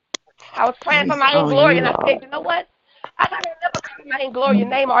 I was praying for my Aunt Oh, Gloria, you, and I Lord. said, you know what? I thought I'd never call my Aunt Gloria's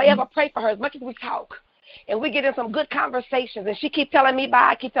name or ever pray for her as much as we talk. And we get in some good conversations, and she keep telling me bye.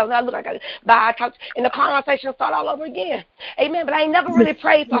 I keep telling her, look, I got it. Bye. And the conversation start all over again. Amen. But I ain't never really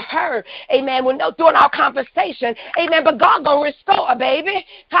prayed for her. Amen. When during our conversation. Amen. But God gonna restore her, baby.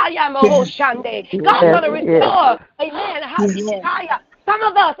 God's gonna restore. Amen. Hallelujah. Some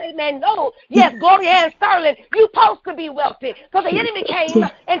of us, amen, know, yes, Gloria and Sterling, you supposed to be wealthy. So the enemy came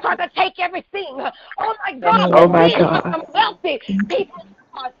and tried to take everything. Oh, my God, Oh, but my we are God. some wealthy people.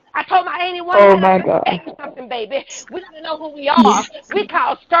 I told my auntie one Oh, night, my I said, God. tell you something, baby. We don't know who we are. We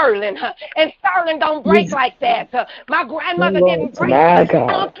call Sterling, and Sterling don't break like that. My grandmother didn't break. My I God.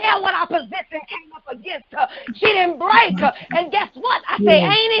 don't care what opposition came up against her. She didn't break. And guess what? I say,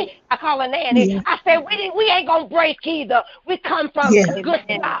 Auntie, I call her Nanny. I said, we ain't going to break either. We come from good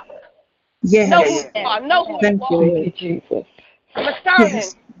stock. Know who you are. Know who you are. Thank you, Jesus. I'm a Sterling.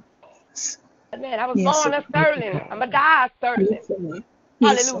 Yes. Man, I was Yes, born a Lord. Sterling. I'm a die Sterling. Yes, Lord.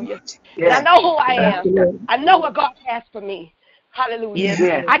 Yes, Hallelujah. Lord. And I know who I Thank you, am. Lord. I know what God has for me. Hallelujah.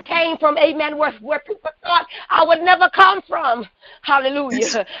 Yes. I came from, amen, where people thought I would never come from.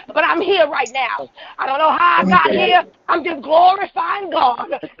 Hallelujah. But I'm here right now. I don't know how I got here. I'm just glorifying God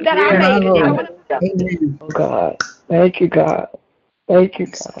that I My made it. Lord. Amen. Oh, God. Thank you, God. Thank you,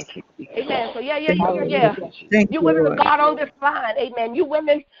 God. Amen. So, yeah. Thank You you, women of Lord. God on this line, amen. You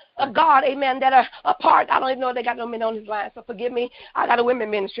women of God, amen, that are apart. I don't even know if they got no men on this line, so forgive me. I got a women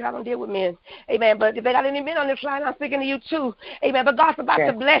ministry. I don't deal with men, amen. But if they got any men on this line, I'm speaking to you too, amen. But God's about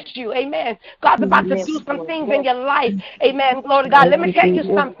to bless you, amen. God's about to do some things in your life, amen. Glory to God. Let me tell you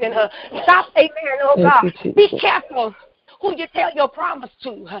something. Stop, amen, oh God. Be careful who you tell your promise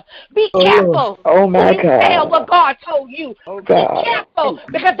to. Be careful Oh, my who you tell God. what God told you. Oh, Be God. careful,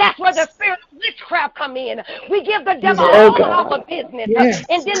 because that's where the spirit of witchcraft come in. We give the devil Oh, all God. our business, Yes.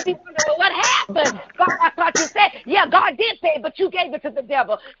 and then we wonder, well, what happened? God, I thought you said, yeah, God did say it, but you gave it to the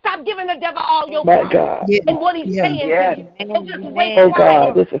devil. Stop giving the devil all your My promise God. Yeah. and what he's Yeah. saying to you. And just wait Oh,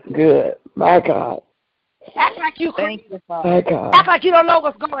 quiet. God. This is good. My God. Act like you Thank you, Father. My act God. like you don't know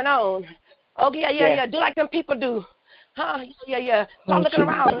what's going on. Oh, yeah. Do like them people do. Huh? Yeah. Start Oh, looking Jesus.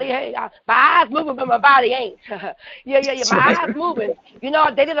 around. Hey, my eyes moving, but my body ain't. Yeah. My eyes moving. You know,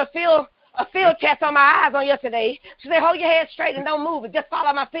 they did a field test on my eyes on yesterday. She said, hold your head straight and don't move it. Just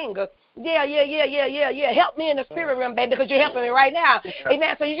follow my finger. Yeah. Help me in the spirit realm, baby, because you're helping me right now.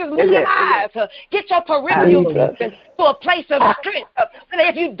 Amen. So you just move your eyes. Get your peripheral vision to a place of strength. So that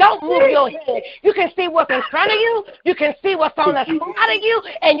if you don't move your head, you can see what's in front of you. You can see what's on the side of you,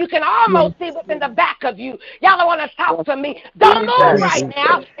 and you can almost see what's in the back of you. Y'all don't want to talk to me. Don't move right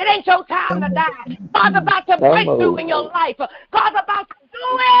now. It ain't your time to die. God's about to break through in your life. God's about to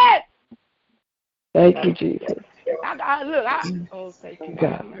do it. Thank you, Jesus. Thank you,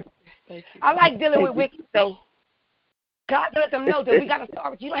 God. I like dealing with wicked, though. God let them know that we got to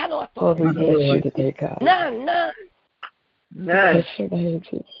start with you. Don't have no Oh, authority. we bless you today, God. None. Bless your name,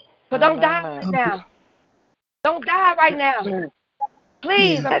 Jesus. But don't die right now. Don't die right now.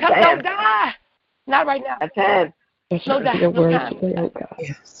 Please, Yeah. don't die. Not right now. That's it. No time. Your No word time. say, oh God.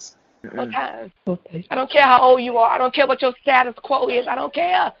 Yes. No time. Oh, thank I don't care how old you are. I don't care what your status quo is. I don't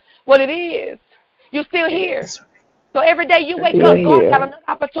care what it is. You're still here. That's right. So every day you wake Still up, God here. got another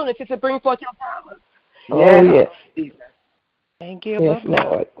opportunity to bring forth your promise. Oh, yes. Thank you. Yes,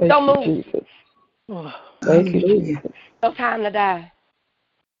 Lord. Thank Don't you, move. Jesus. Thank you, Hallelujah. Jesus. No time to die.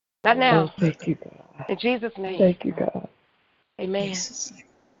 Not now. Oh, thank you, God. In Jesus' name. Thank you, God. Amen. Jesus' name.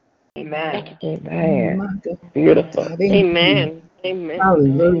 Amen. Amen. My God. Beautiful. God, Amen. Amen.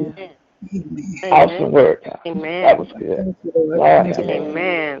 Hallelujah. Amen. Amen. Awesome word, God. Amen. That was good. Thank you, Lord. Lord, Thank you, Lord.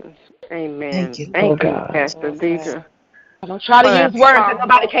 Amen. Amen. Thank you. oh, Thank you, God. Pastor Deidre. Don't try to use words that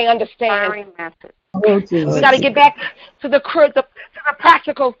nobody can understand. Inspiring message. Oh, We Jesus. got to get back to the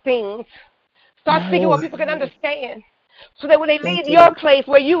practical things. Start speaking what Lord. people can understand. So that when they Thank leave you, your Lord. place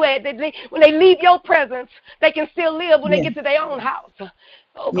where you at, when they leave your presence, they can still live when they Yeah. get to their own house.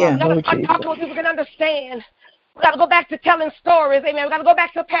 Oh, Yeah. God, we got to Oh, start Jesus. talking what people can understand. We got to go back to telling stories, amen. We got to go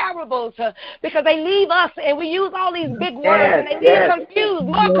back to parables because they leave us and we use all these big words and they leave confused,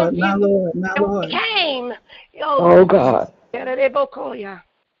 My more Lord, my confused Lord, my than Lord. we came. Oh, God.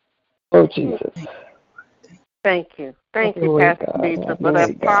 Oh, Jesus. Thank you. Thank you, Glory, Pastor God. Deidre, for Glory,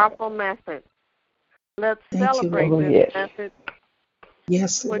 that God. powerful message. Let's Thank you, celebrate Lord. Oh, this yes. message,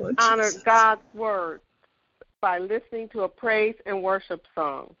 Yes, which Lord honors Jesus. God's word by listening to a praise and worship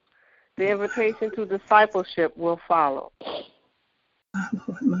song. The invitation to discipleship will follow. My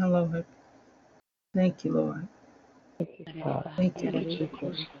Lord, my Lord. Thank you, Lord. Thank you, God. Thank you, Thank you,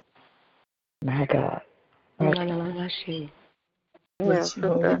 Lord. Jesus. My God. Bless your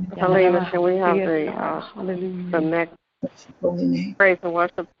holy Sister name. Helena, can we have the next Bless your holy name. praise and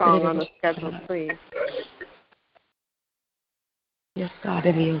worship song on the schedule, please? Yes, God,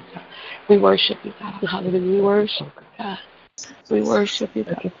 it is. We worship you, God. Hallelujah. We worship you, God. We worship you,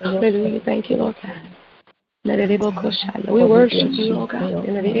 God. Hallelujah. Thank you, Lord God. We worship you, Lord God.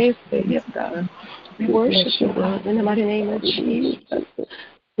 In the name of yes, God. We worship you, God. In the mighty name of Jesus.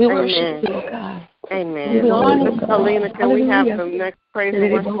 We worship you, Lord God. Amen. We honor you, Sister God. Helena, can we have Hallelujah. the next praise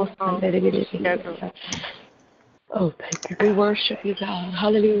and worship song on the schedule? Oh, thank you, We God. worship you, God.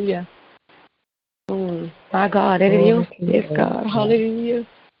 Hallelujah. My God. It is. Yes, God. Hallelujah.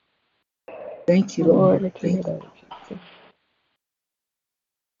 Thank you, Lord. Thank you.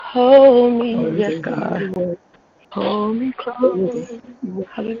 Hold me, yes, Hallelujah. God. You're worthy. Hold me close.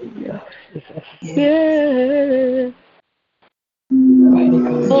 Hallelujah. Yeah. Yes. Thank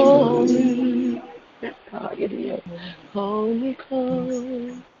you, Hold Lord. me. Yes, God. It is. Hold me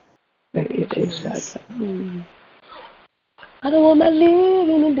close. Thank you, Jesus. I don't want my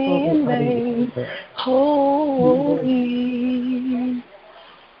living to be in vain. Hold me.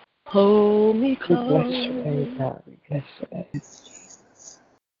 Hold me We bless your close. name, God. We bless your name.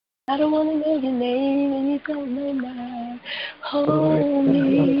 I don't want to know your name and you don't know mine. Glory Hold to the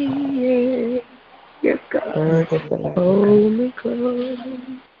Lamb of me. Yes, God. Word is the Lamb of God. Hold me close.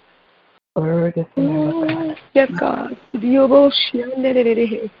 Word is the Lamb of God. Yes, God.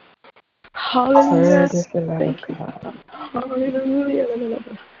 Hallelujah. Word is the Lamb of Thank you, God. God. Hallelujah.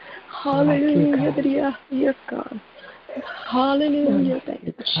 Hallelujah. Yes, God. Hallelujah. Thank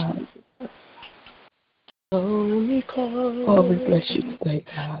you, Jesus. Hold me close. Oh, we bless you today,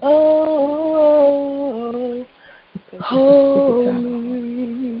 God. Oh, hold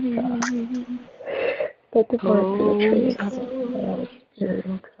me. Let the word penetrate Hold our spirit,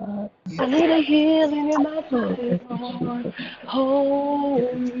 oh God. I need a healing in my Oh, body, thank you, Lord. Jesus.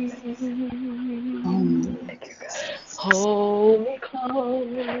 Hold me. Thank you, God. Hold me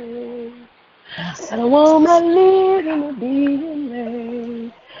close. I don't want my living to be in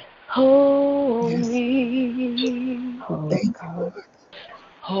vain. Hold me. Oh, God.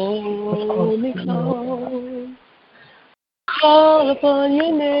 Hold me close. Call upon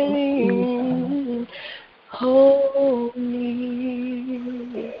your name. Hold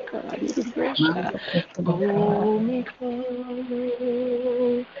me. God, you the pressure. Hold me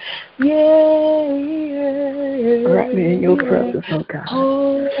close. Yeah. Wrap me in your presence, oh God.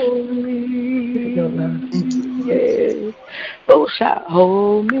 Hold me. Your love. Yeah. Oh, shout,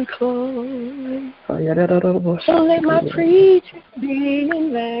 hold me close. Oh, yeah, that other voice. Don't let my preaching be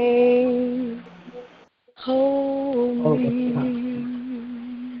in vain. Hold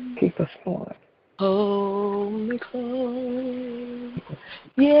me. Keep us on. Hold me close.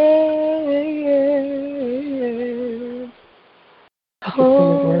 Yeah.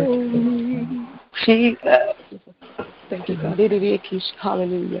 Hold me. Jesus. Thank you, God.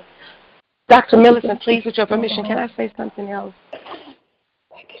 Hallelujah. Dr. Millicent, please, with your permission, can I say something else?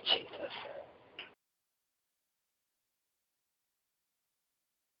 Thank you, Jesus.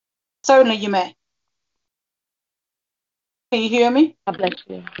 Certainly you may. Can you hear me? God bless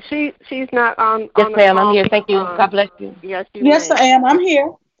you. She's not on. Yes, on the ma'am. call. I'm here. Thank you. God bless you. Yes, you Yes, may. I am. I'm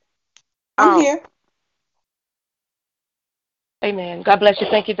here. I'm here. Amen. God bless you.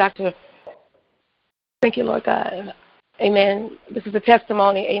 Thank you, Doctor. Thank you, Lord God. Amen. This is a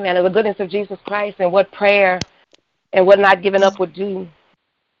testimony, amen, of the goodness of Jesus Christ and what prayer and what not giving up would do.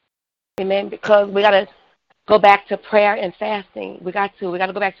 Amen. Because we got to go back to prayer and fasting. We got to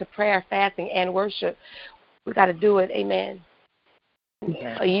go back to prayer, fasting, and worship. We got to do it. Amen.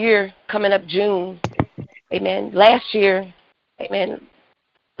 A year coming up June. Amen. Last year, amen,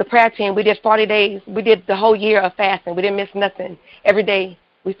 the prayer team, we did 40 days. We did the whole year of fasting. We didn't miss nothing. Every day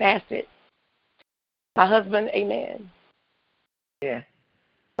we fasted. My husband, amen. Yeah.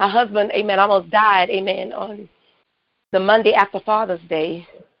 My husband, amen, almost died, amen, on the Monday after Father's Day.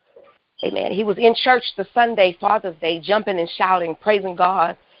 Amen. He was in church the Sunday, Father's Day, jumping and shouting, praising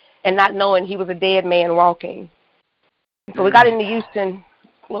God, and not knowing he was a dead man walking. So we got into Houston,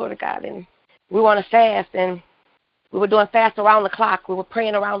 glory to God, and we were on a fast, and we were doing fast around the clock. We were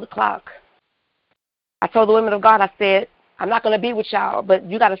praying around the clock. I told the women of God, I said, I'm not going to be with y'all, but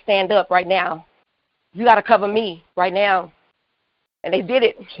you got to stand up right now. You got to cover me right now. And they did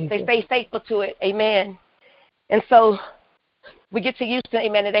it. Jesus. They stayed faithful to it. Amen. And so we get to Houston,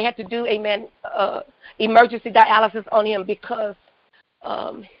 amen, and they had to do, amen, emergency dialysis on him because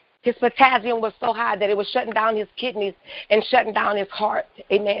his potassium was so high that it was shutting down his kidneys and shutting down his heart.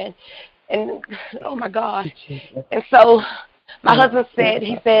 Amen. And, oh, my God. And so my husband said,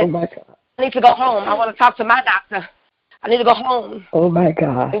 he said, I need to go home. I want to talk to my doctor. I need to go home. Oh, my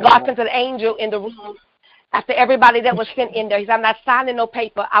God. And God sent an angel in the room. After everybody that was sent in there, he said, I'm not signing no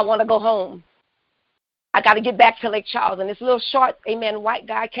paper. I want to go home. I got to get back to Lake Charles. And this little short, amen, white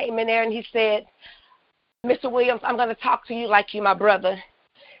guy came in there and he said, Mr. Williams, I'm going to talk to you like you, my brother.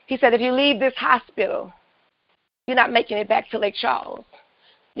 He said, if you leave this hospital, you're not making it back to Lake Charles.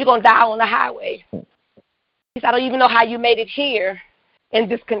 You're going to die on the highway. He said, I don't even know how you made it here in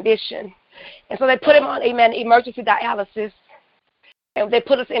this condition. And so they put him on, amen, emergency dialysis. And they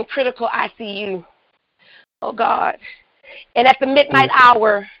put us in critical ICU. Oh, God. And at the midnight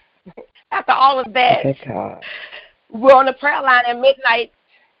hour, after all of that, we're on the prayer line at midnight,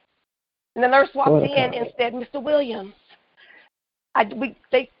 and the nurse walked in and said, Mr. Williams,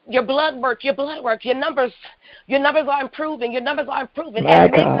 your blood work, your numbers are improving,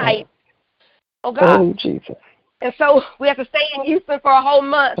 at midnight. Oh, God. Oh, Jesus. And so we have to stay in Houston for a whole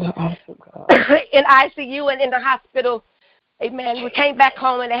month in ICU and in the hospital. Amen. We came back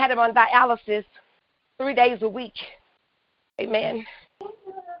home, and they had him on dialysis 3 days a week. Amen.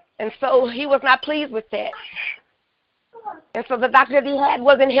 And so he was not pleased with that. And so the doctor that he had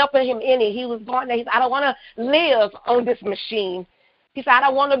wasn't helping him any. He was going there. He said, I don't want to live on this machine. He said, I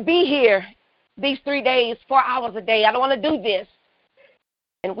don't want to be here these 3 days, 4 hours a day. I don't want to do this.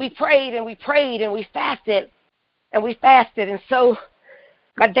 And we prayed and we prayed and we fasted and we fasted. And so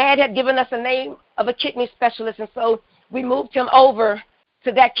my dad had given us a name of a kidney specialist. And so we moved him over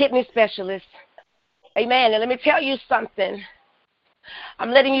to that kidney specialist. Amen. And let me tell you something.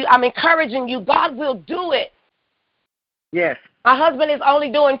 I'm encouraging you. God will do it. Yes. My husband is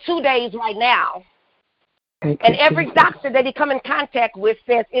only doing 2 days right now. And every doctor that he come in contact with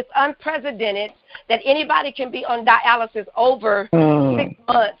says it's unprecedented that anybody can be on dialysis over 6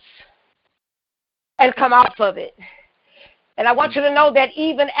 months and come off of it. And I want you to know that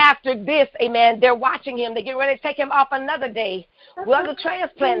even after this, amen, they're watching him. They get ready to take him off another day. We're on the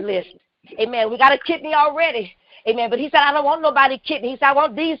transplant list. Amen. We got a kidney already. Amen. But he said, I don't want nobody kidney. He said, I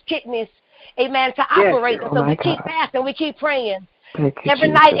want these kidneys, amen, to operate. Yes. So we keep fasting. We keep praying. Every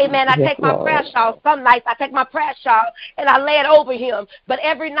night, amen, I take my prayer shawl. Some nights I take my prayer shawl and I lay it over him. But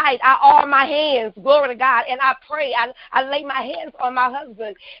every night I arm my hands, glory to God, and I pray. I lay my hands on my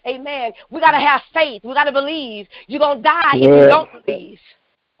husband. Amen. We got to have faith. We got to believe. You're going to die if you don't believe.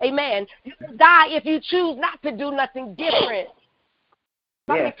 Amen. You can die if you choose not to do nothing different.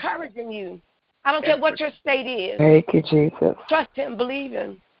 I'm encouraging you. I don't care what your state is. Thank you, Jesus. Trust him. Believe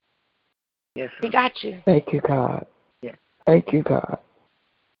him. Yes. He got you. Thank you, God. Yes. Thank you, God.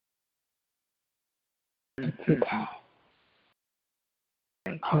 Thank you, God.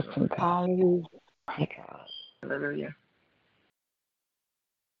 Awesome, God. Hallelujah. My God. Hallelujah.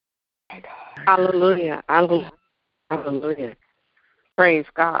 My God. Hallelujah. Hallelujah. Hallelujah. Praise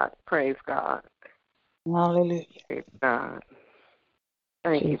God. Praise God. Hallelujah. Praise God.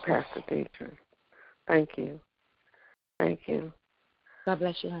 Thank you, Pastor Deidre. Thank you. Thank you. God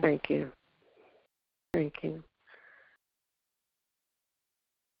bless you. Honey. Thank you. Thank you.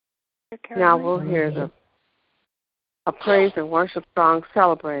 Now we'll hear a praise and worship song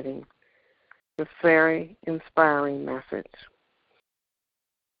celebrating this very inspiring message.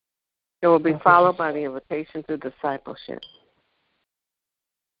 It will be followed by the invitation to discipleship.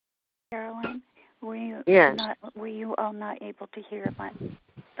 Carolyn, were you all not able to hear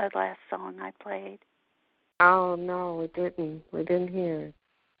the last song I played? Oh no, we didn't. We didn't hear it.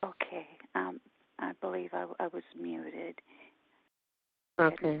 Okay. I believe I was muted.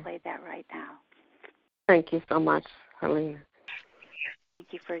 Okay. I can play that right now. Thank you so much, Helena.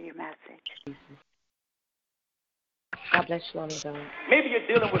 Thank you for your message. God bless you, Mama God. Maybe you're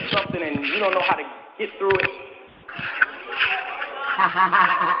dealing with something and you don't know how to get through it.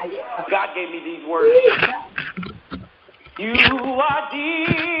 God gave me these words. You are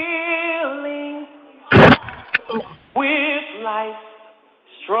dealing with life's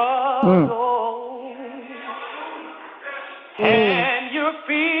struggle, and you're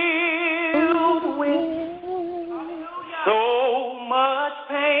filled with so much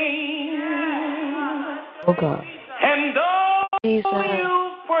pain. Oh, God. And though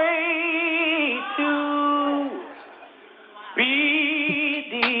you pray to be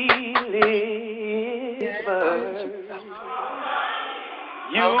delivered,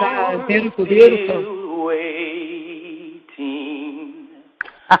 you're Beautiful. still waiting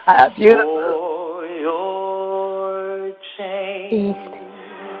for your change.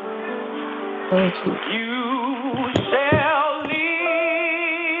 You shall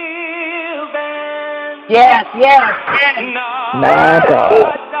live and Yes. My God.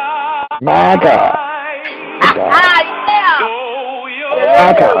 My God. though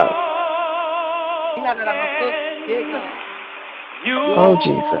My God. you Oh,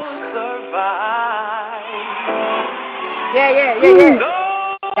 Jesus. survive. Yeah.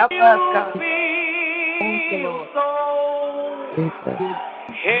 Help us, God. Thank you, Lord. Jesus.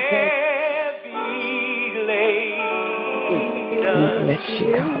 Heavy laden, We bless you,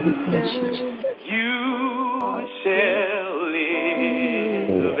 God. We bless you. you shall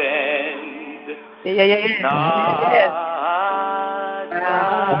live and Yeah. not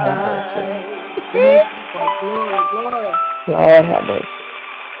die. Lord have mercy.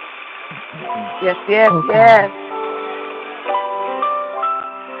 Yes.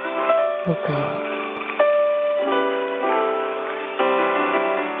 Oh, God.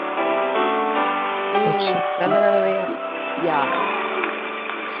 Yeah.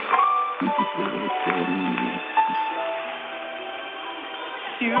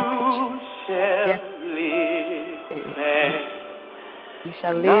 You shall live and You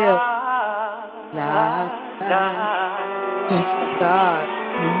shall live, not die. Yes, God.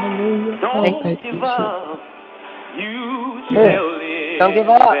 Don't give up. You Yeah. shall live. Don't give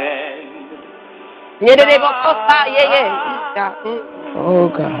up. Yeah. Oh,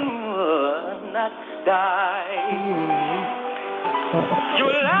 God. Not die.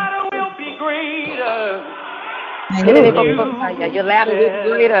 Your ladder will be greater. Your ladder is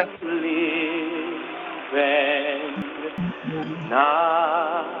greater. Live and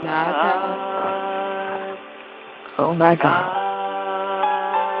not die. Oh, my God.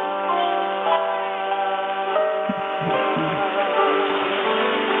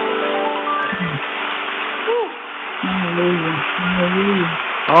 Hallelujah.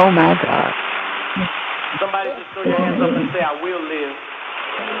 Oh, my God. Somebody just throw your hands up and say, I will live.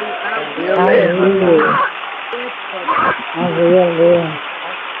 Hallelujah. I will live.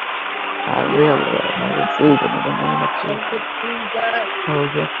 I will live. I receive it in the name of Jesus. Oh,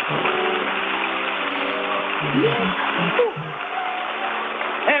 yes, Lord.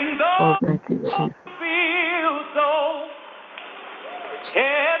 And though Oh, thank you, Jesus. feel so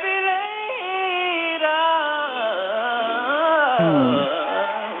heavy laden,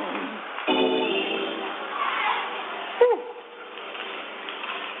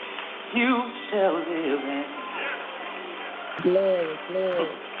 you shall live and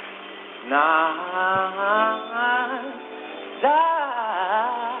not die.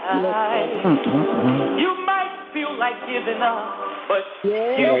 You might feel like giving up, but you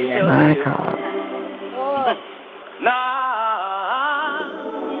shall My live. God. Not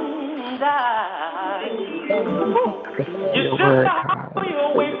die. You're just word, a God. hallelujah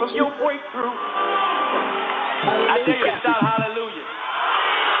away from your breakthrough. I dare you to shout hallelujah.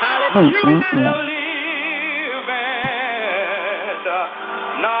 You shall live and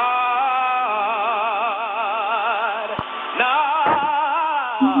not die.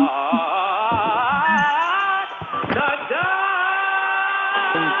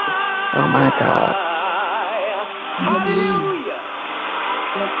 Oh, my God. Hallelujah.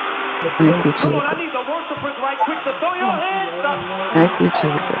 Thank you, Come on, I Jesus. need the worshipers right quick to throw your hands up. Thank you,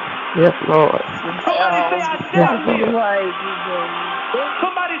 Jesus. Yes, Lord. Somebody say, I Yes, never Lord. give.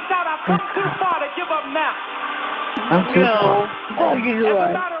 Somebody shout, I've Yes, come too God. far to give up now. I'm too far. As a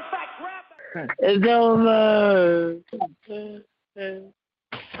matter of fact, grab that. It's over.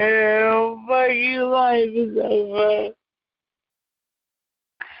 But your life is over.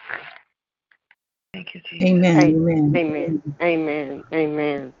 Thank you, Jesus. Amen. Amen. Amen.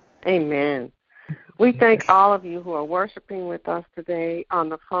 Amen. Amen. We thank all of you who are worshiping with us today on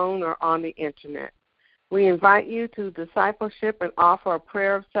the phone or on the internet. We invite you to discipleship and offer a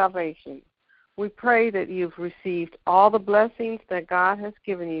prayer of salvation. We pray that you've received all the blessings that God has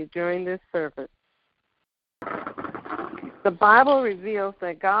given you during this service. The Bible reveals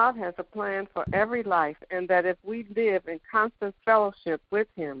that God has a plan for every life and that if we live in constant fellowship with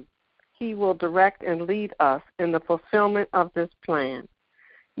Him, He will direct and lead us in the fulfillment of this plan.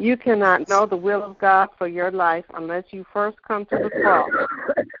 You cannot know the will of God for your life unless you first come to the cross,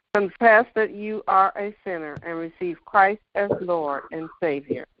 confess that you are a sinner, and receive Christ as Lord and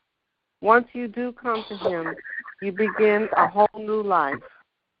Savior. Once you do come to Him, you begin a whole new life.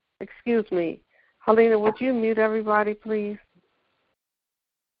 Excuse me. Helena, would you mute everybody, please?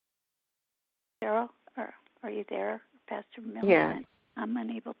 Cheryl, are you there? Pastor Millicent? Yeah. I'm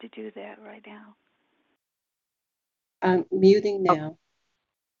unable to do that right now. I'm muting now.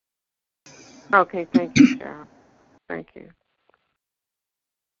 Okay, thank you, Cheryl. Thank you.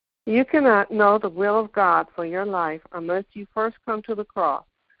 You cannot know the will of God for your life unless you first come to the cross,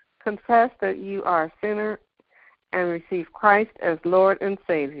 confess that you are a sinner, and receive Christ as Lord and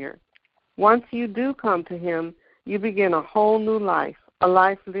Savior. Once you do come to Him, you begin a whole new life, a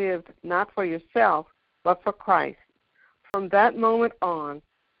life lived not for yourself, but for Christ. From that moment on,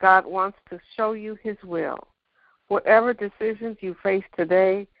 God wants to show you His will. Whatever decisions you face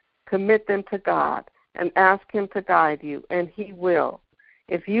today, commit them to God and ask Him to guide you, and He will.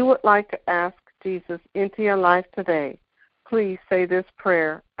 If you would like to ask Jesus into your life today, please say this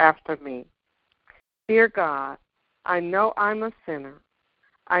prayer after me. Dear God, I know I'm a sinner.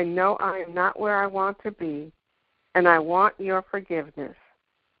 I know I am not where I want to be, and I want your forgiveness.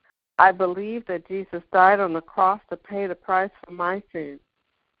 I believe that Jesus died on the cross to pay the price for my sins.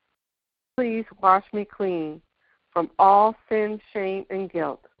 Please wash me clean from all sin, shame, and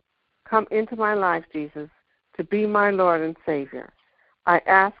guilt. Come into my life, Jesus, to be my Lord and Savior. I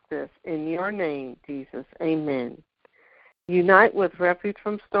ask this in your name, Jesus. Amen. Unite with Refuge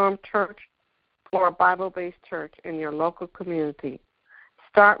from Storm Church or a Bible-based church in your local community.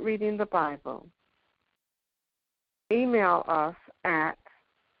 Start reading the Bible. Email us at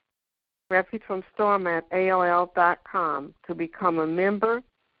refugefromstorm@aol.com to become a member,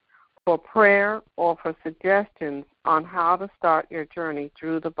 for prayer, or for suggestions on how to start your journey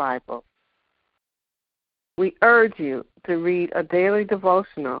through the Bible. We urge you to read a daily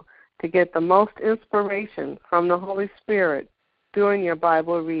devotional to get the most inspiration from the Holy Spirit during your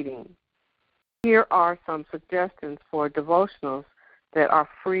Bible reading. Here are some suggestions for devotionals that are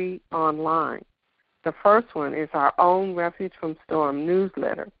free online. The first one is our own Refuge from Storm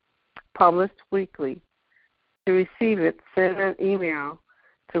newsletter, published weekly. To receive it, send an email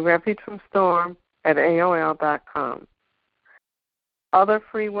to refugefromstorm@aol.com. Other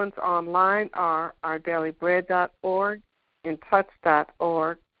free ones online are ourdailybread.org,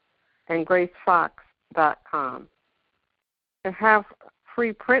 intouch.org, and gracefox.com. To have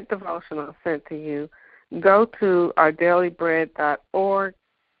free print devotionals sent to you, go to ourdailybread.org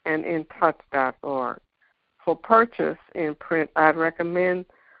and intouch.org. For purchase in print, I'd recommend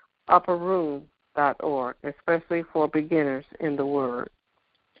upperroom.org, especially for beginners in the Word.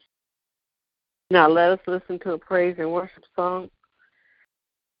 Now let us listen to a praise and worship song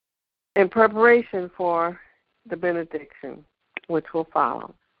in preparation for the benediction, which will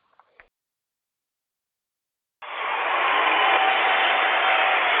follow.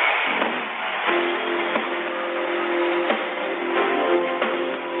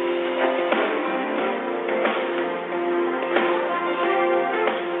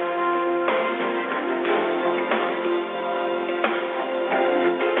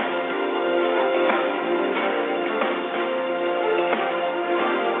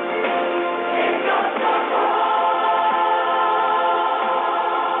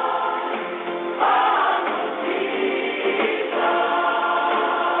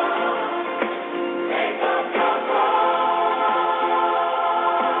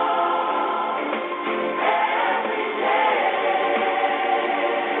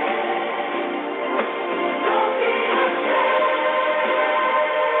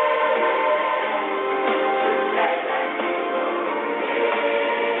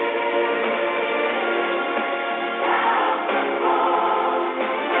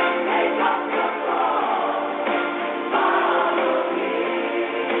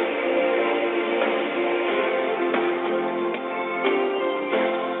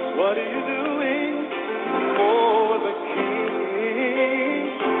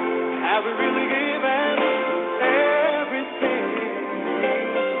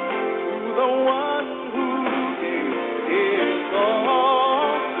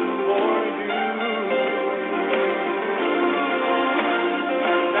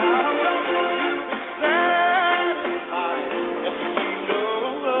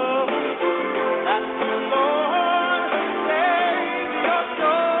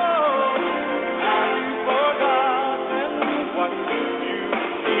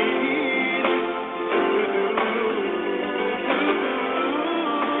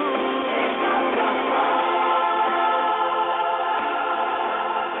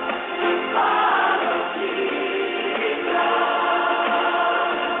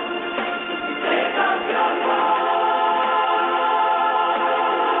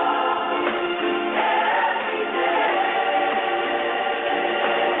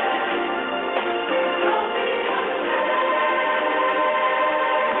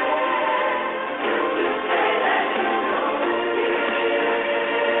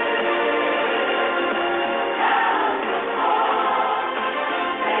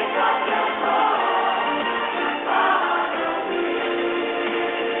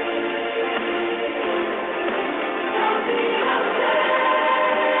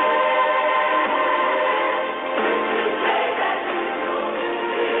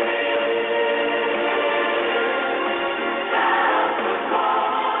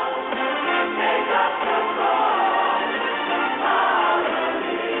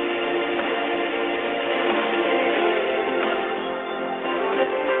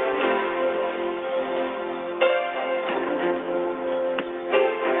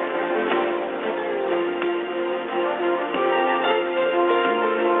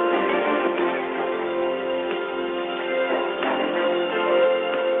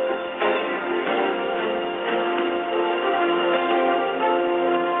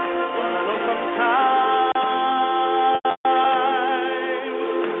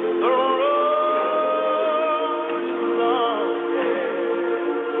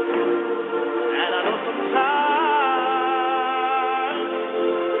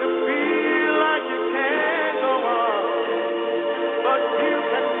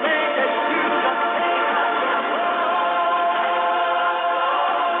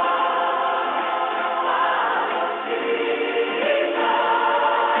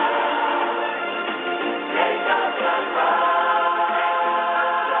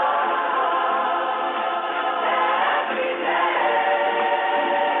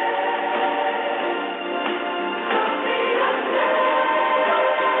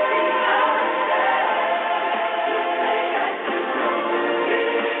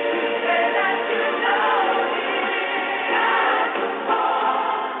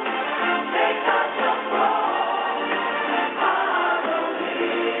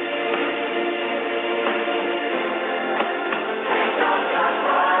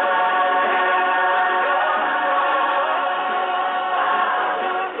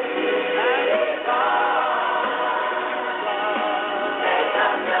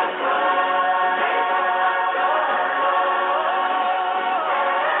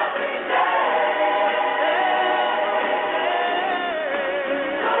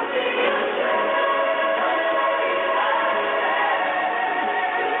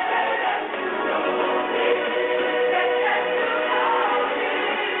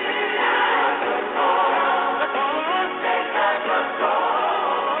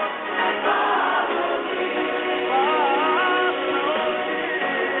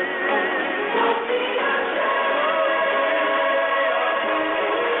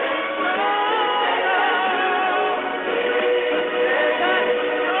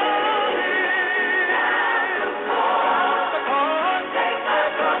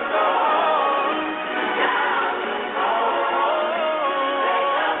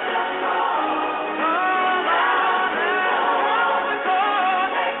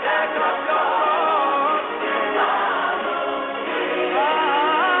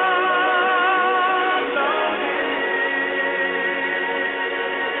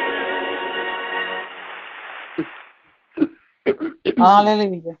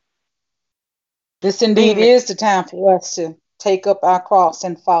 Hallelujah. This indeed Amen. is the time for us to take up our cross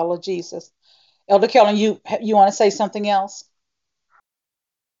and follow Jesus. Elder Carolyn, you want to say something else?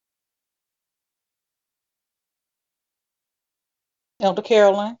 Elder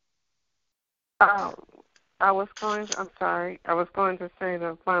Carolyn? I'm sorry. I was going to say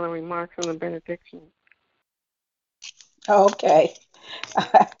the final remarks and the benediction. Okay.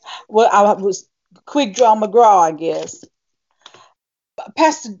 Well, I was quick draw McGraw, I guess.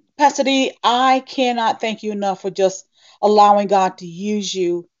 Pastor D, I cannot thank you enough for just allowing God to use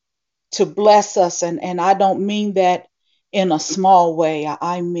you to bless us. And I don't mean that in a small way.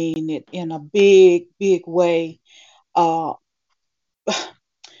 I mean it in a big, big way. Uh,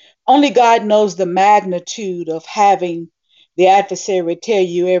 Only God knows the magnitude of having the adversary tell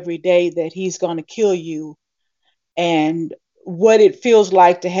you every day that he's going to kill you, and what it feels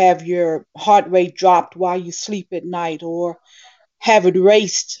like to have your heart rate dropped while you sleep at night, or have it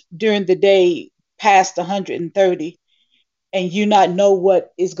raced during the day past 130, and you not know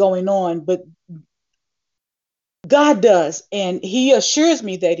what is going on. But God does, and he assures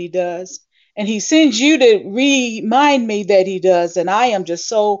me that he does, and he sends you to remind me that he does. And I am just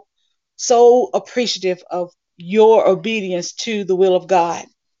so appreciative of your obedience to the will of God.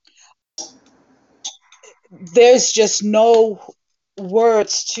 There's just no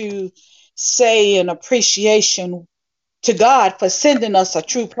words to say in appreciation to God for sending us a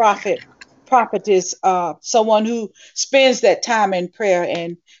true prophetess, someone who spends that time in prayer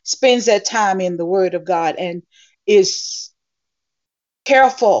and spends that time in the Word of God, and is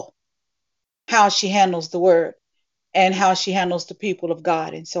careful how she handles the Word and how she handles the people of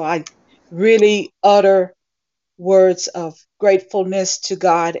God. And so I really utter words of gratefulness to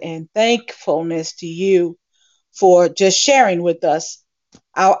God and thankfulness to you for just sharing with us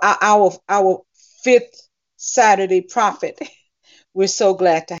our fifth Saturday prophet. We're so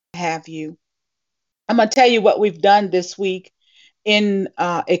glad to have you. I'm going to tell you what we've done this week in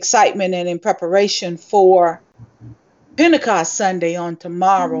excitement and in preparation for Pentecost Sunday on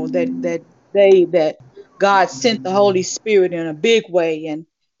tomorrow, that day that God sent the Holy Spirit in a big way, and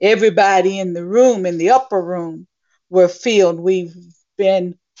everybody in the room, in the upper room, were filled. We've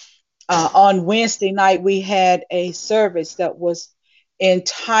been on Wednesday night, we had a service that was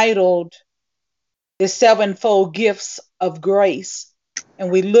entitled The Sevenfold Gifts of Grace.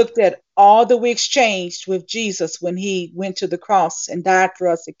 And we looked at all that we exchanged with Jesus when he went to the cross and died for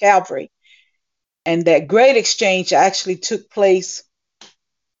us at Calvary. And that great exchange actually took place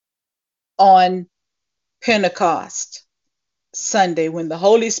on Pentecost Sunday when the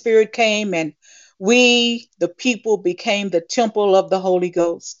Holy Spirit came, and we, the people, became the temple of the Holy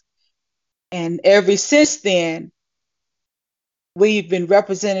Ghost. And ever since then, we've been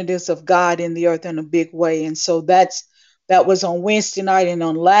representatives of God in the earth in a big way. And so that was on Wednesday night. And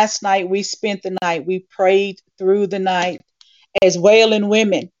on last night, we spent the night. We prayed through the night as wailing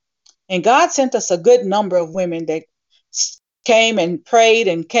women. And God sent us a good number of women that came and prayed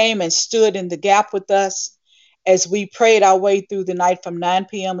and came and stood in the gap with us as we prayed our way through the night from 9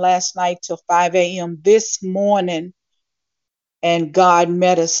 p.m. last night till 5 a.m. this morning. And God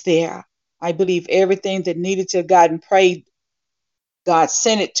met us there. I believe everything that needed to have gotten prayed, God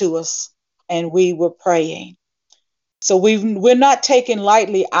sent it to us, and we were praying. So we're not taking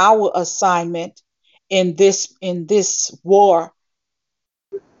lightly our assignment in this war,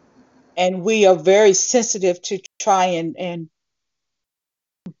 and we are very sensitive to try and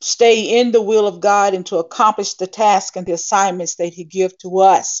stay in the will of God and to accomplish the task and the assignments that he gives to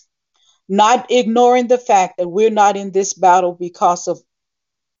us, not ignoring the fact that we're not in this battle because of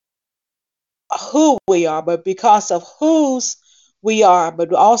who we are, but because of whose we are.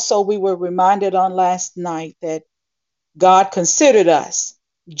 But also we were reminded on last night that God considered us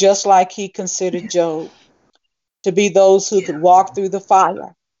just like he considered Job, to be those who could walk through the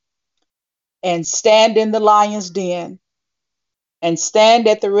fire and stand in the lion's den and stand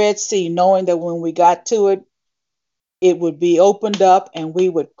at the Red Sea, knowing that when we got to it, it would be opened up and we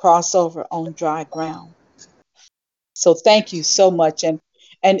would cross over on dry ground. So thank you so much. And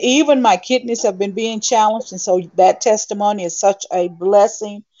even my kidneys have been being challenged. And so that testimony is such a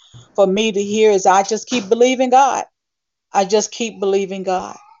blessing for me to hear, as I just keep believing God. I just keep believing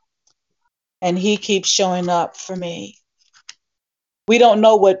God. And he keeps showing up for me. We don't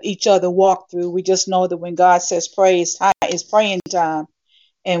know what each other walk through. We just know that when God says pray, it's praying time.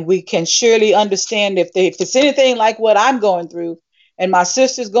 And we can surely understand if it's anything like what I'm going through and my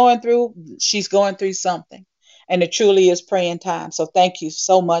sister's going through, she's going through something. And it truly is praying time. So thank you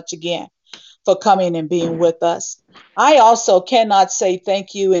so much again for coming and being with us. I also cannot say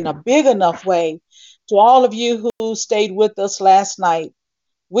thank you in a big enough way To all of you who stayed with us last night,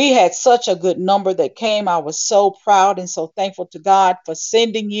 we had such a good number that came. I was so proud and so thankful to God for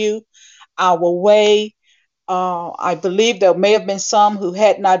sending you our way. I believe there may have been some who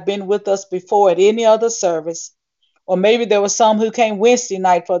had not been with us before at any other service, or maybe there were some who came Wednesday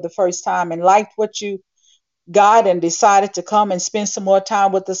night for the first time and liked what you got and decided to come and spend some more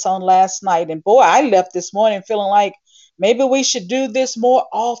time with us on last night. And boy, I left this morning feeling like maybe we should do this more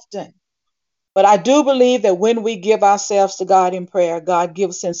often. But I do believe that when we give ourselves to God in prayer, God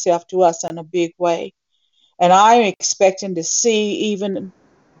gives himself to us in a big way. And I'm expecting to see, even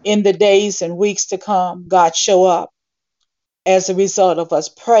in the days and weeks to come, God show up as a result of us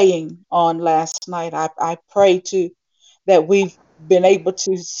praying on last night. I pray too that we've been able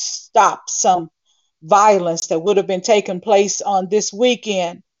to stop some violence that would have been taking place on this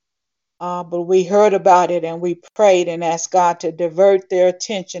weekend. But we heard about it and we prayed and asked God to divert their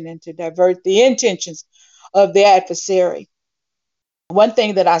attention and to divert the intentions of the adversary. One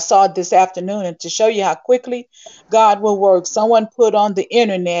thing that I saw this afternoon, and to show you how quickly God will work, someone put on the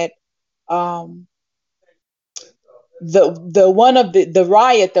internet um, the one of the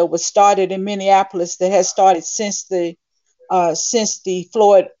riot that was started in Minneapolis, that has started since the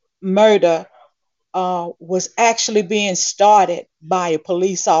Floyd murder, was actually being started by a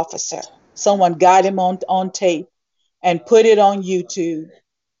police officer. Someone got him on tape and put it on YouTube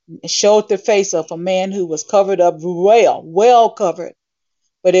and showed the face of a man who was covered up, well covered,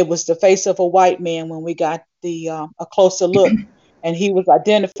 but it was the face of a white man when we got a closer look, and he was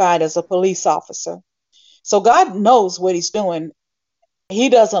identified as a police officer. So God knows what he's doing. He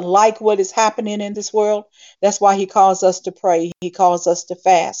doesn't like what is happening in this world. That's why he calls us to pray. He calls us to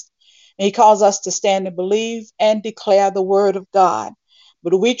fast. And he calls us to stand and believe and declare the word of God.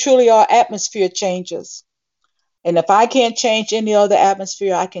 But we truly are atmosphere changers. And if I can't change any other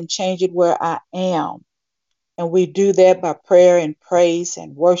atmosphere, I can change it where I am. And we do that by prayer and praise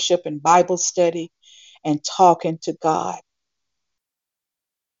and worship and Bible study and talking to God.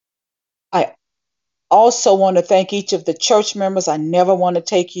 I also want to thank each of the church members. I never want to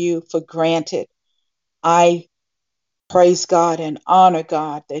take you for granted. I praise God and honor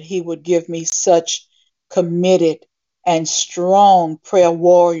God that he would give me such committed and strong prayer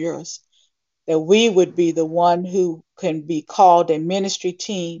warriors, that we would be the one who can be called a ministry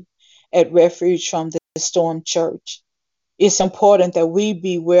team at Refuge from the Storm Church. It's important that we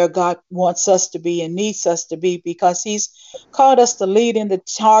be where God wants us to be and needs us to be, because he's called us to lead in the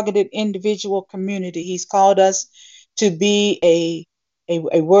targeted individual community. He's called us to be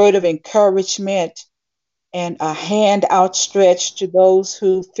a word of encouragement and a hand outstretched to those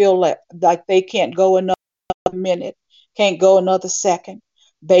who feel like they can't go another minute, can't go another second,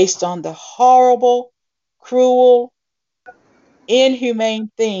 based on the horrible, cruel,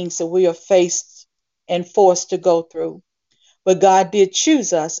 inhumane things that we are faced and forced to go through. But God did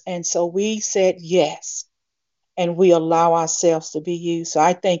choose us, and so we said yes, and we allow ourselves to be used. So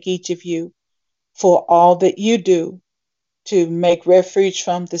I thank each of you for all that you do to make Refuge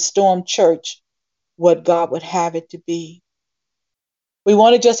from the Storm Church what God would have it to be. We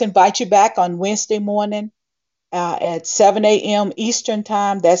want to just invite you back on Wednesday morning at 7 a.m. Eastern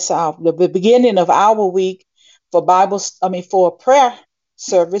Time. That's the beginning of our week for for prayer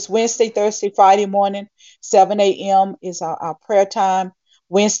service. Wednesday, Thursday, Friday morning, 7 a.m. is our prayer time.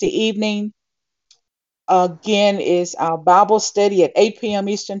 Wednesday evening, again, is our Bible study at 8 p.m.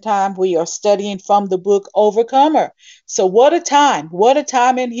 Eastern Time. We are studying from the book Overcomer. So what a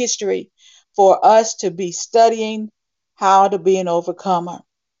time in history for us to be studying how to be an overcomer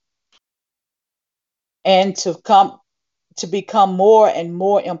and to become more and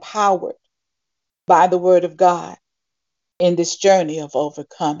more empowered by the word of God in this journey of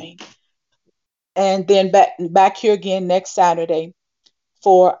overcoming. And then back here again next Saturday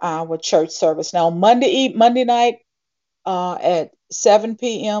for our church service. Now Monday night at 7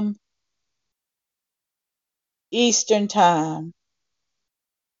 p.m. Eastern Time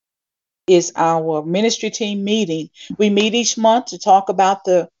is our ministry team meeting. We meet each month to talk about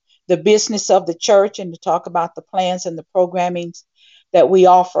the business of the church and to talk about the plans and the programmings that we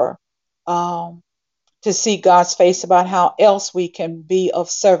offer, to see God's face about how else we can be of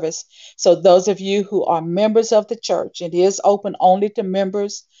service. So those of you who are members of the church, it is open only to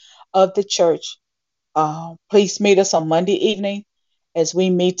members of the church. Please meet us on Monday evening as we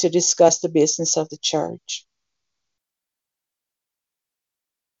meet to discuss the business of the church.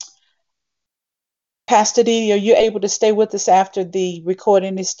 Pastor Dee, are you able to stay with us after the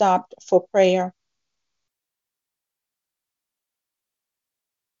recording is stopped for prayer?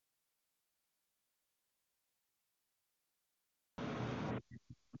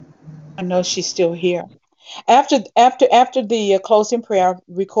 I know she's still here. After the closing prayer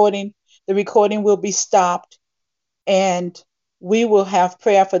recording, the recording will be stopped, and we will have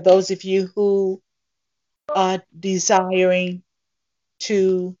prayer for those of you who are desiring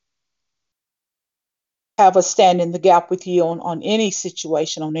to have us stand in the gap with you on any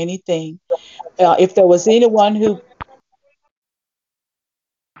situation, on anything. If there was anyone who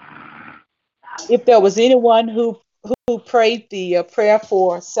prayed the prayer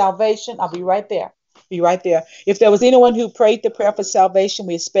for salvation, I'll be right there. Be right there. If there was anyone who prayed the prayer for salvation,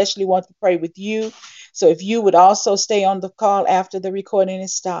 we especially want to pray with you. So if you would also stay on the call after the recording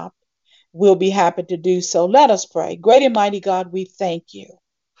is stopped, we'll be happy to do so. Let us pray. Great and mighty God, we thank you.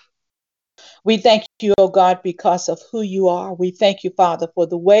 We thank you, oh God, because of who you are. We thank you, Father, for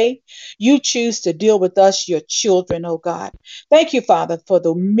the way you choose to deal with us, your children, oh God. Thank you, Father, for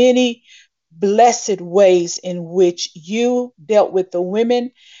the many blessed ways in which you dealt with the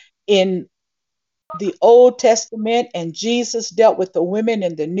women in the Old Testament and Jesus dealt with the women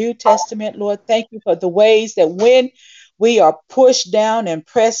in the New Testament. Lord, thank you for the ways that when we are pushed down and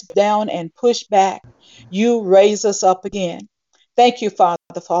pressed down and pushed back, you raise us up again. Thank you, Father,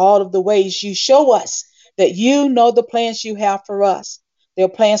 for all of the ways you show us that you know the plans you have for us. They're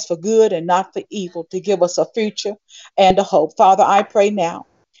plans for good and not for evil, to give us a future and a hope. Father, I pray now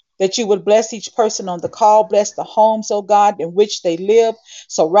that you would bless each person on the call, bless the homes, oh God, in which they live.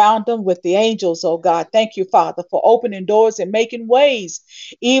 Surround them with the angels, oh God. Thank you, Father, for opening doors and making ways,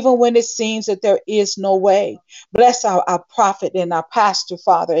 even when it seems that there is no way. Bless our prophet and our pastor,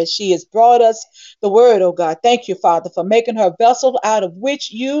 Father, as she has brought us the word, oh God. Thank you, Father, for making her a vessel out of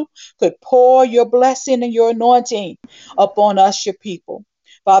which you could pour your blessing and your anointing upon us, your people.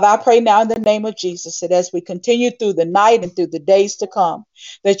 Father, I pray now in the name of Jesus that as we continue through the night and through the days to come,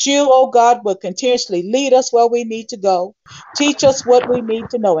 that you, oh God, will continuously lead us where we need to go. Teach us what we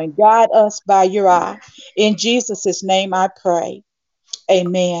need to know and guide us by your eye. In Jesus' name I pray.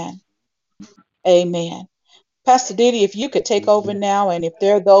 Amen. Amen. Pastor Didi, if you could take over now, and if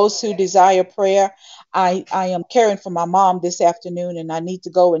there are those who desire prayer, I am caring for my mom this afternoon and I need to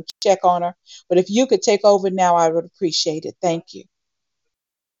go and check on her. But if you could take over now, I would appreciate it. Thank you.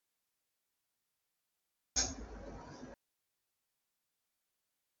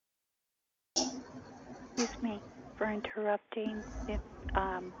 Excuse me for interrupting. If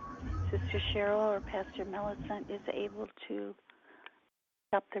Sister Cheryl or Pastor Millicent is able to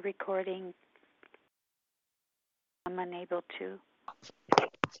stop the recording, I'm unable to.